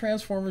 Not all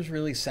Transformers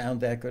really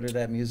sound that good or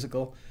that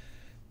musical,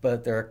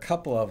 but there are a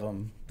couple of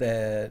them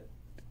that,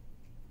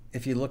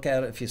 if you look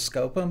at it, if you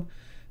scope them,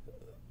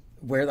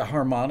 where the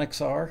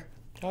harmonics are.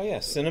 Oh yeah,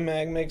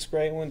 Cinemag makes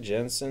great one.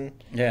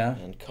 Jensen Yeah.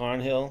 and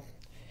Carnhill.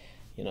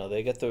 You know,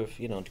 they get the,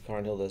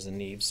 Carnhill does the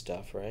Neve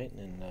stuff, right?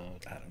 And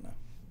I don't know.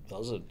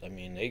 those are,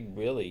 they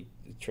really,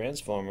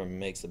 Transformer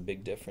makes a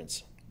big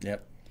difference.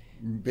 Yep.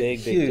 Big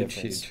Huge,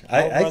 difference. huge.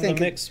 I'll I run think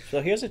the mix.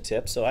 So here's a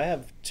tip. So I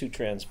have 2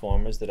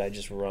 Transformers that I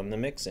just run the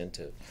mix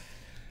into.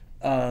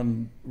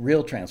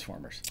 Real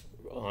Transformers.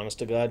 Honest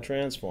to God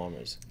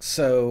Transformers.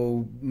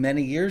 So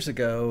many years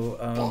ago,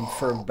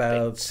 for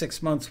about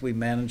 6 months, we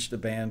managed a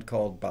band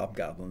called Bob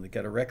Goblin. They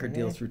got a record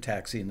deal through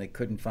Taxi, and they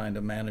couldn't find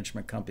a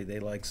management company they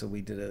liked, so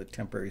we did a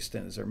temporary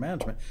stint as their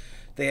management.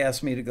 They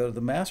asked me to go to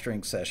the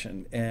mastering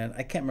session, and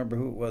I can't remember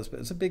who it was, but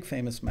it was a big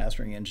famous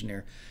mastering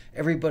engineer.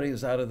 Everybody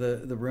was out of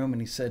the room,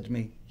 and he said to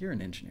me, "You're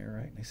an engineer,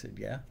 right?" And I said,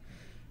 "Yeah."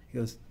 He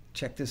goes,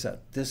 "Check this out.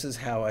 This is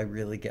how I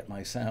really get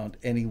my sound."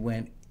 And he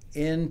went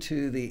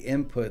into the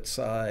input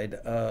side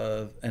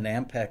of an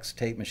Ampex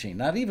tape machine,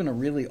 not even a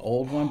really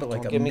old one, but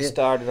like Don't a get me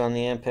started on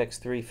the Ampex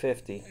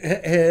 350.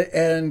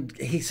 and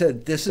he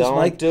said, "This is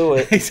Don't do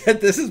it. He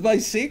said, "This is my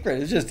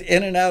secret. It's just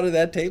in and out of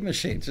that tape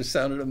machine." It just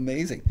sounded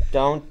amazing.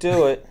 Don't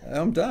do it.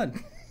 I'm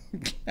done.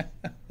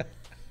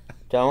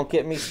 Don't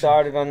get me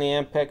started on the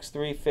Ampex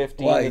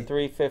 350 Why? and the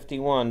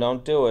 351.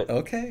 Don't do it.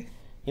 Okay.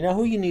 You know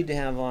who you need to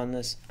have on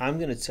this? I'm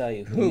going to tell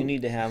you who Who? you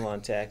need to have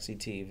on Taxi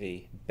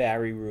TV.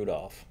 Barry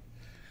Rudolph.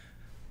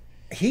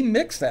 He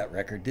mixed that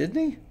record, didn't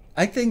he?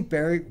 I think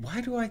Barry. Why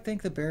do I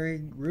think that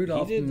Barry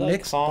Rudolph He did like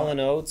mixed? Hall and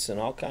Oates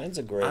and all kinds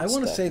of great I stuff.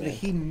 want to say that man.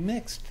 he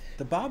mixed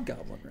the Bob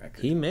Goblin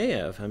record. He may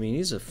have. I mean,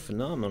 he's a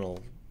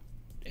phenomenal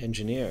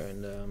engineer,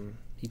 and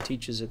he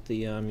teaches at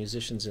the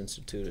Musicians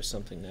Institute or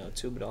something now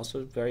too, but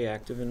also very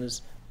active in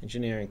his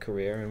engineering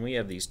career. And we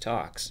have these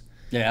talks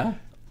Yeah.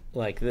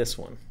 like this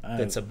one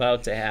that's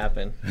about to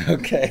happen,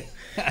 Okay.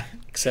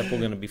 except we're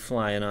going to be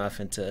flying off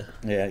into...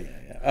 Yeah.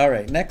 All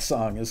right, next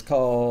song is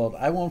called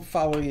 "I Won't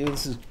Follow You."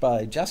 This is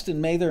by Justin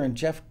Mather and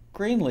Jeff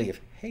Greenleaf.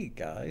 Hey,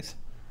 guys.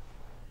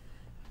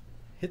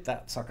 Hit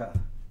that sucker.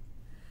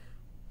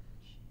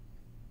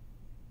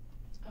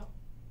 Oh,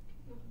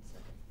 1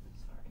 second.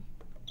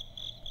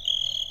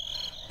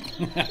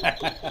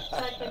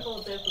 Sorry. Technical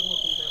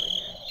difficulties over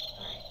here.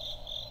 All right.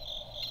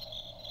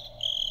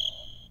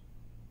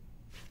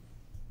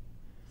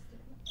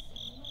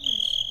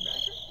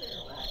 Record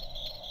or what?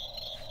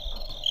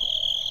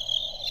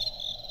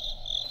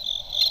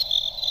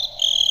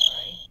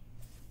 Sorry.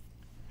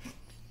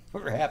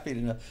 We're happy to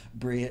know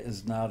Bria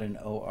is not an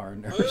OR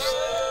nurse.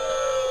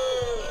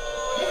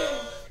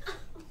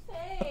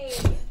 Hey.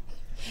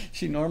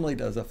 She normally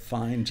does a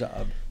fine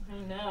job, I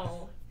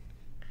know.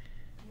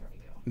 There we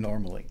go.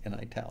 normally, in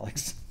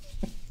italics.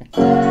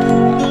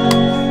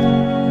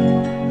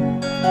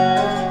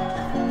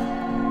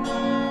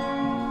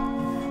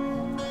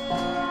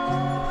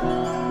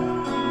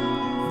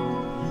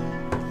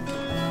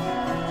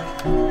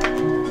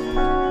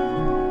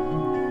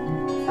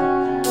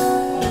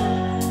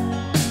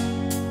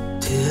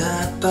 Did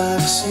I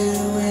box you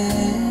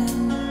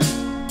in?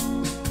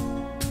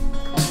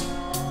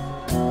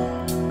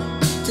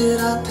 Did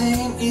I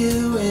paint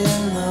you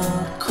in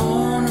the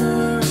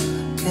corner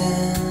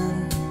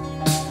again?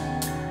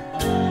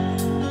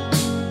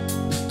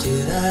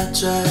 Did I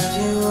drive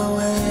you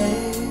away?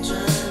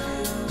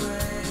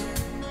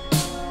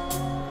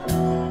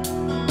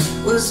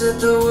 Was it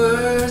the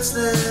words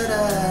that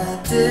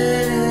I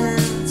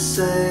didn't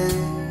say?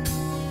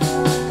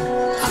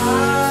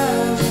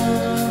 I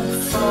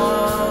won't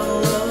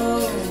follow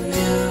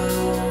you.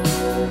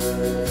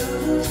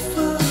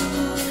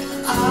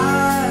 I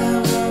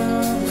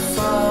won't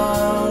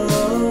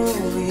follow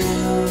you.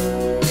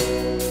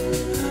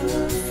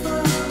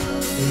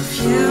 If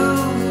you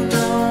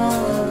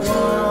don't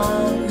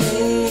want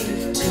me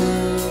to,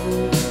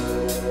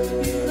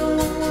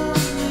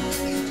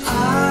 I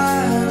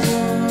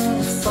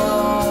won't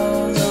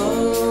follow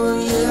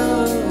you.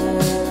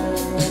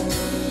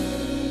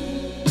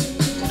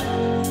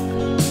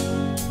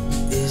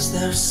 Is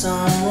there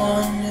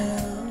someone new?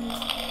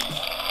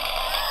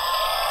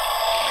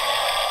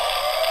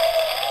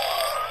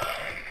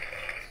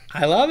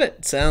 I love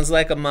it. Sounds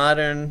like a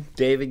modern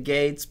David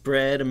Gates,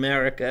 Bread,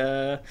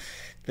 America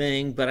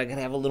thing, but I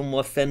gotta have a little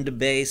more Fender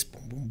bass.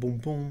 Boom, boom,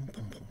 boom, boom,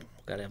 boom, boom.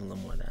 Gotta have a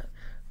little more of that.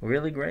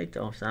 Really great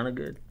though. Sounded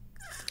good.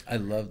 I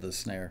love the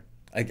snare.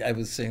 I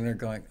was sitting there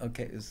going,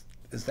 okay,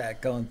 Is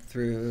that going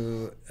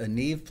through a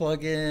Neve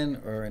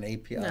plugin or an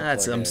API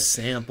That's some plugin?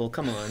 sample.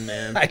 Come on,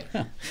 man. I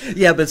know.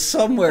 Yeah, but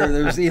somewhere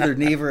there's either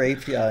Neve or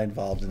API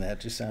involved in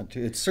that. Just sound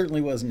too. It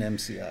certainly wasn't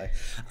MCI.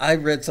 I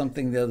read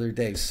something the other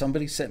day.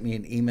 Somebody sent me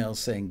an email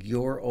saying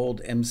your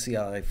old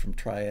MCI from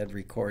Triad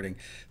Recording.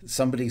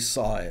 Somebody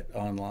saw it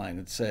online.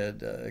 It said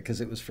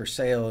because it was for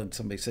sale, and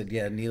somebody said,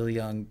 "Yeah, Neil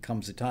Young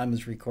Comes a Time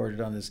is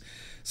recorded on this."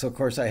 So of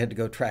course I had to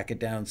go track it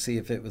down and see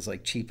if it was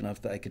like cheap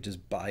enough that I could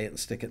just buy it and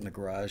stick it in the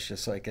garage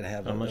just so I could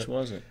have. How much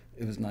was it?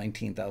 It was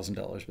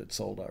 $19,000, but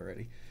sold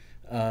already.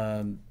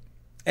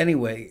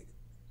 Anyway,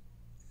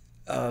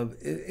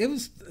 it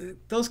was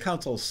those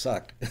consoles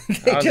sucked.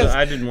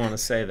 I didn't want to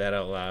say that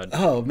out loud.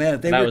 Oh man,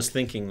 but I was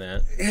thinking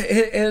that.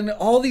 And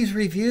all these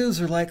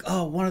reviews are like,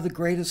 "Oh, one of the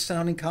greatest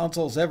sounding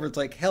consoles ever." It's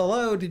like,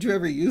 hello, did you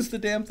ever use the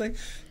damn thing?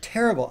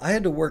 Terrible. I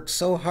had to work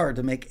so hard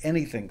to make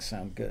anything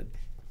sound good.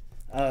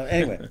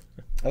 Anyway,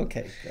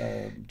 okay.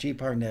 G.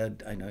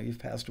 Parned, I know you've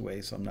passed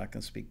away, so I'm not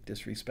going to speak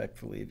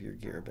disrespectfully of your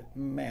gear, but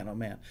man, oh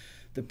man,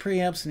 the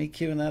preamps and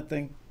EQ in that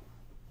thing,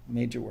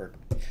 made your work.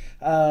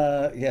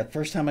 Yeah,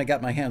 first time I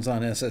got my hands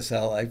on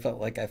SSL, I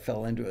felt like I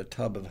fell into a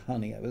tub of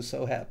honey. I was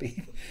so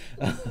happy.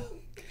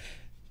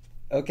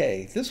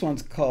 Okay, this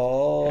one's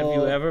called... Have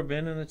you ever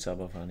been in a tub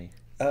of honey?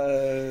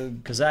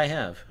 Because I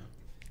have.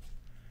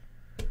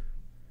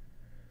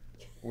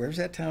 Where's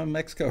that town in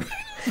Mexico?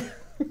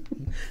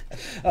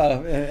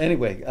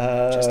 Anyway.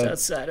 Just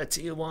outside of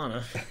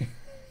Tijuana.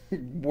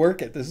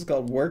 Work It. This is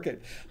called Work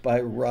It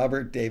by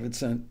Robert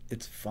Davidson.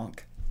 It's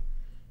funk.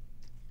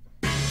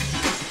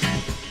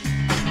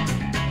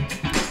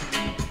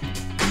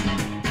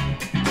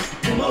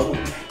 Come on.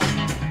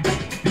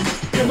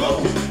 Come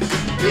on.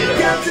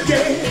 Got to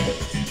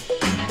dance.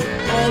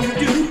 All you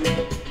do.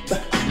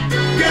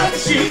 Got to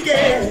shake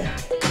it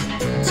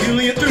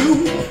till you're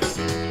through.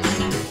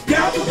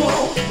 Got the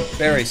ball.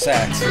 Barry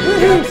Sachs.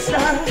 Got to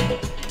style.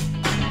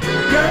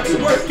 Got to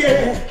work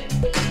it.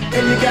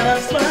 And you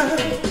gotta smile.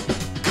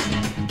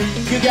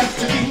 You got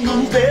to be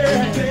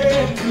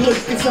moving.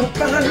 Looking so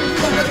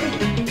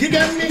fine. You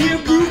got me here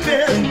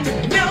grooving.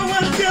 Now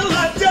until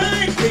I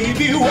die,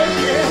 baby, work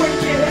it,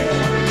 work it.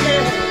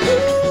 Yeah.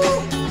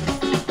 Ooh.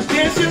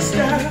 There's your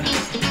style.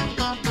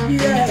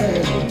 Yeah.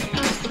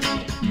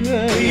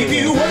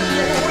 Baby, work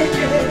it, work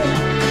it.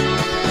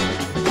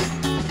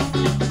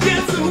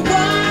 It's a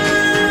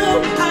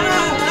wild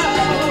house.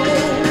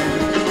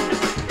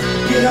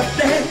 Get up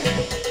there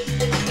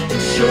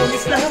and show me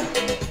style.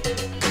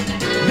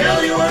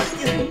 Now you're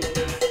working.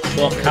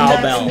 Well,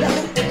 cowbell.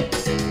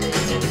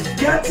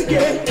 Got to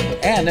get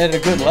And at a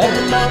good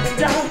level. mountain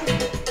down.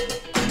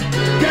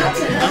 Got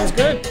to have Sounds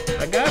good.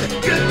 I got it.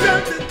 good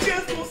time to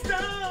just won't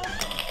stop.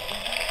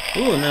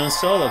 Ooh, and then a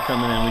solo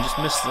coming in. We just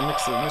missed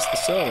the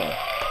solo.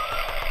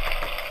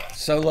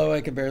 Solo,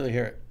 I could barely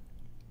hear it.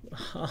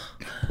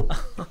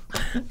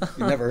 You've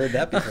never heard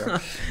that before.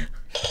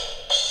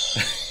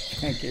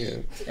 Thank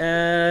you.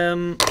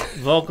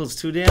 Vocals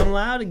too damn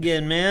loud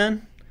again,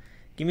 man.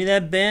 Give me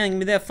that band. Give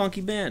me that funky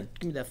band.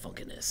 Give me that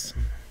funkiness.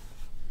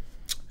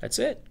 That's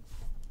it.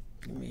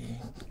 Give me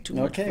too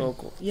much Okay.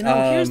 vocal. You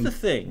know, here's the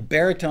thing.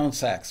 Baritone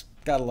sax.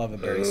 Gotta love a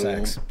Barry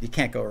sax. You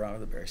can't go wrong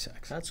with a Barry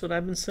sax. That's what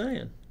I've been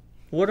saying.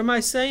 What am I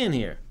saying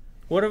here?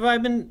 What have I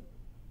been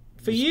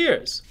for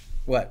years?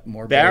 What?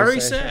 More Barry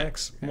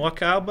sax? sax. More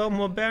cowbell,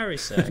 more Barry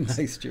sax.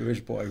 Nice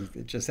Jewish boy.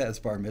 It just has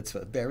bar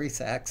mitzvah. Barry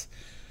Sachs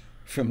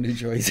from New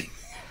Jersey.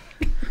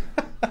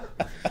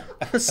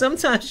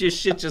 Sometimes your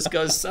shit just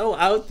goes so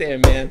out there,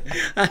 man.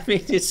 I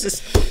mean, it's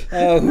just...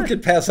 Who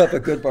could pass up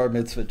a good bar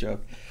mitzvah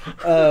joke?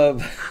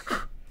 Oh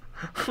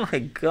my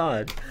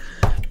God.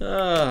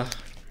 How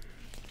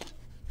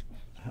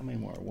many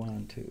more?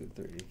 1, 2,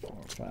 3, 4,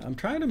 5. I'm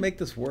trying to make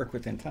this work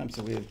within time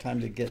so we have time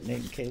to get Nate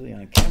and Kaylee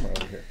on camera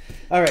over here.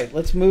 All right,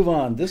 let's move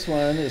on. This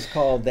one is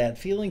called That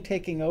Feeling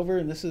Taking Over,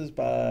 and this is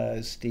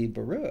by Steve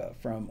Barua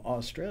from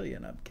Australia.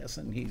 And I'm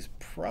guessing he's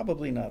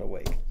probably not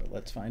awake, but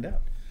let's find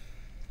out.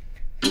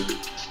 You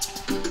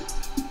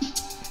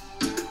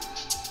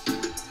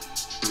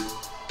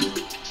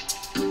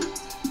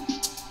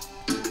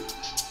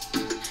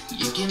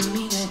give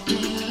me that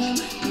rhythm,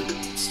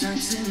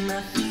 starts in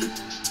my feet.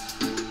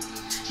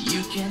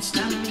 You can't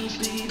stop me,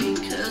 baby,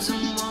 'cause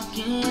I'm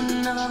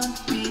walking on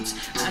beats.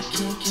 I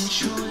can't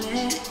control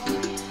it,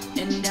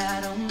 and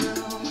I don't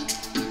know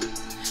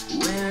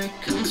where it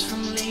comes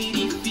from,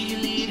 lady.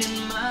 Feel it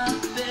in my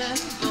bare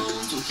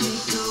bones. Well, here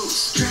it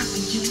goes.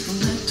 Dropping you from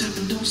the top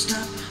and don't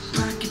stop.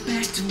 Rock it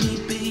back to me,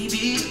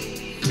 baby.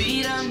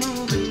 Feet are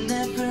moving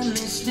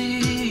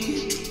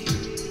effortlessly.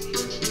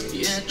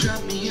 Yeah,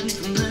 drop me in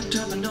from the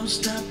top and don't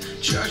stop.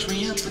 Charge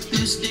me up with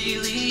this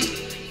daily.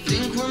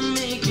 Think we're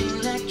making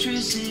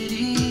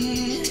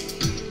electricity,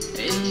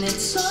 and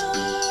it's all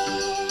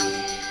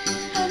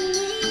I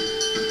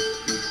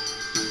need.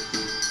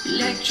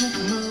 Electric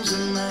moves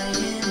in my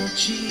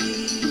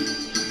energy,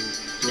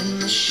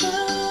 and the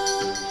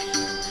shock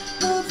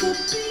of the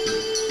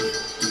beat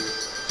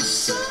is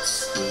so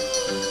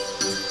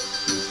sweet.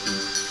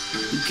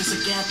 Because I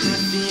got that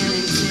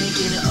feeling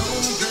taking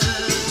over,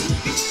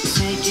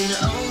 taking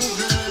over.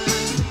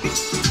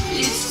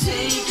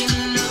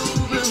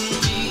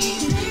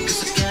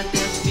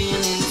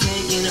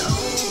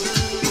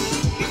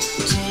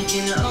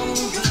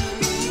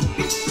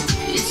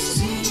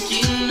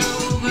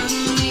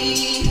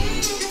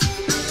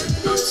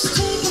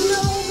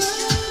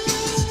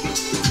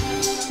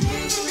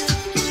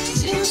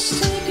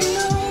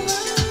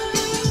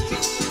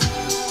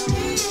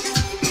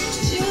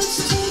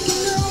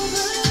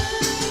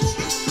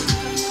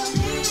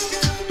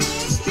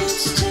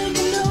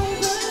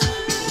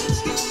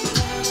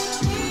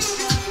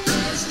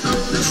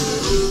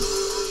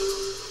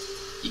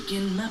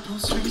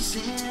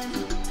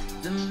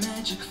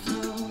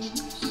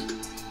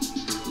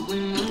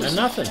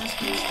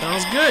 Nothing.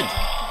 Sounds good.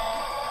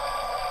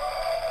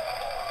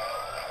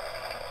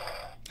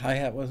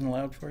 Hi-hat wasn't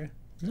allowed for you?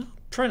 No,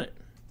 print it.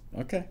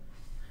 Okay.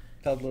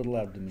 Felt a little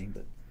loud to me,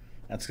 but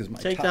that's because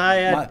Take the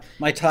hi-hat.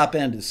 my top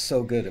end is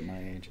so good at my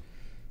age.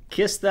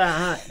 Kiss the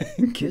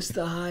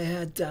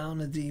hi-hat down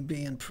a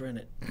dB and print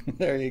it.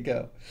 There you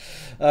go.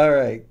 All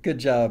right. Good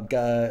job,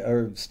 guy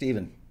or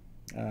Steven.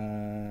 Where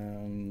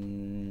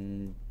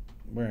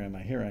am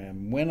I? Here I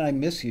am. When I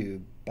Miss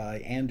You by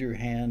Andrew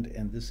Hand,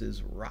 and this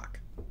is Rock.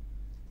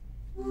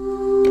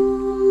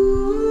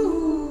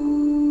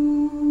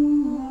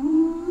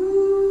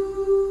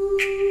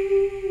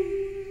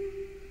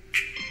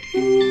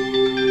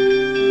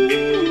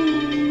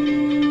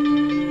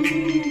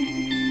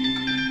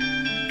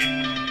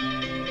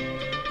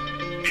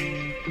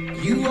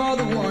 You are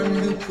the one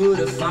who put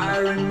a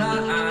fire in my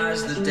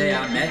eyes the day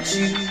I met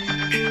you.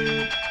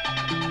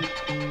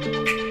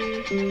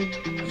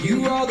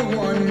 You are the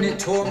one that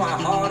tore my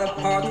heart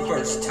apart the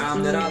first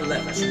time that I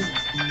left you.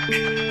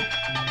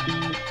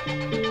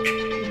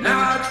 Now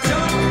I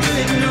don't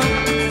really know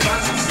if I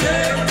should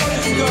stay or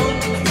just go.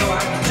 No,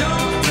 I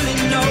don't really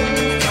know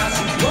if I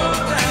should walk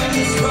down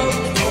this road.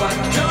 No, I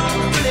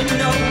don't really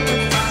know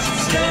if I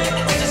should stay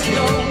or just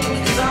go.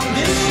 'Cause I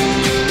miss you.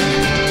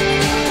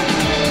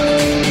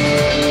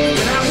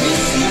 When I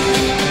miss you.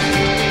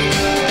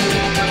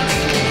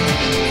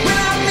 When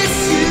I miss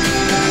you.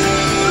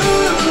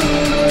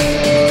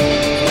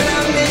 When I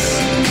miss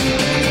you.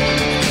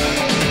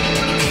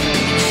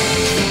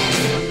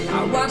 I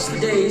watch the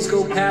days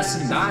go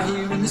passing by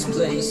here in this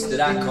place that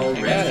I call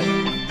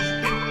refuge.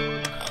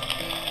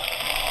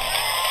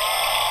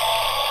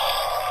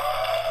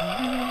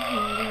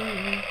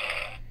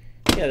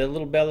 Yeah, that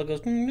little bell that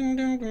goes ding, ding,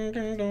 ding, ding,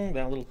 ding, ding.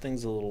 That little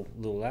thing's a little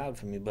loud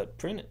for me, but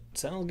print it.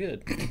 Sounds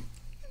good.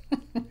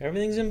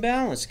 Everything's in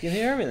balance. You can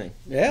hear everything,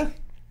 Yeah.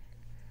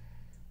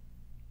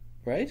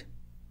 right?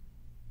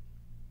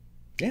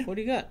 Yeah. What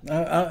do you got?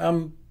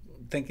 I'm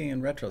thinking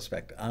in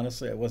retrospect.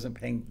 Honestly, I wasn't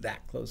paying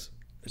that close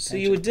attention. So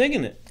you were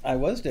digging it. I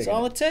was digging That's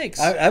all it. it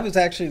takes. I was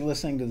actually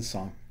listening to the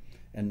song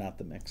and not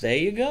the mix, There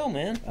you go,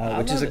 man. I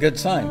which is love a it. good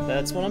sign.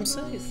 That's what I'm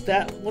saying.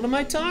 What am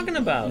I talking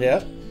about?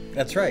 Yeah,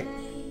 that's right.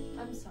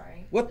 I'm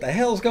sorry. What the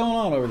hell's going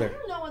on over I there?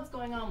 don't know what's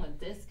going on with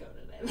disco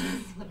today.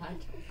 That's what I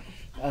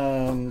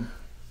don't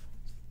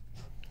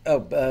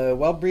know.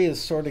 While Bree is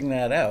sorting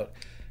that out,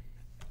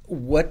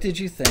 what did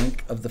you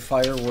think of the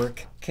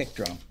firework kick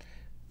drum?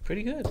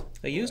 Pretty good.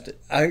 I used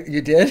it.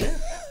 You did?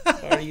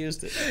 Already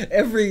used it.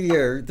 Every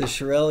year, the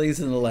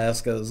Shirellis and the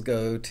Lascos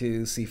go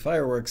to see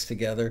fireworks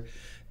together.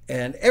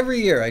 And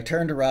every year, I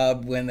turn to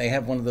Rob when they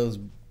have one of those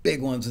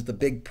big ones with the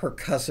big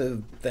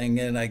percussive thing,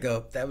 and I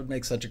go, that would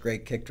make such a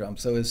great kick drum.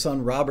 So his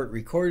son Robert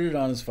recorded it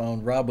on his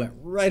phone. Rob went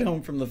right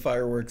home from the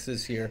fireworks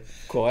this year.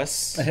 Of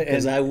course,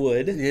 because I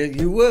would. Yeah,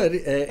 you would,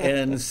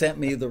 and sent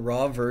me the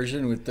raw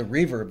version with the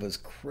reverb was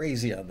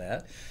crazy on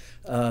that.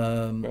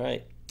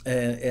 Right.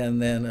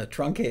 And then a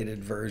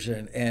truncated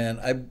version, and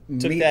I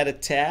Took that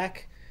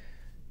attack,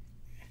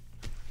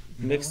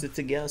 mixed it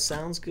together.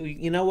 Sounds good.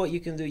 You know what you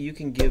can do? You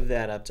can give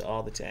that up to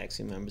all the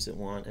taxi members that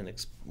want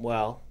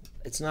well,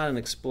 it's not an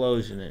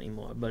explosion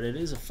anymore, but it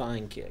is a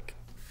fine kick.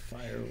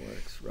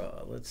 Fireworks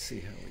raw. Let's see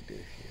how we do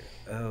here.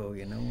 Oh,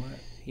 you know what?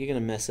 You're gonna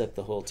mess up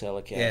the whole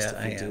telecast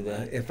Yeah, if you do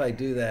that. If I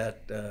do that,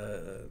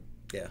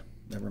 yeah,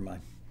 never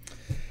mind.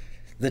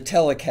 The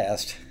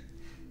telecast.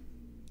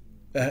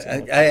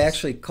 I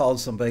actually called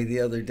somebody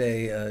the other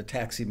day, a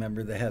taxi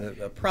member that had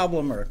a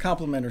problem or a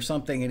compliment or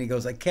something, and he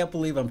goes, I can't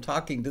believe I'm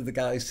talking to the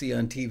guy I see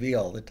on TV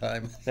all the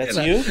time. That's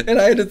and you?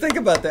 And I had to think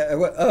about that. I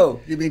went, oh,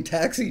 you mean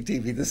taxi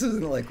TV? This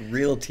isn't like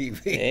real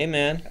TV. Hey,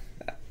 man.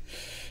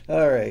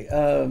 All right.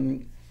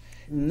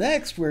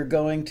 Next, we're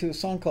going to a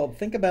song called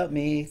Think About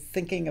Me,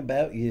 Thinking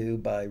About You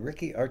by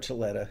Ricky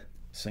Archuleta,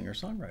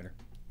 singer-songwriter.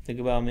 Think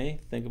about me.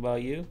 Think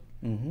about you.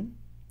 Mm-hmm.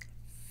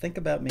 Think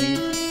about me,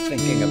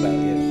 thinking about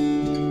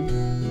you.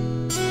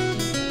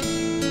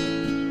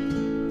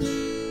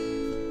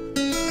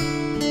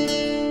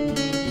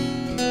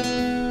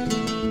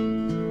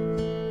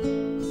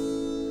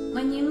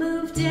 When you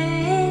moved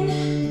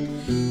in,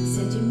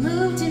 said you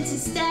moved in to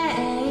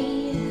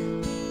stay.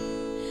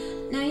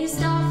 Now your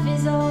stuff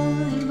is all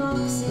in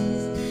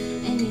boxes,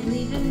 and you're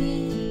leaving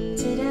me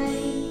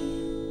today.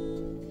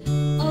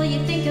 All you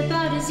think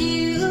about is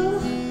you,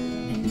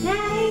 and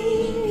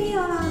baby,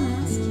 all I'm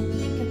asking,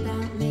 think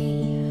about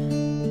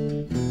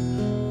me,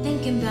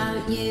 think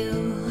about you,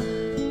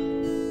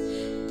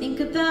 think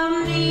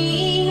about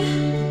me,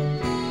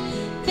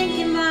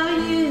 thinking about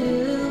you.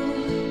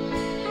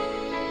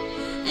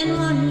 And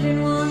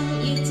wondering what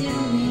you're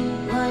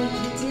doing like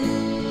you do.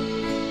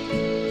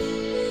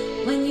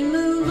 When you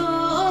move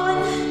on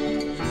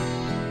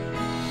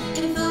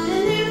and find a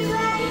new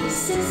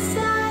place to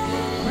stay.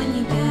 When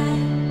you get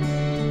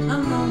a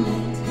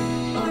moment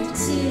or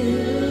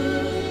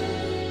two,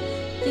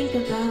 think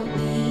about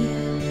me,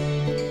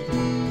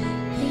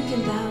 think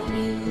about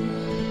you.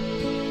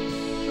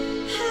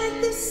 At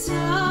the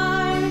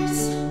start,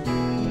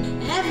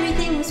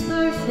 everything was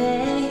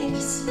perfect.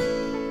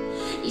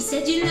 You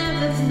said you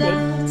never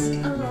felt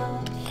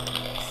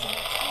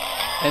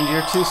And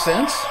your 2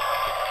 cents?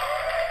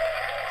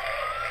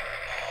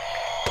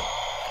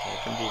 I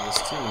can do this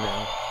too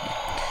now.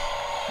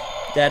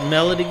 That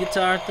melody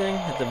guitar thing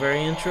at the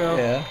very intro,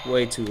 Yeah.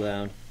 way too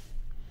loud.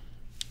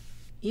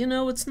 You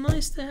know, it's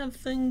nice to have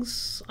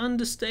things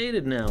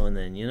understated now and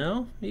then, you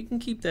know? You can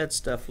keep that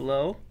stuff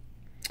low.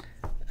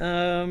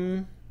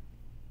 I'd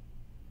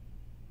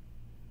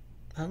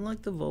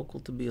like the vocal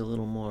to be a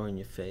little more in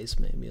your face,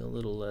 maybe a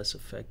little less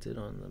affected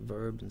on the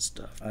verb and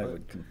stuff. I but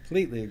would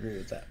completely agree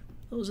with that.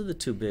 those are the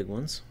 2 big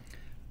ones.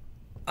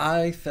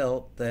 I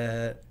felt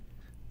that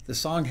the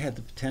song had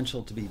the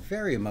potential to be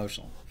very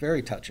emotional,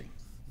 very touching,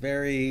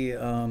 very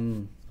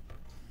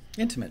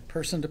intimate,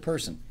 person to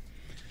person.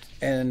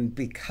 And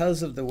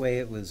because of the way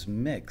it was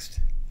mixed,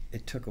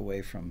 it took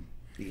away from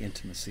the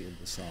intimacy of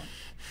the song.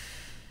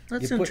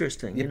 That's You put-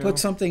 interesting. You know? put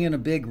something in a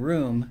big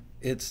room,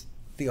 it's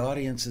the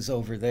audience is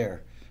over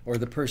there, or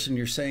the person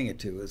you're saying it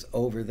to is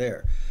over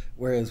there.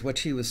 Whereas what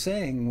she was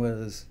saying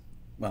was,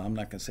 well, I'm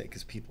not going to say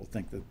because people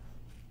think that.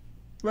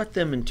 Let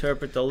them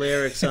interpret the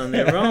lyrics on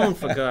their own,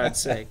 for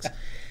God's sakes.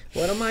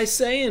 What am I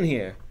saying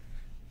here?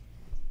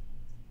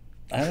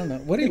 I don't know.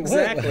 What do you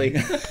Exactly.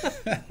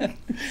 What?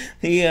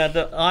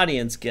 The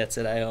audience gets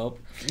it, I hope.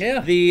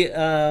 Yeah.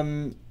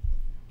 The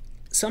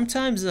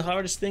sometimes the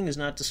hardest thing is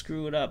not to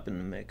screw it up in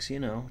the mix, you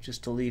know,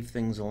 just to leave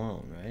things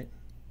alone, right?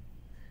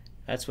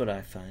 That's what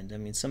I find. I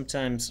mean,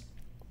 sometimes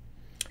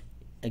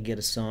I get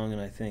a song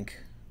and I think,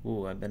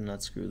 "Ooh, I better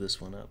not screw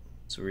this one up."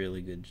 It's a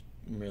really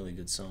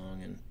good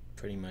song, and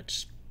pretty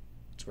much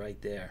it's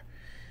right there.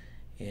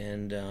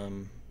 And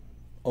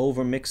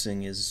over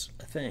mixing is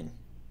a thing,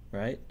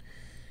 right?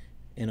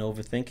 And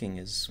overthinking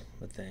is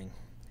a thing.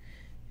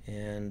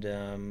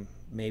 And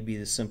maybe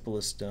the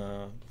simplest,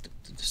 the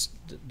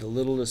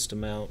littlest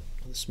amount,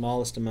 the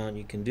smallest amount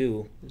you can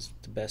do is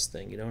the best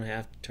thing. You don't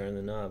have to turn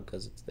the knob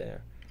because it's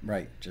there.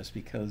 Right. Just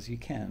because you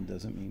can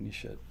doesn't mean you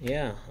should.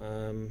 Yeah.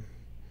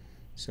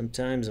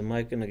 Sometimes a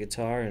mic and a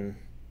guitar and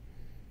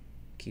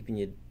keeping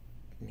your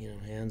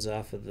hands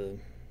off of the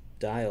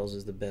dials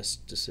is the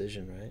best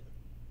decision, right?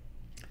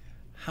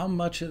 How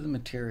much of the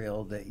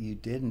material that you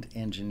didn't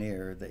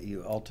engineer that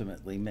you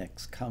ultimately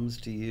mix comes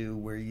to you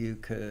where you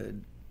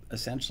could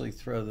essentially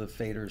throw the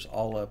faders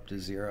all up to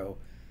 0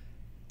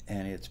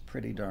 and it's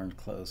pretty darn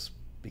close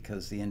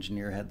because the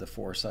engineer had the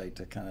foresight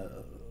to kind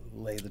of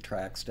lay the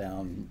tracks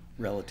down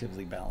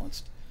relatively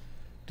balanced?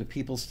 Do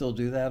people still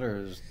do that, or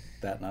is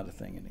that not a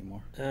thing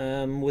anymore?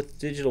 With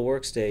digital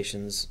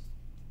workstations,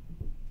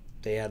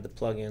 they add the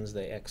plugins,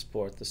 they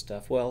export the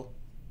stuff. Well,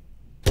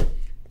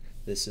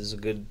 this is a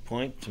good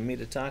point for me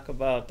to talk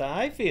about the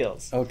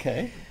iFeels.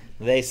 Okay.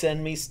 They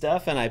send me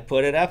stuff and I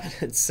put it up and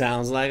it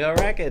sounds like a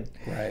record.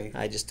 Right.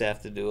 I just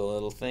have to do a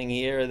little thing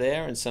here or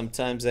there, and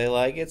sometimes they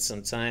like it,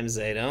 sometimes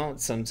they don't.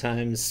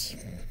 Sometimes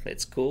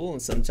it's cool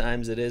and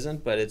sometimes it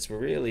isn't, but it's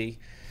really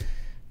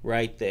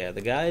right there.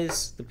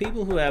 The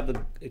people who have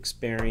the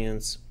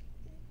experience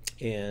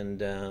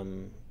and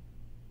and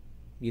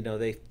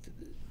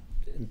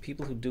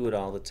people who do it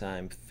all the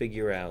time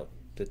figure out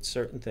that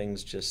certain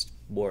things just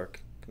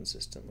work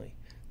consistently.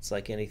 It's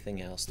like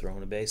anything else,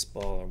 throwing a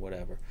baseball or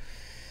whatever.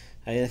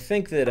 I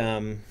think that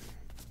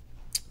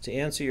to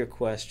answer your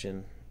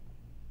question,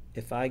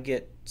 if I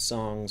get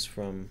songs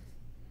from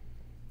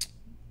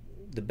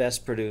the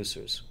best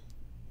producers,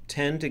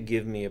 tend to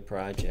give me a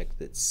project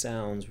that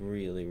sounds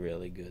really,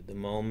 really good the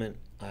moment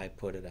I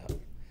put it out.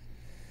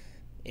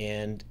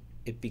 And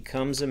it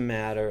becomes a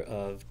matter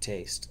of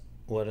taste.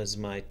 What is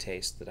my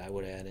taste that I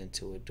would add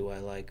into it? Do I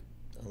like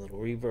a little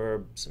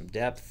reverb, some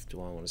depth?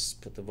 Do I want to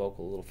put the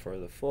vocal a little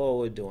further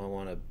forward? Do I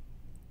want to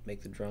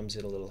make the drums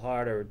hit a little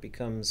harder? It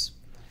becomes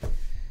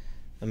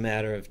a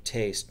matter of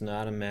taste,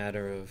 not a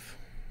matter of,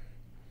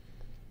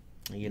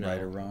 Right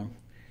or wrong?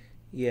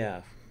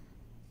 Yeah,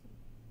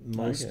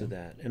 most Okay. of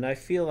that. And I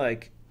feel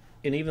like,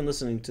 and even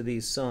listening to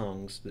these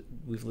songs, that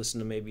we've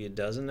listened to maybe a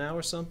dozen now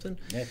or something.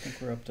 Yeah, I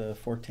think we're up to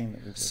 14 that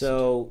we've listened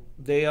So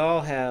they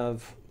all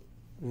have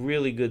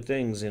really good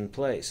things in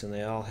place, and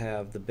they all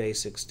have the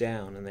basics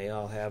down, and they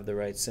all have the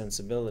right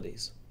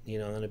sensibilities.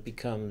 And it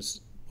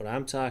becomes, what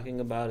I'm talking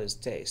about is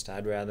taste.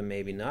 I'd rather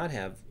maybe not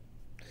have,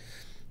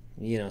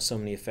 so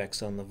many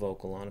effects on the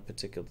vocal on a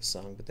particular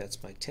song, but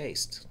that's my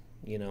taste.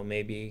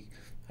 Maybe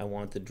I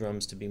want the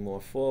drums to be more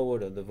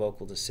forward or the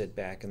vocal to sit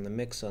back in the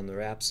mix on the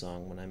rap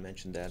song when I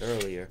mentioned that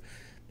earlier,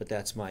 but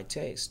that's my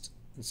taste.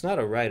 It's not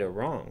a right or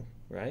wrong,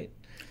 right?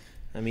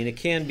 I mean, it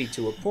can be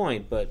to a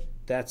point, but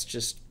that's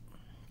just,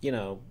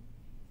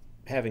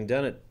 having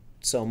done it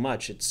so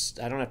much,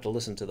 I don't have to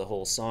listen to the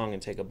whole song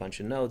and take a bunch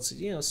of notes.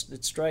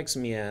 It strikes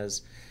me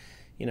as,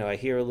 I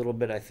hear a little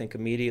bit, I think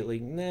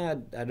immediately,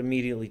 I'd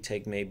immediately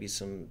take maybe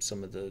some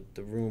of the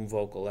room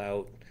vocal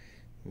out,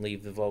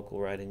 leave the vocal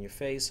right in your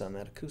face on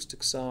that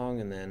acoustic song,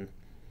 and then,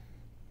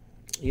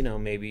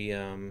 maybe,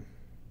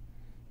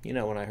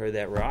 when I heard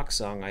that rock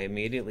song, I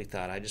immediately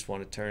thought, I just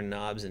want to turn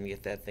knobs and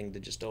get that thing to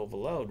just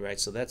overload, right?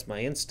 So that's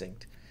my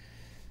instinct.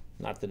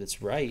 Not that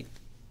it's right.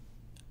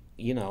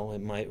 you know,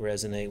 it might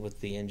resonate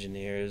with the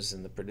engineers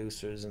and the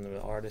producers and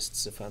the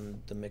artists if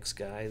I'm the mix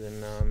guy,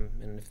 then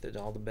and if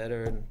they're all the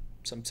better. And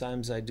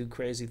sometimes I do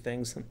crazy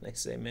things and they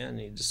say, man,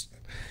 you just,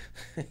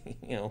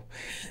 you know,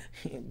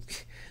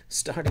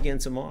 start again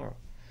tomorrow.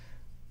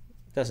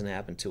 Doesn't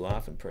happen too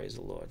often, praise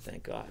the Lord,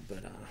 thank God.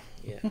 But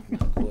yeah,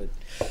 knock wood.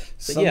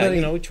 But yeah, you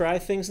know, we try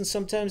things and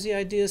sometimes the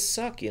ideas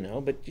suck, you know,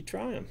 but you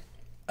try them.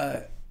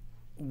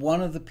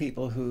 One of the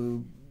people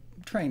who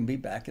trained me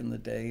back in the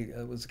day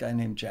was a guy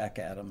named Jack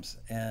Adams,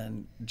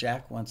 and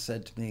Jack once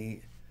said to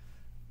me,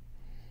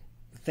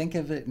 think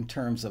of it in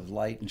terms of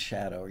light and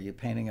shadow. Are you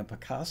painting a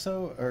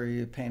Picasso or are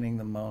you painting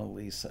the Mona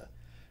Lisa?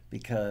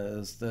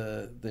 Because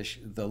the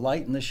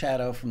light and the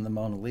shadow from the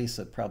Mona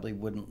Lisa probably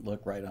wouldn't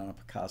look right on a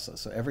Picasso.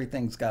 So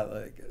everything's got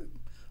like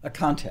a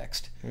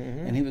context.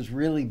 Mm-hmm. And he was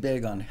really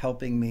big on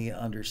helping me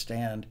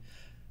understand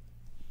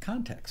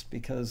context,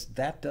 because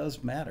that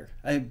does matter.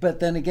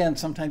 But then again,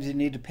 sometimes you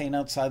need to paint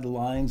outside the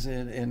lines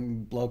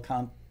and blow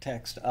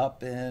context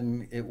up,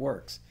 and it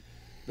works.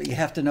 But you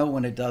have to know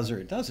when it does or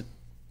it doesn't.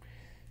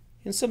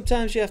 And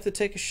sometimes you have to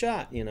take a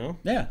shot, you know?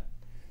 Yeah.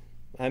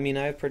 I mean,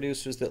 I have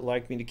producers that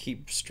like me to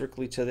keep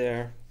strictly to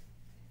their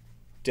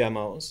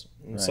demos.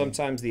 And Right.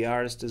 sometimes the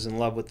artist is in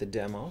love with the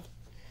demo,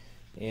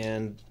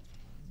 and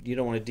you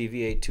don't want to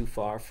deviate too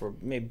far for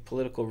maybe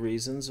political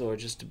reasons or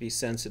just to be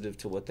sensitive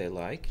to what they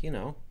like, you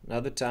know. And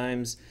other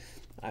times,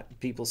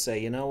 people say,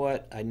 you know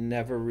what, I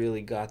never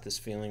really got this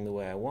feeling the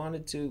way I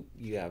wanted to.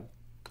 You have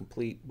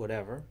complete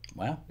whatever.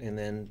 Wow. And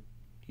then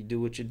you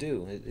do what you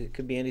do. It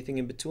could be anything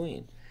in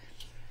between.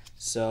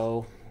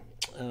 So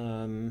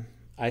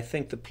I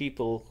think the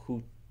people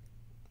who,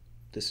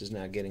 this is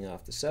now getting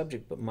off the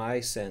subject, but my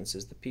sense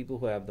is the people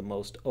who have the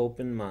most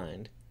open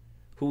mind,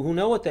 who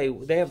know what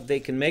they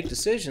can make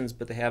decisions,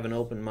 but they have an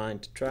open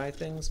mind to try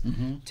things,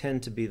 Mm-hmm.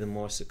 tend to be the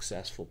more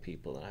successful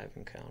people that I've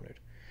encountered.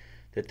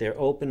 That they're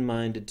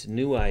open-minded to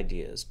new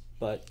ideas,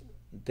 but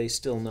they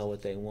still know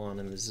what they want,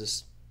 and there's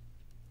this,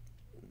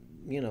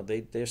 you know,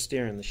 they're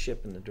steering the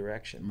ship in the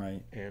direction.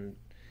 Right. And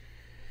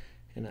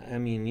I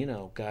mean, you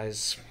know,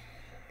 guys,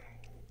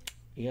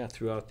 yeah,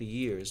 throughout the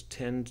years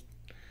tend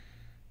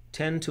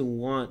to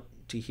want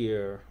to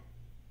hear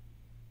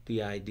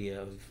the idea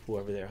of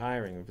whoever they're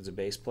hiring, if it's a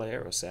bass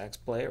player or a sax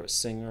player or a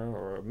singer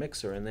or a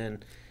mixer, and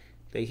then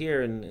they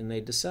hear and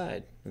they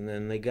decide, and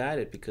then they guide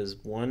it, because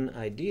one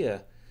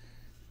idea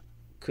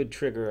could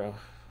trigger a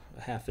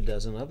half a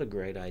dozen other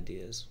great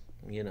ideas,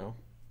 you know.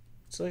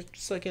 It's like,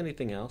 just like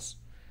anything else.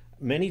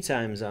 Many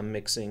times I'm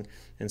mixing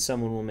and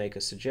someone will make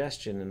a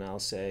suggestion and I'll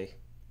say,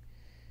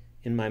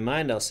 in my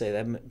mind I'll say, that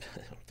I don't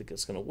think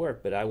it's going to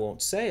work, but I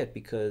won't say it,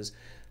 because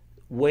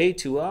way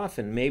too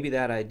often maybe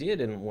that idea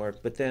didn't work,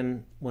 but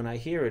then when I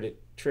hear it,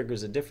 it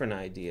triggers a different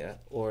idea,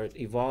 or it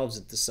evolves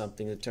into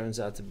something that turns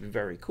out to be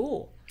very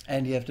cool.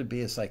 And you have to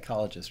be a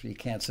psychologist. You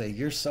can't say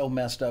you're so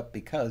messed up,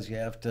 because you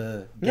have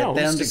to get No,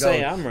 them who's to to go,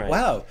 say I'm right?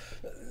 Wow.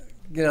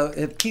 You know,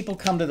 if people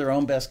come to their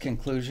own best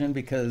conclusion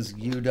because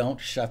you don't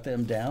shut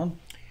them down,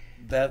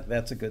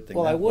 that's a good thing.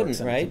 Well, That I wouldn't, works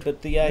in right? a-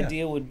 But the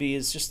idea would be,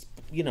 is just,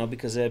 you know,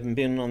 because I've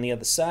been on the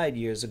other side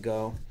years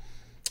ago,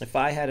 if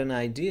I had an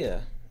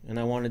idea and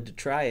I wanted to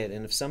try it,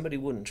 and if somebody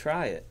wouldn't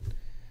try it,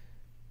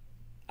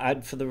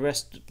 I'd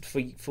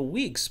for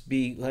weeks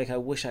be like, I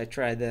wish I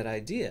tried that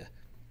idea.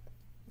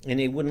 And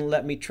they wouldn't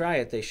let me try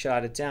it. They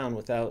shot it down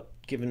without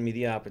giving me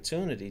the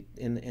opportunity.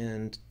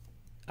 And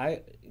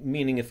I,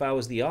 meaning if I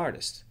was the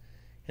artist,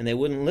 and they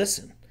wouldn't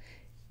listen.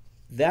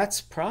 That's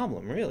a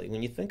problem, really,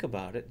 when you think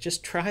about it.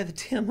 Just try the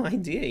damn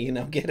idea, you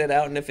know, get it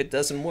out, and if it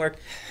doesn't work,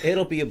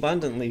 it'll be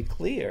abundantly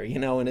clear, you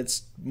know, and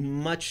it's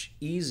much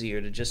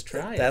easier to just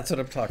try it. That's what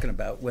I'm talking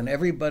about. When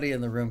everybody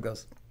in the room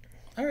goes,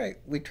 all right,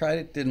 we tried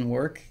it, didn't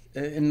work.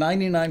 And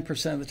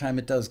 99% of the time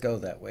it does go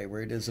that way,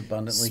 where it is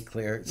abundantly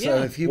clear. So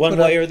Yeah, if you one put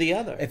way up, or the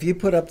other. If you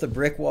put up the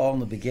brick wall in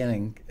the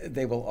beginning,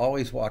 they will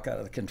always walk out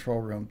of the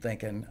control room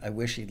thinking, I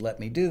wish he'd let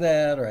me do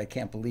that, or I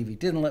can't believe he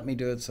didn't let me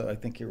do it. So I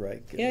think you're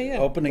right. Yeah.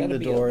 Opening Gotta the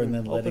be door and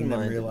then letting them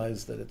open-minded.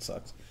 realize that it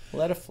sucks.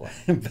 Let it fly.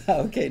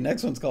 Okay,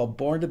 next one's called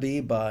Born to Be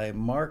by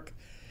Mark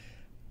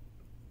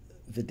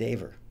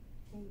Vidaver.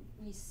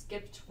 We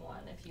skipped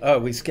one. If you Oh,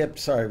 we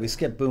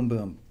skipped Boom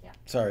Boom. Yeah.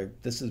 Sorry,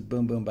 this is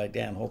Boom Boom by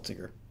Dan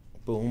Holziger.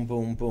 Boom,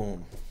 boom,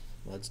 boom.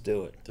 Let's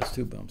do it. There's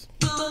two booms.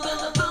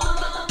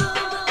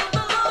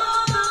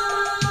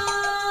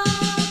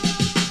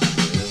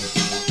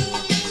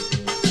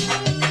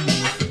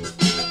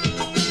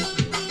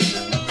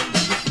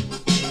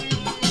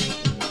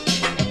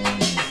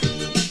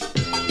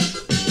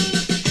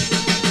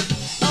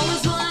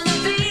 Always wanna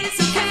be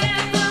so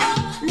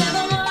careful,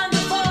 never want to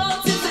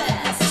fall too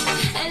fast.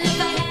 And if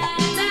I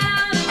had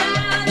down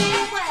about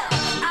it, well,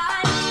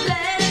 I'd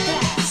let it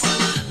pass.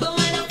 But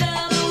when I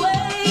felt the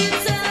way you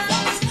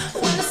touched,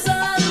 when I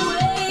saw the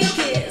way you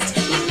kissed,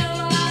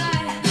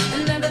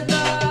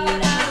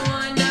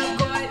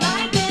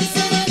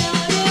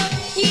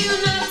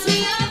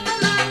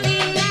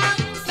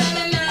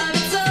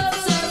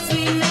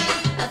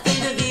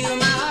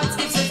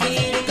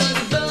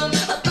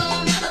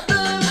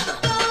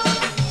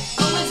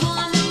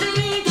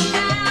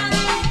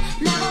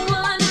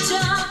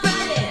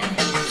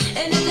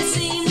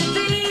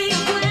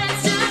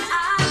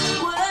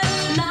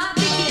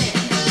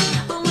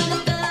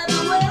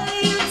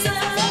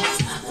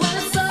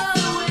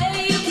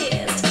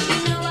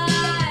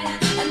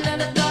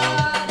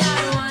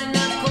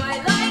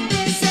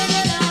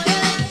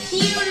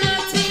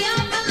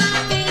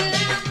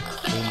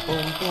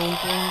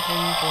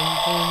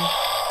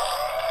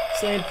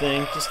 Same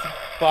thing, just the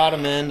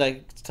bottom end.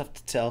 It's tough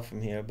to tell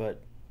from here,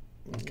 but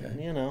Okay.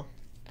 you know,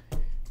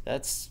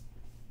 that's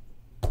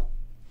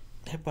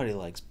everybody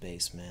likes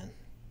bass, man.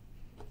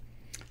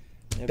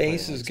 Everybody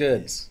Bass is likes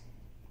good. bass.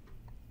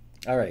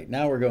 All right,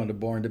 now we're going to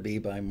Born to Be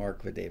by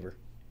Mark Vidaver.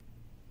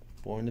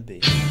 Born to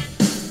Be.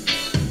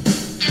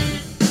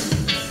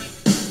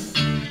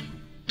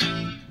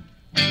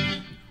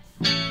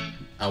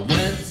 I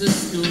went to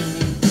school.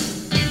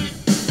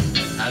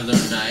 I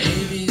learned my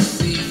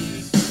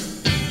ABCs.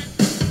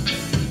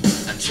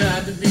 I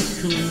tried to be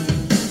cool.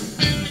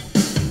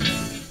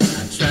 I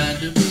tried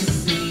to be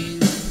seen.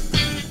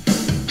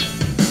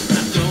 I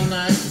don't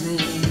like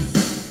rules.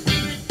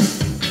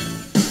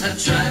 I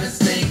try to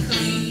stay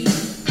clean.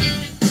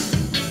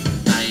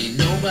 I ain't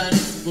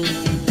nobody's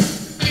fool.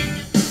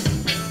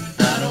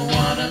 I don't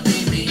wanna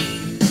be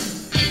mean.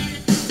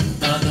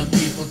 Other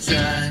people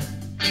try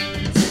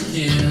to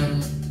kill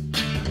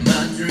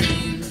my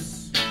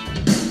dreams.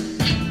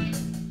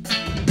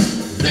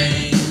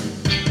 They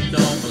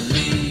don't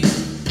believe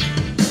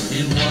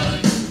in what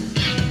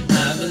I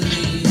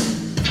believe,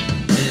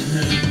 in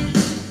who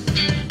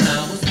I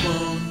was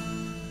born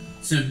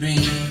to be.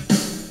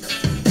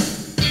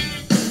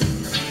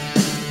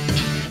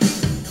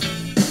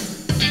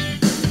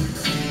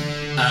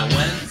 I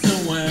went to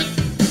work,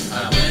 I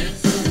went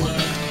to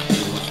work.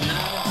 It was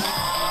not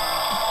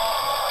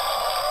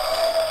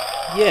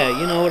Yeah,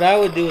 you know what I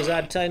would do is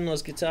I'd tighten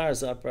those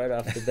guitars up right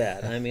off the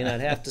bat. I mean,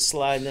 I'd have to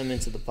slide them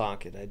into the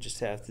pocket. I just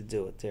have to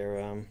do it.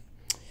 They're,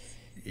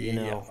 you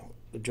know,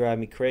 would drive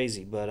me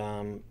crazy. But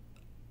and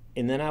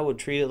then I would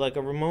treat it like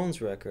a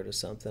Ramones record or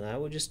something. I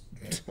would just,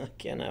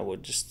 again, I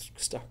would just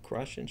start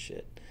crushing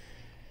shit.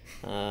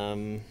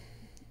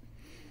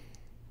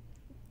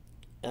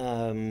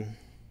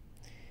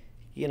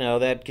 You know,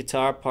 that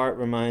guitar part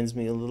reminds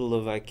me a little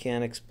of "I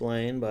Can't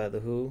Explain" by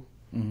The Who.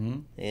 Mm-hmm.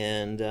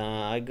 And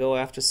I go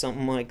after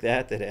something like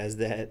that has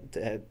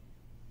that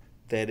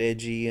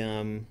edgy,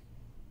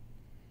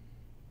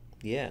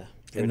 yeah.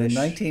 And the British.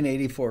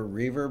 1984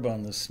 reverb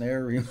on the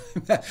snare.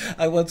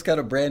 I once got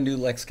a brand new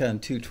Lexicon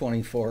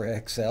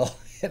 224 XL,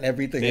 and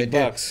everything Big I did.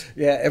 bucks.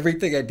 Yeah,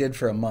 everything I did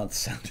for a month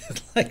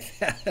sounded like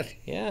that.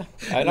 Yeah,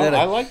 And then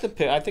I like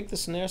I think the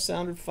snare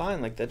sounded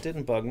fine. Like that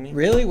didn't bug me.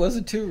 Really, was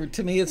it too?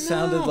 To me, it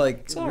sounded No, like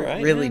it's all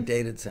right, really man.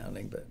 dated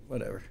sounding, but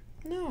whatever.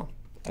 No,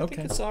 I Okay.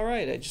 think it's all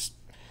right.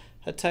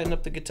 I tighten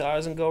up the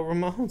guitars and go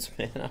Ramones,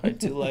 man. I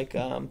do like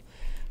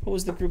what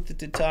was the group that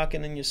did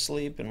 "Talking in Your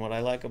Sleep" and "What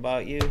I Like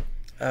About You"?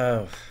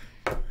 Oh,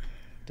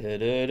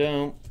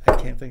 Da-da-dum, I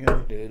can't think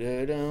of it.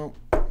 da-da-dum,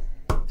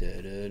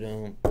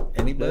 da-da-dum.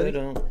 Anybody?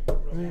 The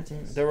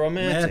Romantics,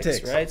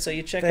 Romantics. right? So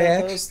you check They,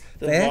 out act- those.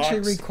 The they actually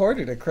Vox.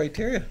 recorded at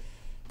Criteria.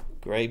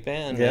 Great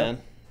band, Yep. man.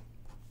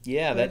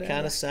 Yeah, that Right kind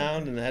on. of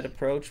sound and that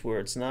approach where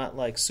it's not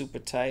like super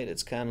tight.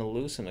 It's kind of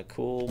loose in a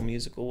cool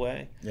musical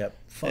way. Yep,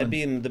 That'd fun.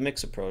 be the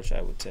mix approach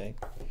I would take.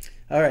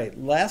 All right,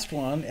 last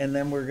one, and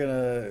then we're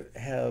gonna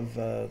have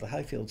the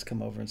Highfields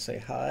come over and say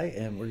hi,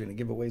 and we're gonna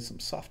give away some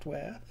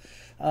software.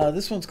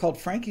 This one's called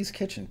Frankie's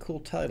Kitchen, cool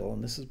title,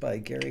 and this is by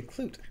Gary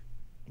Clute.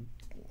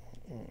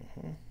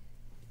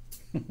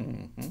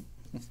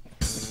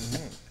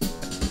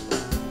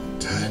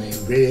 Tiny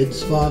red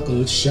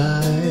sparkles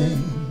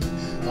shine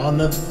on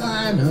the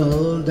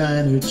final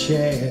diner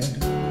chair.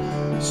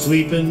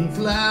 Sweeping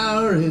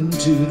flour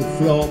into the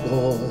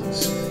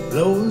floorboards,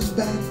 blows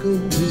back a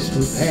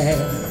wistful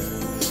hair.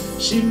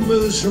 She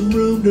moves from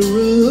room to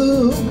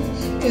room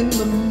in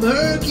the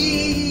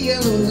murky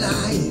yellow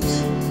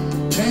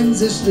light.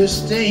 Transistor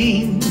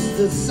stains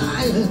the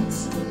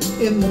silence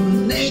in the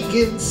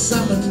naked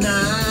summer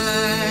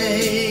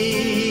night.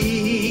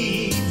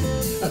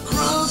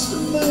 Across the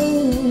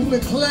moon, the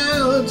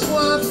clouds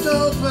waft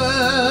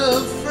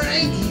over.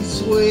 Frankie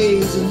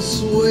sways and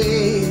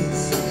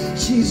sways.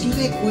 She's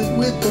liquid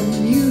with the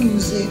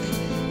music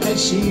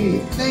as she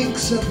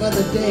thinks of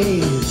other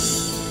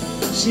days.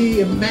 She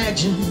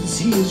imagines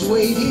he is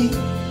waiting.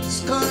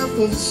 Scarf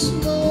of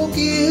smoke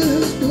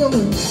is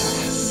blowing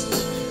past.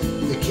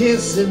 The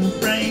kiss in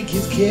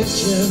Frankie's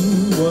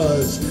kitchen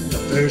was the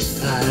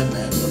first time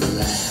and the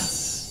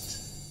last.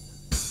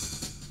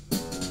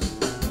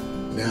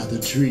 Now the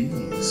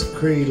trees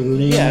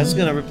cradling. Yeah, it's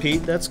gonna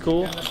repeat. That's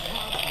cool.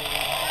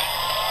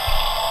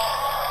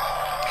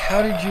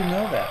 How did you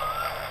know that?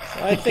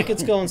 I think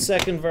it's going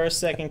second verse,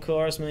 second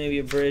chorus, maybe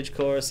a bridge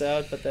chorus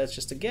out, but that's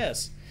just a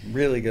guess.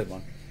 Really good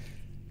one.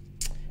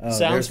 Oh, Sounds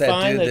there's that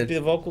fine. dude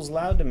The vocals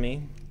loud to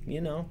me,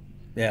 you know.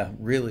 yeah,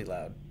 really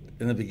loud.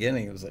 In the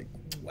beginning, it was like,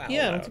 wow.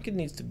 Yeah, I don't loud. think it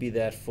needs to be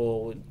that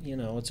full. You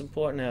know, it's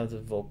important to have the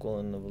vocal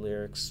and the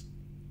lyrics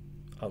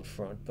out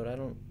front, but I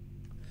don't.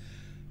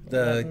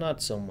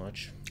 Not so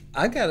much.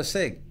 I gotta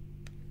say,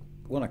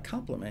 want to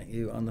compliment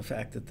you on the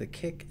fact that the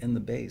kick and the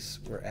bass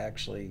were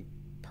actually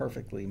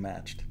perfectly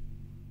matched.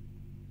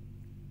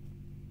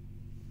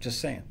 Just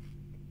saying.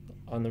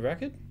 On the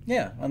record?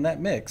 Yeah, on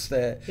that mix,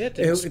 that Yeah,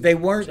 they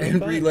weren't sound in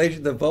fine.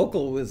 relation. The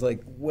vocal was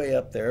like way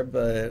up there,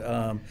 but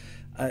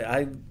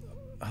I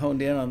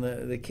honed in on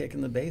the kick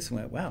and the bass and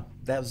went, wow,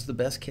 that was the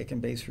best kick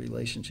and bass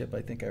relationship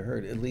I think I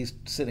heard, at least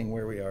sitting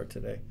where we are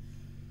today.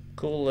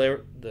 Cool.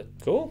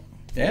 Cool.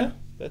 Yeah.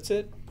 That's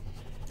it.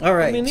 All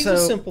right. I mean, these so, are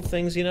simple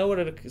things. You know what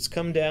it's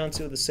come down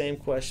to? The same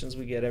questions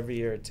we get every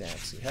year at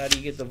Taxi. How do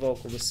you get the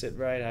vocal to sit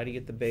right? How do you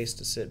get the bass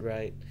to sit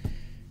right?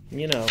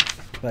 You know,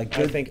 like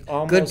I think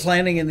almost good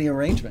planning in the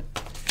arrangement.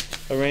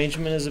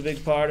 Arrangement is a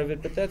big part of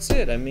it, but that's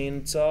it. I mean,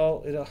 it's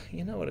all,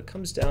 you know what, it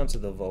comes down to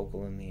the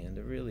vocal in the end.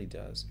 It really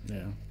does.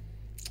 Yeah.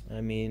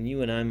 I mean,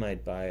 you and I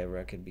might buy a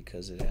record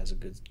because it has a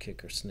good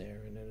kick or snare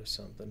in it or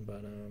something,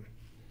 but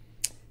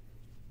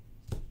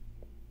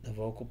the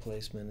vocal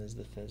placement is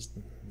the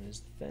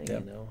thing,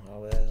 Yep. you know,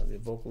 how the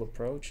vocal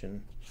approach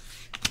and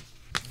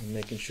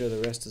making sure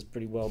the rest is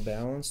pretty well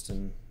balanced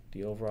and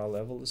the overall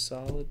level is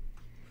solid.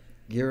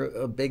 You're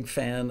a big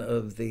fan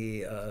of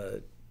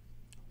the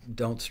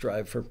don't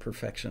strive for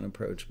perfection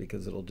approach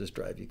because it'll just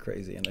drive you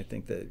crazy, and I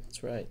think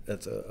That's right.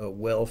 that's a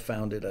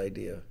well-founded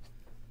idea.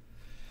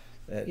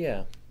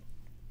 Yeah.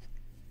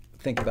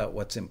 Think about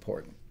what's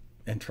important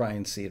and try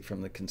and see it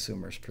from the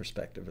consumer's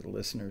perspective or the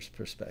listener's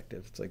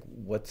perspective. It's like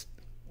what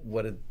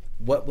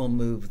will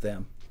move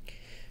them.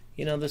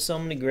 You know, there's so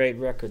many great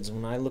records.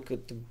 When I look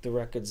at the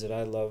records that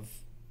I love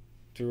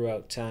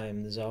throughout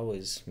time, there's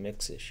always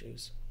mix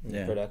issues and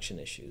Yeah. production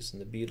issues.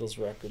 And the Beatles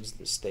records,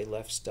 they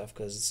left stuff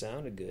because it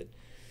sounded good.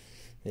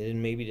 They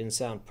maybe didn't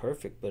sound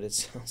perfect, but it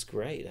sounds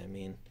great. I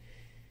mean,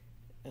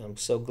 I'm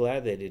so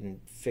glad they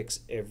didn't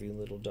fix every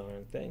little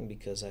darn thing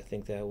because I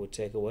think that would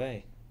take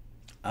away.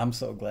 I'm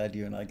so glad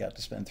you and I got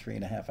to spend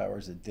 3.5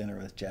 hours at dinner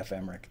with Jeff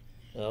Emmerich.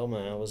 Oh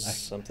man, it was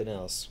something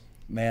else.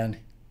 Man,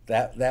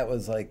 that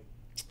was like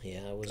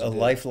Yeah, it was a good.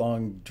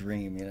 lifelong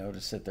dream, you know,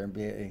 to sit there and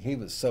be. He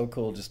was so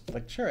cool. Just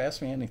like, sure,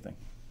 ask me anything.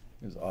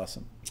 It was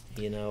awesome.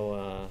 You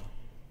know,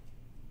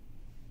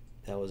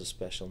 that was a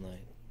special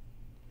night.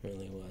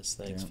 Really was.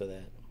 Thanks Yeah. for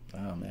that.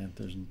 Oh man,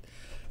 there's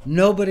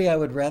nobody I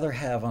would rather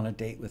have on a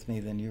date with me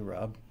than you,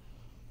 Rob.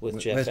 With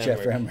Jeff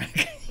Jeff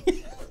Emmerich.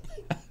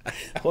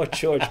 Or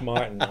George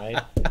Martin,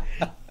 right?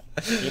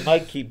 You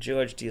might keep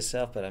George to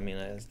yourself, but I mean,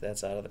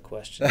 that's out of the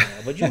question now.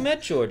 But you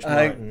met George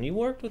Martin. You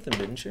worked with him,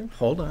 didn't you?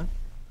 Hold on.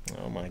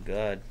 Oh, my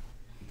God.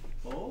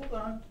 Hold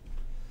on.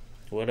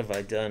 What have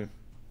I done?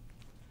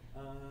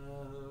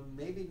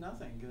 Maybe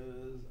nothing,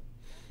 because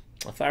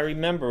If I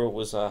remember, it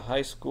was a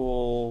high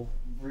school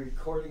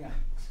recording.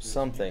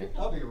 something.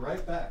 I'll be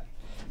right back.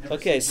 Never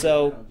Okay, seen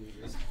so- you don't do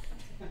this.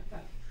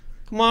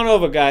 Come on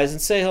over, guys,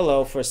 and say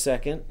hello for a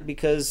second,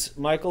 because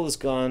Michael has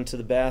gone to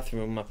the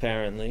bathroom,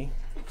 apparently.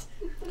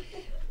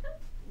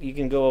 You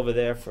can go over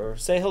there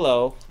say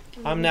hello.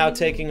 I'm now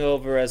taking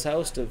over as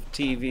host of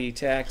TV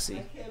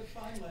Taxi.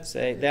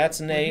 Say,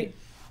 that's Nate.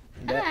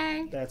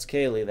 Hi. That's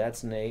Kaylee.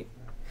 That's Nate.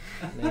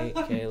 Nate,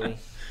 Kaylee.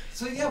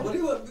 So yeah, what do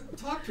you want?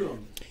 Talk to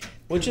him.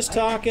 We're just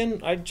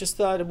talking. I just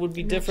thought it would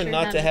be different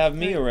sure not to how have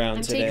me around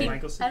I'm today. taking.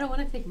 I don't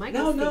want to take No,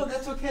 Michael's no, seat.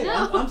 that's okay.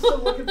 No. I'm still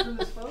looking for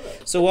this photo.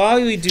 So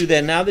while we do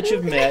that, now that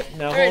you've met,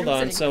 now All right, hold I'm on.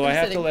 sitting, So I'm I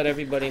have to sitting. let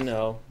everybody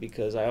know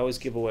because I always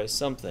give away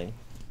something.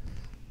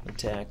 A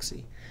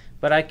Taxi.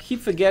 But I keep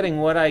forgetting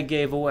what I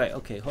gave away.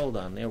 Okay, hold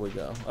on. There we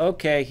go.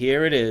 Okay,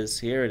 here it is.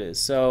 Here it is.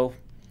 So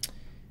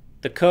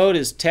the code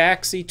is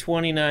Taxi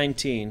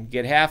 2019.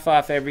 Get half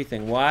off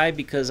everything. Why?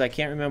 Because I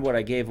can't remember what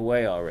I gave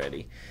away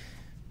already.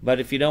 But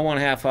if you don't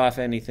want half off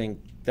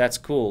anything, that's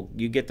cool.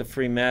 You get the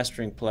free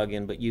mastering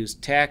plugin, but use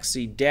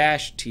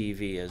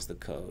Taxi-TV as the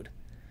code.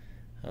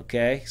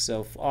 Okay?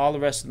 So for all the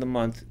rest of the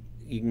month,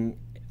 you can,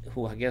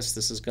 I guess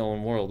this is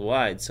going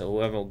worldwide, so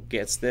whoever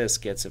gets this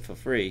gets it for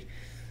free.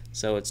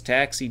 So it's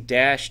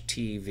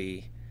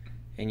Taxi-TV,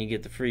 and you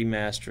get the free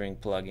mastering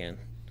plugin.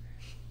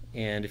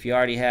 And if you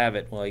already have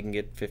it, well, you can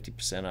get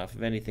 50% off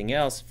of anything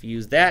else if you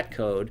use that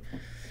code.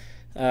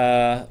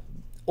 Or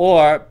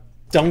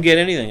don't get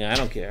anything. I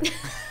don't care.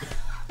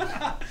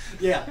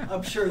 Yeah,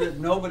 I'm sure that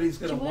nobody's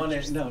going to want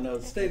it. No,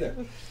 stay there.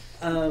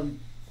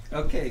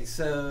 Okay,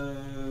 so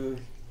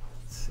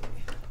let's see.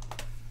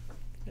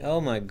 Oh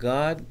my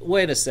God!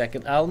 Wait a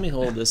second. Let me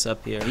hold this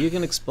up here. You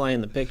can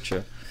explain the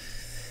picture.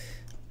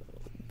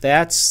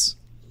 That's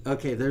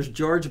Okay, there's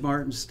George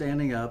Martin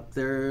standing up.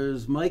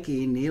 There's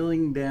Mikey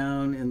kneeling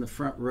down in the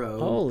front row.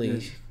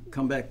 Holy.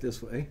 Come back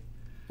this way.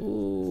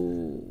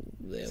 ooh.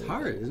 There It's we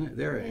hard, go. isn't it?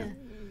 There I am.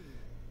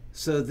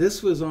 So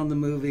this was on the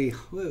movie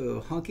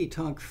Honky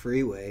Tonk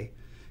Freeway,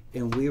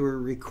 and we were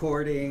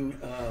recording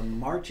a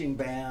marching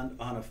band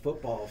on a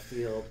football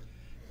field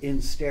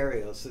in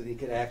stereo, so that you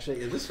could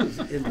actually. This was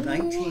in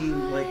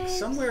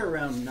somewhere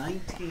around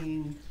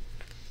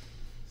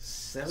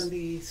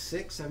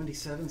 1976,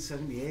 77,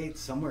 78,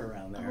 somewhere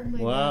around there. Oh my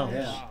Wow. gosh.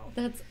 Yeah.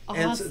 That's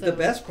And awesome. so the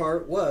best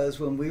part was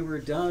when we were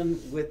done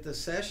with the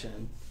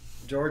session,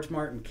 George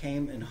Martin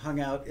came and hung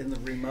out in the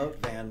remote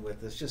van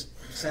with us, just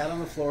sat on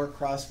the floor,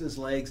 crossed his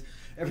legs,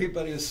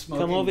 Everybody was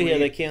smoking. Come over here.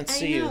 weed. They can't I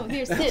see know. you.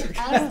 Here, sit.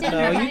 I'll stand No,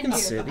 behind you can you.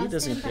 sit. He I'll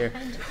doesn't stand care.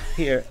 behind you.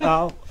 Here.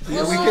 Well, we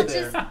we'll could-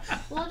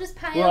 just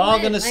pile We're all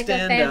in gonna like a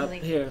stand up. family.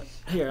 Here.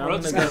 I'm all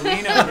gonna just go gonna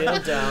lean over.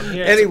 kneel down.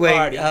 Here. it's a Anyway,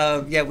 party.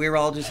 yeah, we were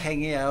all just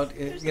hanging out.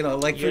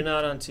 Like You're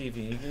not on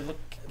TV.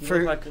 You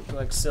For- look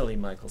like silly,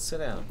 Michael. Sit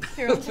down.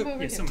 Here, I'll come over Yeah,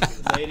 here. someone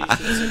do Ladies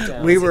should sit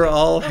down. we Sit were down.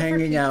 all for hanging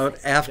Pete's out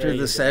sake. after There you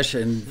the go.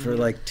 session for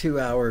like 2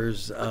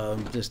 hours.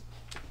 Just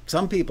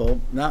some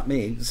people, not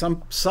me.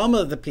 Some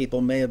of the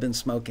people may have been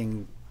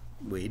smoking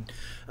weed.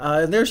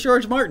 And there's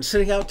George Martin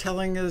sitting out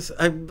telling us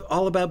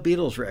all about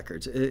Beatles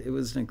records. It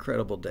was an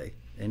incredible day,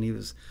 and he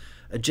was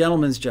a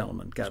gentleman's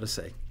gentleman, gotta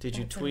say. Did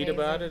you That's tweet amazing.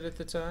 about it at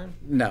the time?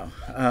 No,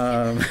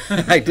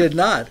 I did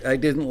not. I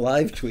didn't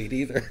live tweet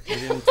either. You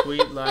didn't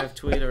tweet, live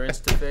tweet, or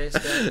InstaFace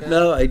back then?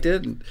 No, I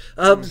didn't.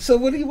 So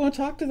what do you want to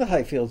talk to the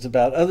Highfields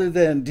about, other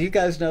than, do you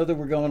guys know that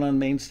we're going on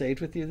main stage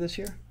with you this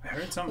year? I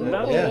heard something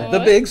about it. Yeah, the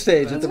big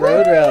stage at the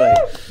Road Rally.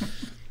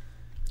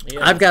 Yeah.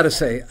 I've got to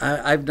say,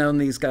 I've known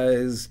these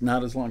guys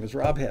not as long as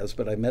Rob has,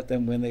 but I met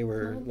them when they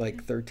were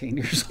like 13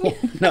 years old.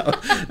 No,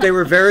 they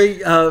were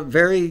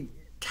very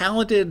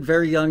talented,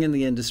 very young in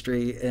the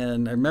industry.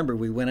 And I remember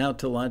we went out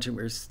to lunch and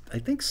we were, I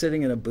think,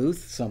 sitting in a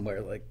booth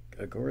somewhere, like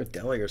Agora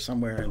Deli or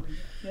somewhere.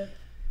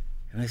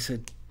 And I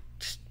said,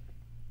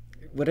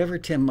 whatever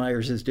Tim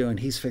Myers is doing,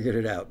 he's figured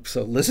it out.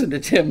 So listen to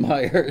Tim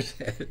Myers.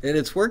 And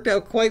it's worked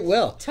out quite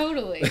well.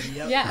 Totally.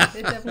 Yeah,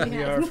 it definitely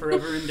We has. are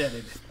forever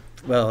indebted.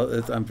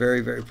 Well, I'm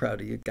very, very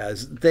proud of you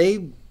guys.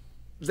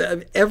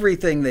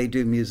 Everything they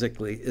do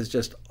musically is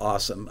just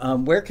awesome.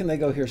 Where can they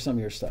go hear some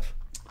of your stuff?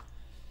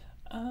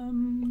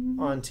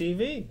 On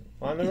TV,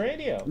 on the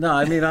radio. No,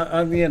 I mean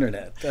on the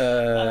internet.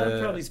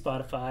 Probably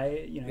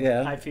Spotify,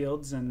 Yeah.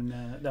 Highfields, and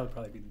that would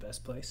probably be the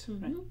best place.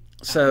 Right?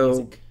 So,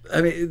 music.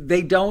 I mean,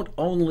 they don't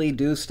only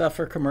do stuff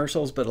for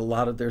commercials, but a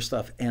lot of their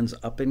stuff ends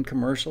up in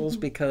commercials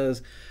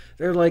because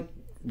they're like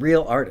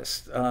real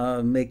artists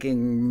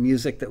making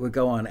music that would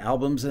go on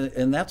albums,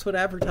 and that's what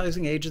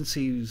advertising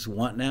agencies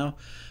want now.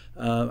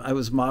 I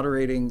was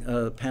moderating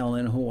a panel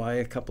in Hawaii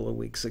a couple of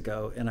weeks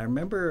ago, and I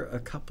remember a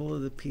couple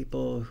of the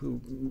people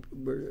who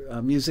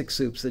were music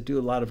soups that do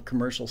a lot of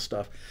commercial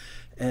stuff,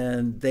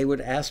 and they would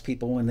ask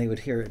people when they would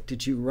hear it,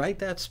 did you write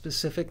that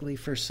specifically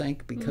for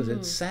Sync? Because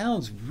it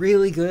sounds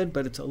really good,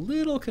 but it's a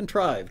little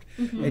contrived.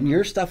 And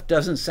your stuff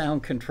doesn't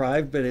sound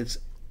contrived, but it's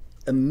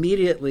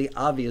immediately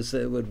obvious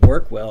that it would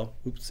work well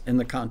in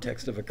the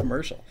context of a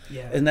commercial.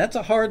 Yeah. And that's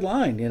a hard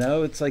line,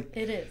 it's like,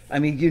 It is. I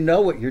mean, you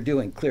know what you're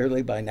doing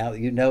clearly by now.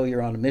 You know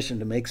you're on a mission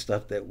to make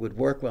stuff that would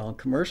work well in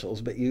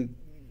commercials, but you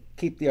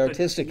keep the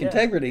artistic Yeah,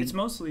 integrity. It's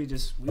mostly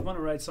just we want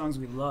to write songs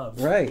we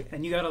love. Right.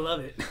 And you got to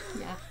love it.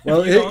 Yeah.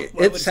 Well, you don't, it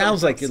what would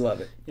sounds someone like you else-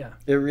 love it. Yeah.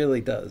 It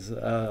really does.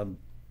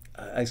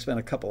 I spent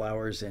a couple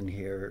hours in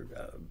here,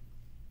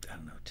 I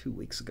don't know, 2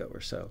 weeks ago or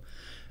so.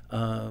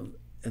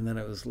 And then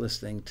I was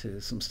listening to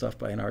some stuff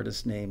by an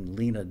artist named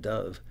Lena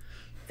Dove,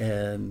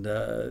 and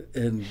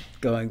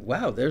going,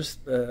 wow, there's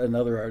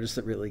another artist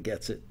that really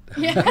gets it.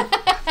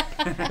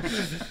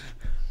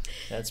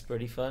 That's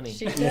pretty funny.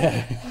 She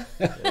does.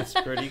 That's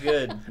pretty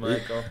good,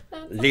 Michael.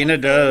 Lena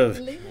Dove.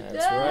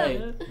 That's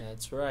right.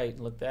 That's right.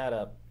 Look that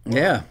up.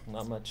 Yeah.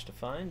 Not much to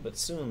find, but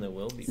soon there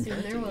will be. Soon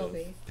plenty there will of-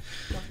 be.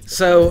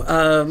 So,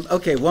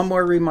 okay, one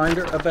more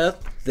reminder about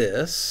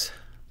this.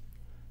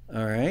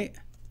 All right.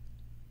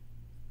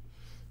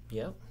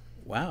 Yep.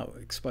 Wow,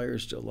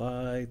 expires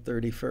July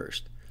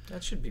 31st.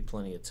 That should be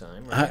plenty of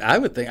time, right? I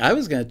would think, I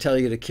was going to tell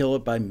you to kill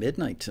it by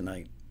midnight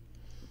tonight,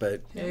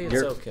 but Hey, it's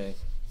you're okay.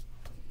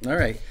 all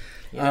right.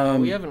 Yeah,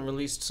 we haven't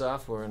released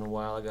software in a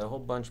while. I got a whole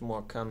bunch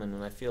more coming,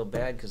 and I feel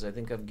bad because I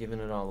think I've given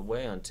it all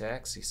away on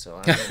Taxi.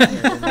 So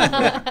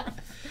I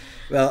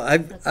Well,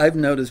 I've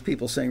noticed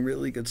people saying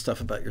really good stuff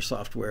about your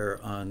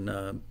software on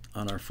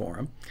our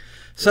forum.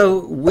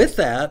 So with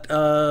that,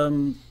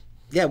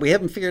 yeah, we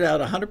haven't figured out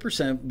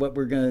 100% what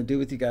we're going to do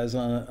with you guys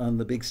on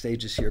the big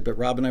stage this year, but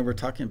Rob and I were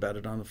talking about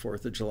it on the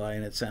 4th of July,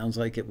 and it sounds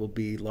like it will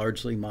be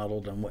largely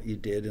modeled on what you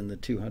did in the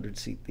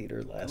 200-seat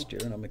theater last year,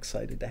 and I'm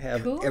excited to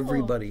have Cool.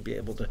 everybody be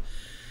able to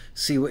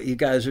see what you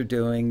guys are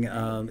doing.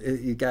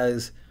 You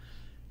guys,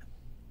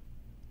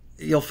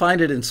 you'll find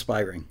it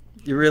inspiring.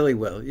 You really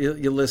will.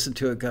 You'll listen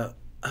to it, go,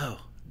 oh,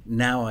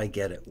 now I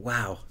get it.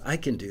 Wow, I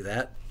can do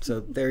that.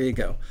 So there you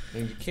go.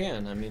 mean, you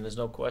can. I mean, there's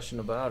no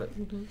question about it.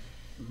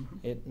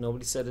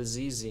 Nobody said it's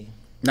easy,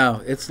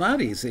 No, it's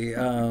not easy.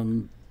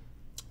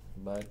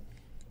 but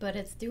But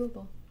it's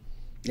doable.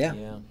 Yeah,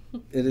 yeah.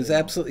 it is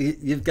absolutely.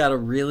 You've got to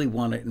really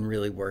want it and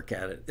really work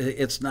at it.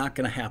 It's not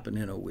going to happen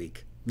in a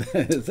week.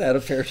 Is that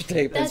a fair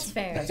statement? That's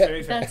fair. That's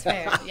very fair. That's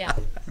fair. Yeah.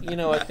 You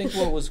know, I think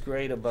what was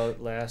great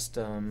about last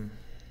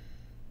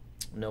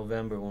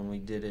November when we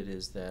did it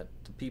is that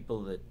the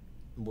people that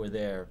were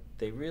there,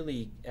 they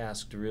really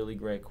asked really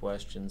great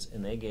questions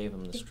and they gave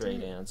them the They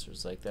straight did.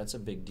 answers. Like, that's a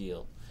big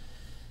deal.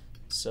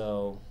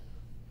 So,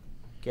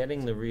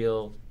 getting the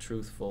real,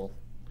 truthful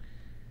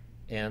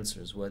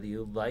answers, whether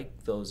you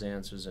like those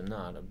answers or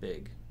not, are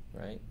big,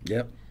 right?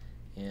 Yep.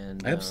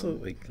 And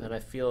Absolutely. and I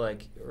feel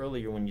like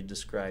earlier when you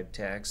described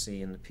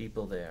Taxi and the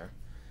people there,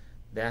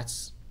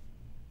 that's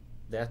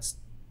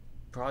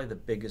probably the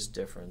biggest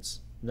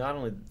difference. Not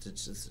only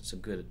it's a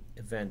good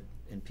event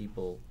and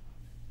people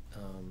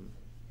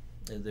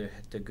they're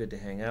good to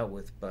hang out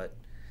with, but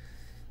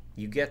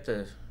you get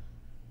the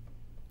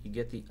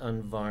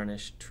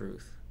unvarnished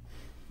truth.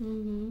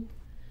 Mm-hmm.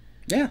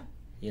 Yeah.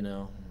 You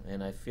know,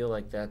 and I feel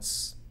like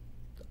that's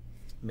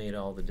made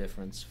all the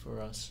difference for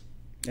us.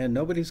 And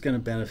nobody's going to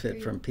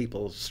benefit from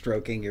people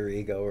stroking your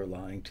ego or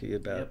lying to you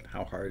about Yep.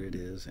 how hard it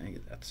is, any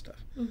of that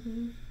stuff.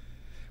 Mm-hmm.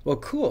 Well,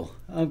 cool.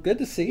 Good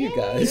to see you Yay,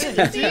 guys. good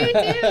to see you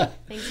too.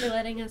 Thanks for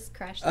letting us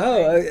crash the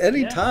Oh, party.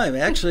 anytime.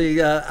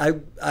 Actually, I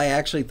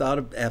actually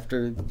thought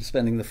after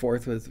spending the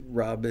 4th with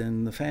Rob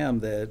and the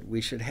fam that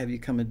we should have you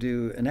come and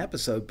do an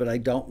episode, but I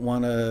don't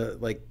want to,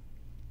 like,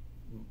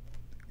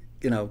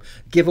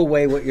 give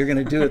away what you're going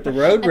to do at the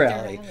road At the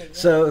rally. rally, yeah.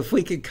 So if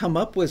we could come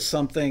up with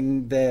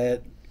something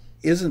that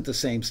isn't the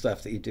same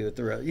stuff that you do at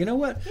the road. You know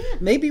what? Yeah.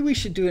 Maybe we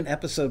should do an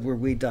episode where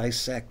we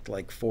dissect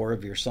like 4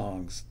 of your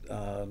songs,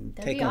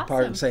 take be them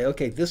apart and awesome. say,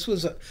 okay, this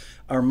was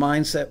our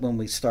mindset when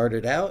we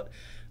started out.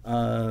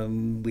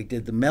 We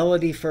did the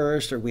melody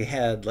first, or we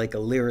had like a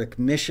lyric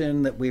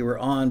mission that we were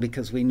on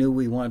because we knew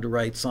we wanted to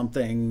write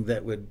something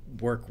that would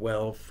work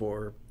well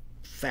for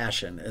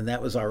fashion, and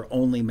that was our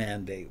only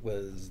mandate,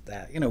 was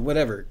that,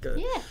 whatever.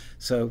 Yeah.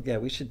 So yeah,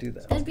 we should do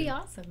that. That'd be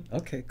awesome.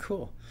 Okay,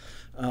 cool.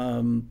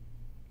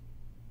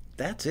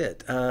 That's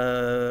it.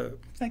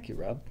 Thank you,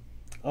 Rob.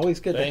 Always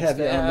good Thanks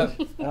to have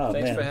you on.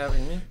 Thanks Man. for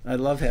having me. I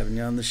love having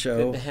you on the Good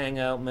show. to hang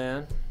out,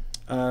 man.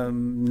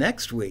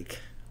 Next week,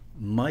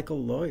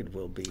 Michael Lloyd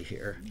will be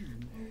here.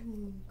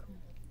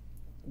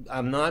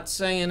 I'm not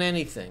saying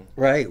anything.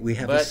 Right, we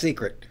have a But-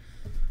 secret.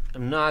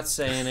 I'm not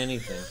saying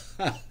anything.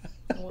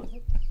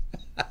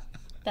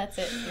 That's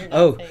it. You're not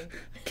Oh, saying.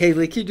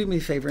 Kaylee, can you do me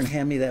a favor and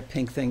hand me that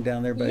pink thing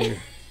down there by your...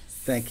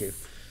 Thank you.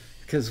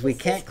 Because we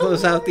can't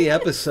close out the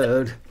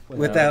episode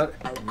without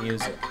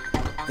Music.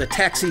 the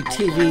Taxi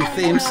TV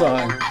theme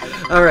song.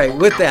 All right,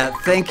 with that,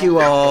 thank you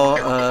all.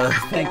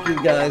 Thank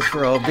you guys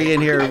for all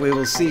being here. We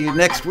will see you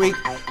next week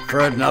for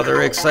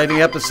another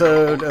exciting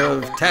episode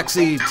of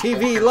Taxi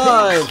TV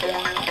Live.